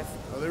 75.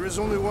 Now, there is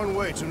only one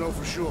way to know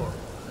for sure.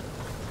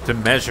 To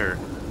measure.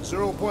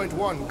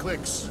 0.1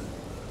 clicks.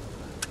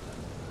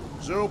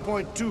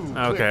 0.2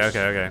 Okay, clicks.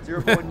 okay.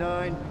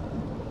 0.9,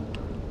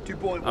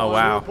 2.1. Oh,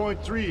 wow.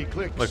 0.3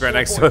 clicks. Look right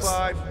next to us.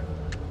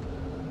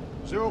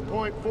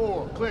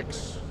 0.4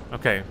 clicks.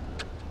 Okay.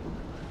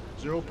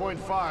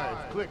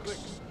 0.5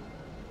 clicks.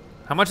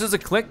 How much is a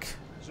click?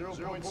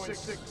 0.6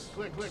 clicks.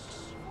 For the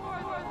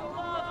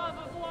love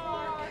of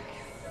Lark,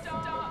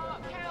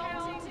 stop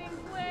counting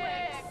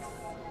clicks.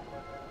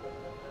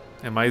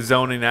 Am I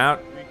zoning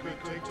out? We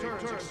could take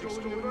turns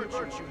extolling the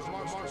virtues of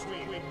Monster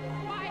Queen.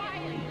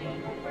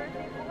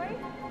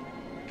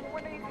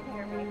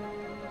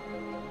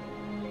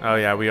 Oh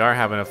yeah, we are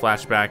having a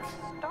flashback.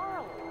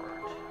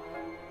 Star-Lord.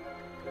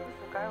 Who's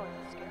the guy with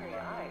the scary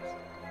eyes?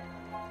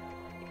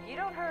 If you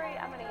don't hurry,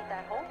 I'm gonna eat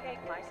that whole cake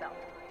myself.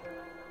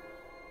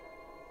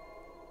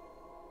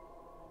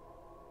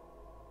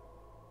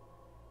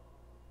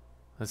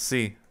 Let's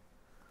see.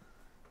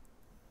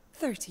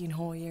 13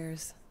 whole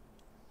years.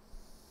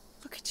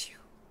 Look at you.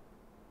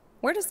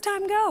 Where does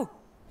time go?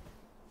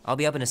 I'll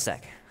be up in a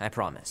sec, I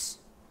promise.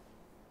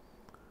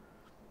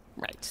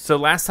 Right. So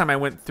last time I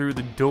went through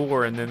the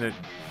door and then it...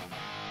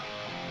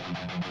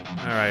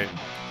 All right.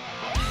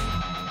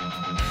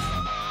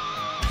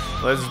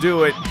 Let's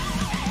do it.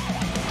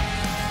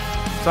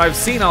 So I've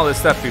seen all this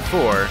stuff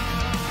before,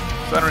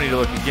 so I don't need to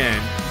look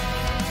again.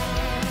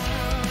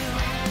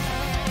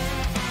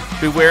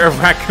 Beware of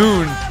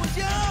raccoon.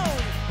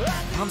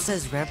 Mom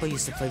says Grandpa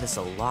used to play this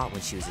a lot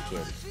when she was a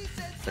kid,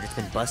 but it's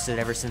been busted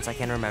ever since I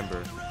can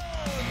remember.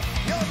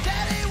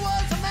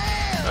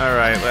 All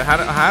right, how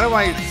do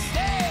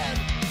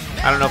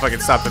I don't know if I can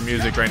stop the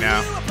music right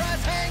now.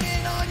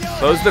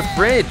 Close the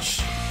fridge.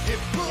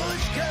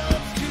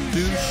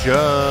 To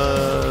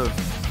shove.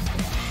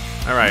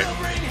 All right.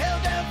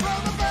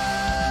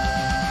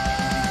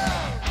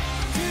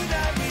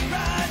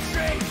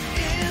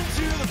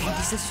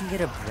 He says you can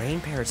get a brain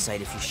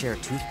parasite if you share a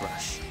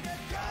toothbrush.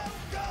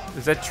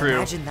 Is that true?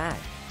 Imagine that.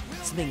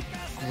 Something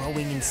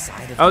growing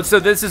inside of Oh, you. so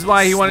this is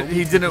why he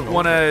Slowly didn't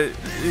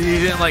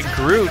like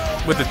Groot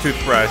with the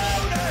toothbrush.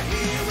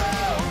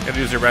 Gotta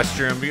use the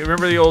restroom.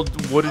 Remember the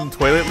old wooden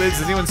toilet lids?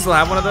 Does anyone still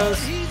have one of those?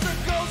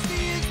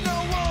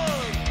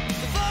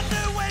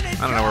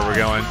 I don't know where we're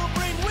going.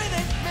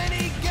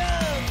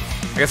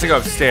 I guess I go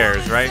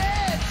upstairs, right?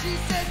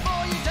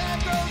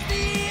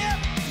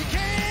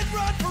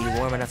 Be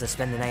warm enough to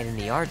spend the night in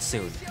the yard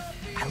soon.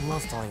 I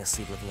love falling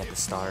asleep looking at the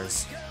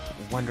stars,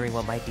 wondering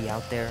what might be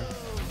out there.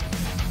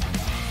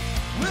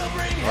 Well,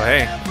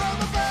 hey.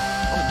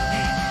 Oh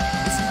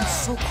man, this is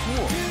so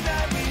cool.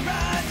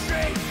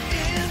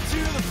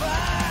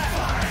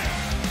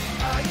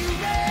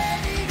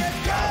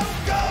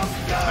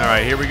 All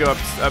right, here we go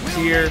up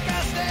here.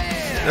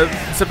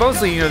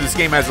 Supposedly, you know, this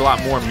game has a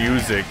lot more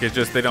music. It's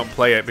just they don't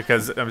play it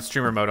because I'm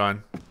streamer mode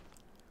on.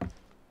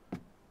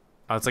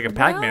 Oh, it's like a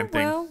Pac-Man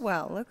thing.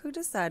 Well, look who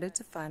decided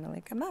to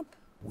finally come up.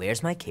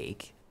 Where's my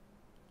cake?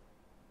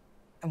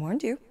 I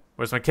warned you.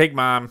 Where's my cake,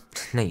 Mom?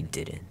 No, you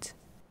didn't.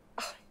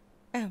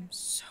 I am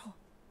so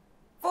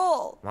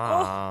full.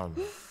 Mom.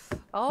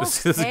 Oh,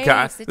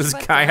 This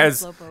guy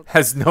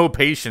has no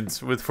patience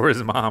for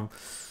his mom.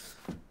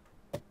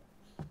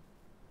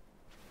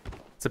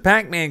 It's a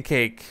Pac-Man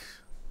cake.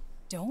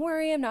 Don't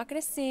worry, I'm not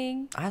gonna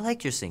sing. I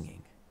like your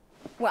singing.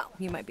 Well,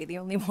 you might be the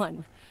only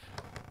one.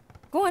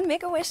 Go on,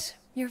 make a wish.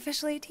 You're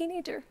officially a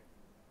teenager.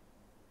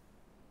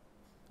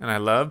 And I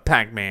love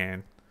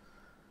Pac-Man.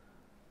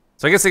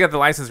 So I guess they got the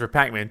license for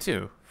Pac-Man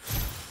too.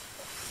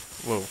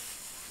 Whoa.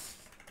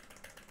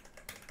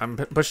 I'm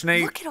pushing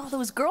A. Look at all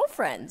those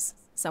girlfriends.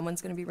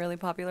 Someone's gonna be really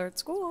popular at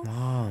school.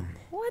 Mom.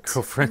 What?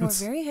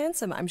 Girlfriends? You're very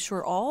handsome. I'm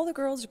sure all the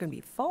girls are gonna be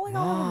falling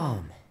all over.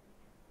 Mom.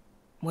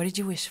 What did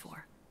you wish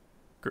for?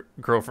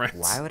 Girlfriends.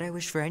 Why would I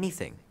wish for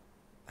anything?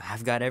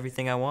 I've got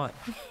everything I want.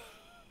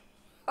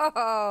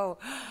 Oh,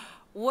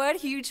 what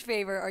huge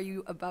favor are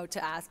you about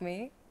to ask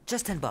me?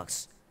 Just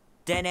 $10.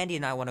 Dan, Andy,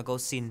 and I want to go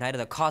see Night of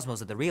the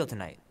Cosmos at the Rio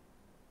tonight.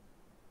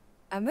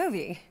 A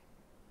movie?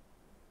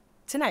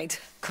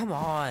 Tonight? Come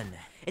on.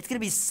 It's gonna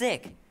be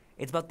sick.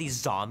 It's about these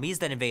zombies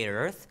that invade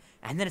Earth,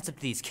 and then it's up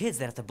to these kids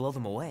that have to blow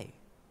them away.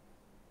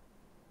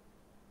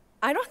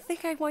 I don't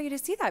think I want you to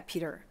see that,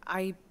 Peter.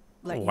 I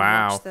let you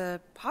Wow. watch the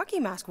hockey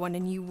mask one,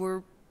 and you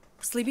were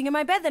sleeping in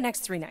my bed the next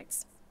 3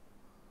 nights.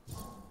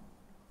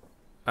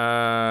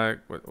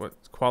 What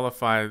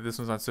qualified? This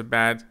one's not so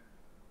bad.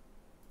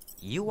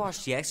 You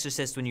watched The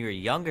Exorcist when you were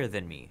younger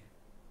than me.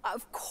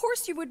 Of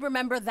course you would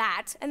remember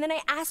that. And then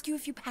I ask you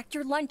if you packed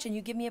your lunch, and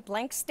you give me a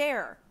blank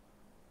stare.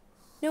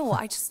 No,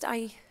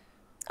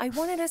 I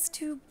wanted us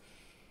to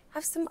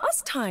have some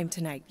us time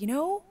tonight, you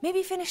know?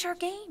 Maybe finish our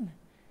game.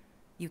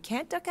 You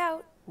can't duck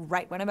out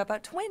right when I'm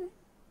about to win.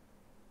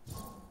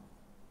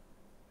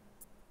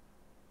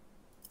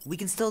 We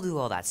can still do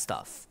all that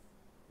stuff.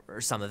 Or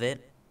some of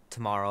it.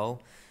 Tomorrow.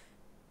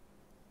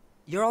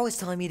 You're always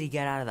telling me to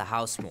get out of the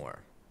house more.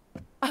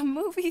 A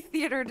movie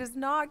theater does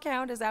not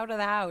count as out of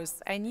the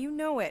house, and you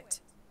know it.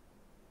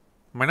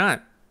 Why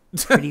not?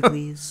 Pretty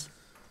please?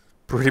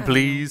 Pretty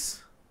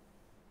please?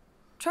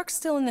 Truck's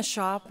still in the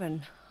shop,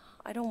 and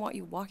I don't want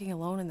you walking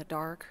alone in the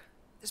dark.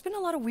 There's been a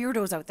lot of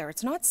weirdos out there.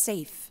 It's not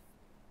safe.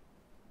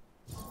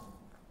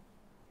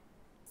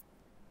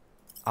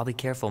 I'll be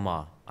careful,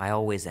 Ma. I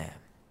always am.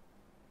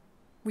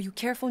 Were you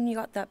careful when you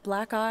got that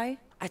black eye?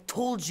 I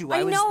told you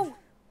I was... know!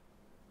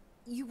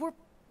 You were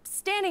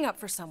standing up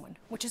for someone,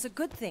 which is a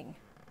good thing.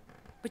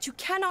 But you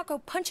cannot go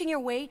punching your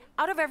way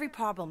out of every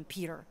problem,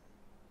 Peter.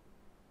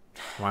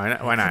 Why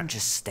not? I couldn't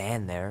just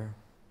stand there.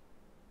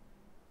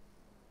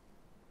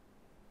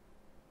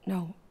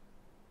 No.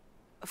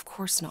 Of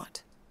course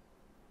not.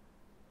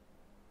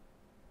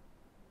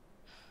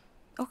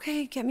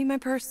 Okay, get me my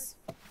purse.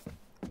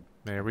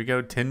 There we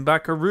go. 10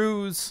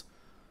 buckaroos.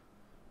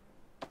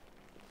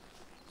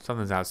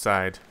 Something's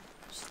outside.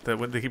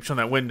 They keep showing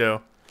that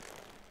window.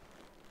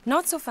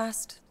 Not so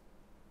fast.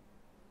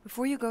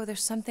 Before you go,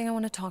 there's something I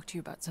want to talk to you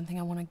about. Something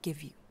I want to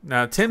give you.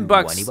 Now, 10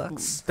 bucks. 20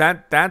 bucks?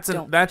 That's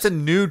a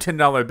new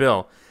 $10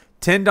 bill.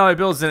 $10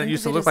 bills didn't Think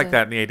used of to it look as like a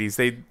that in the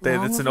 80s.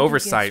 Long It's an overdue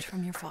oversight. gift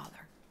from your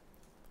father.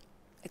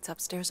 It's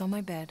upstairs on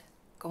my bed.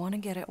 Go on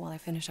and get it while I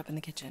finish up in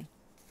the kitchen.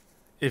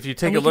 If you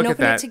take And a we look can at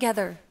open it that,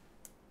 together.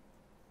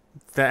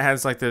 that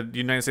has like the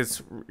United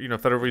States,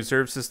 Federal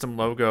Reserve System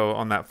logo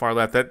on that far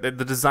left. That the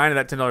design of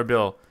that $10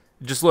 bill.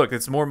 Just look,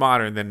 it's more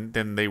modern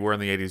than they were in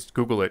the 80s.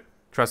 Google it.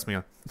 Trust me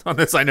on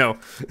this. I know.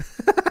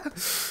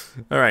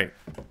 All right,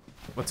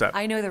 what's up?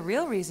 I know the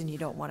real reason you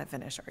don't want to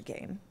finish our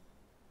game.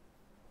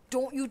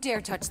 Don't you dare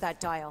touch that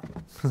dial.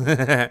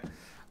 I'm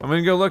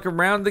gonna go look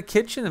around the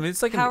kitchen. I mean,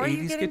 it's like How an are 80s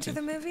you getting kitchen.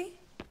 to the movie?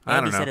 I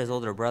don't Andy know. said his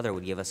older brother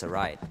would give us a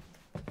ride.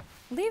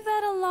 Leave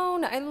that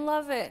alone. I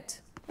love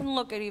it. And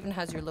look, it even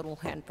has your little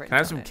handprint. Can I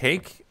have on some it.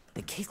 cake?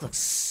 The cake looks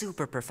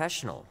super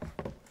professional.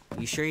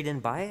 You sure you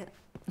didn't buy it?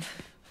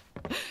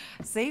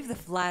 Save the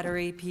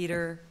flattery,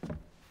 Peter.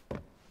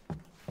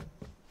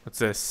 What's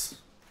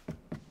this?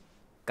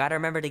 Gotta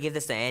remember to give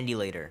this to Andy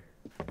later.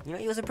 You know,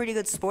 he was a pretty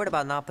good sport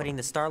about not putting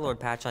the Star-Lord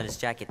patch on his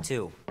jacket,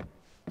 too.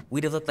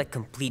 We'd have looked like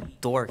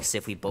complete dorks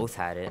if we both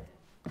had it.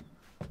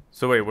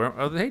 So wait, where?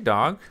 Oh, hey,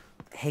 dog.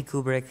 Hey,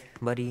 Kubrick,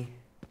 buddy.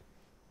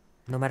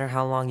 No matter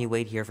how long you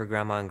wait here for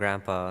Grandma and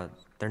Grandpa,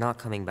 they're not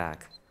coming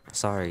back.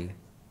 Sorry.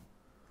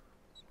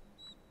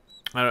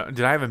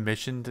 Did I have a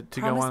mission to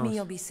go on? Promise me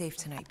you'll be safe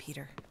tonight,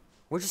 Peter.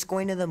 We're just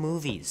going to the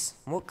movies.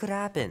 What could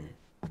happen?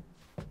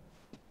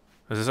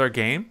 Is this our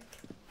game?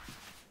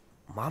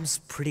 Mom's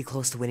pretty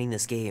close to winning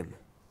this game.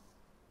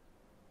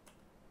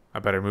 I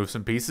better move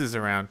some pieces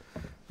around.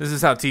 This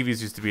is how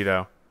TVs used to be,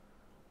 though.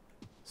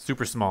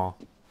 Super small.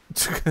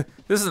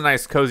 This is a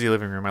nice, cozy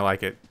living room. I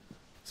like it.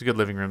 It's a good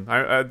living room.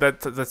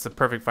 That's the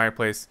perfect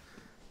fireplace.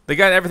 They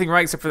got everything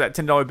right except for that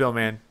 $10 bill,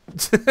 man.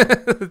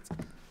 Am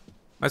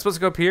I supposed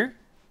to go up here?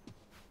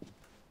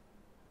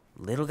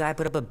 Little guy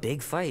put up a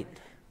big fight.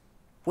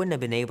 Wouldn't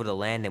have been able to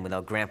land him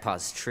without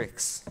Grandpa's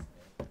tricks.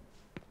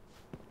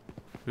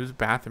 Whose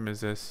bathroom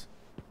is this?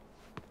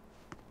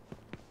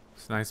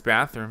 It's a nice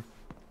bathroom.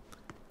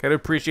 Gotta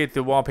appreciate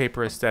the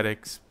wallpaper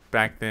aesthetics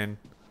back then.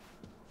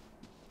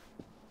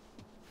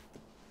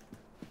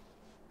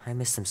 I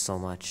missed him so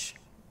much.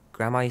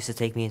 Grandma used to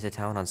take me into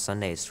town on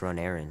Sundays to run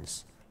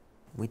errands.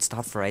 We'd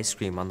stop for ice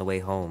cream on the way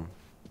home.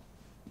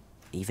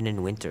 Even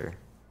in winter.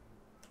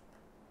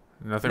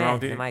 Nothing wrong Man,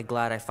 with you. am I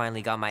glad I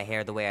finally got my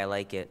hair the way I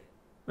like it.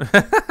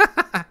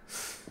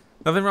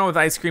 Nothing wrong with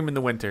ice cream in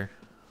the winter.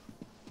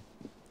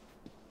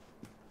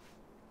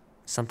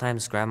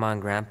 Sometimes Grandma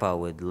and Grandpa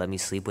would let me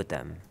sleep with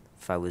them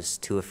if I was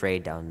too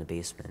afraid down in the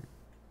basement.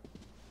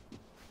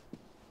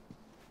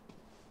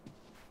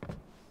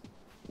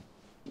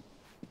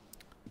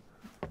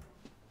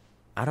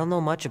 I don't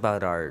know much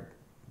about art,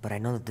 but I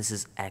know that this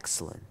is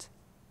excellent.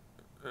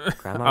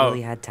 Grandma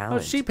really had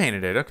talent. Oh, she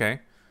painted it. Okay.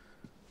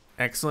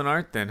 Excellent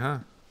art then, huh?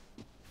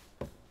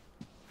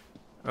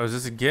 Oh, is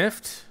this a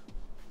gift?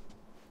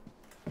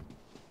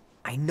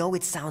 I know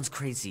it sounds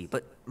crazy,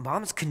 but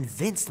Mom's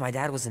convinced my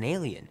dad was an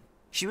alien.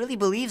 She really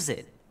believes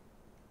it.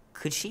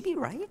 Could she be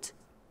right?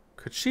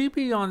 Could she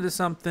be onto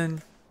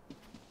something?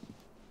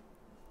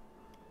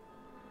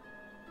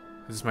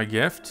 Is this my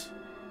gift?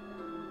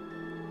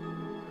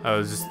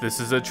 Oh, this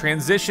is a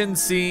transition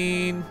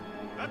scene.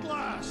 At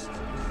last.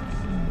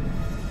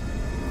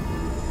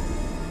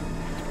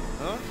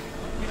 Huh?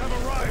 We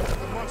have arrived at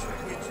the Monster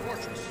Queen's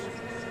fortress.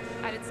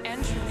 At its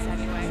entrance,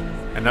 anyway.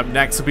 And up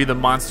next will be the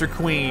Monster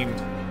Queen.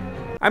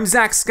 I'm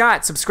Zack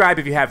Scott. Subscribe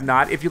if you have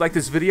not. If you like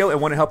this video and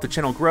want to help the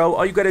channel grow,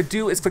 all you gotta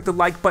do is click the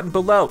like button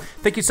below.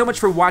 Thank you so much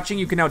for watching.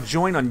 You can now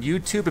join on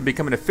YouTube and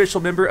become an official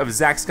member of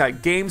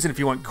ZackScottGames. And if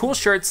you want cool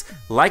shirts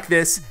like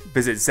this,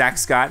 visit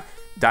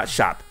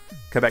ZackScott.shop.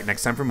 Come back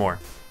next time for more.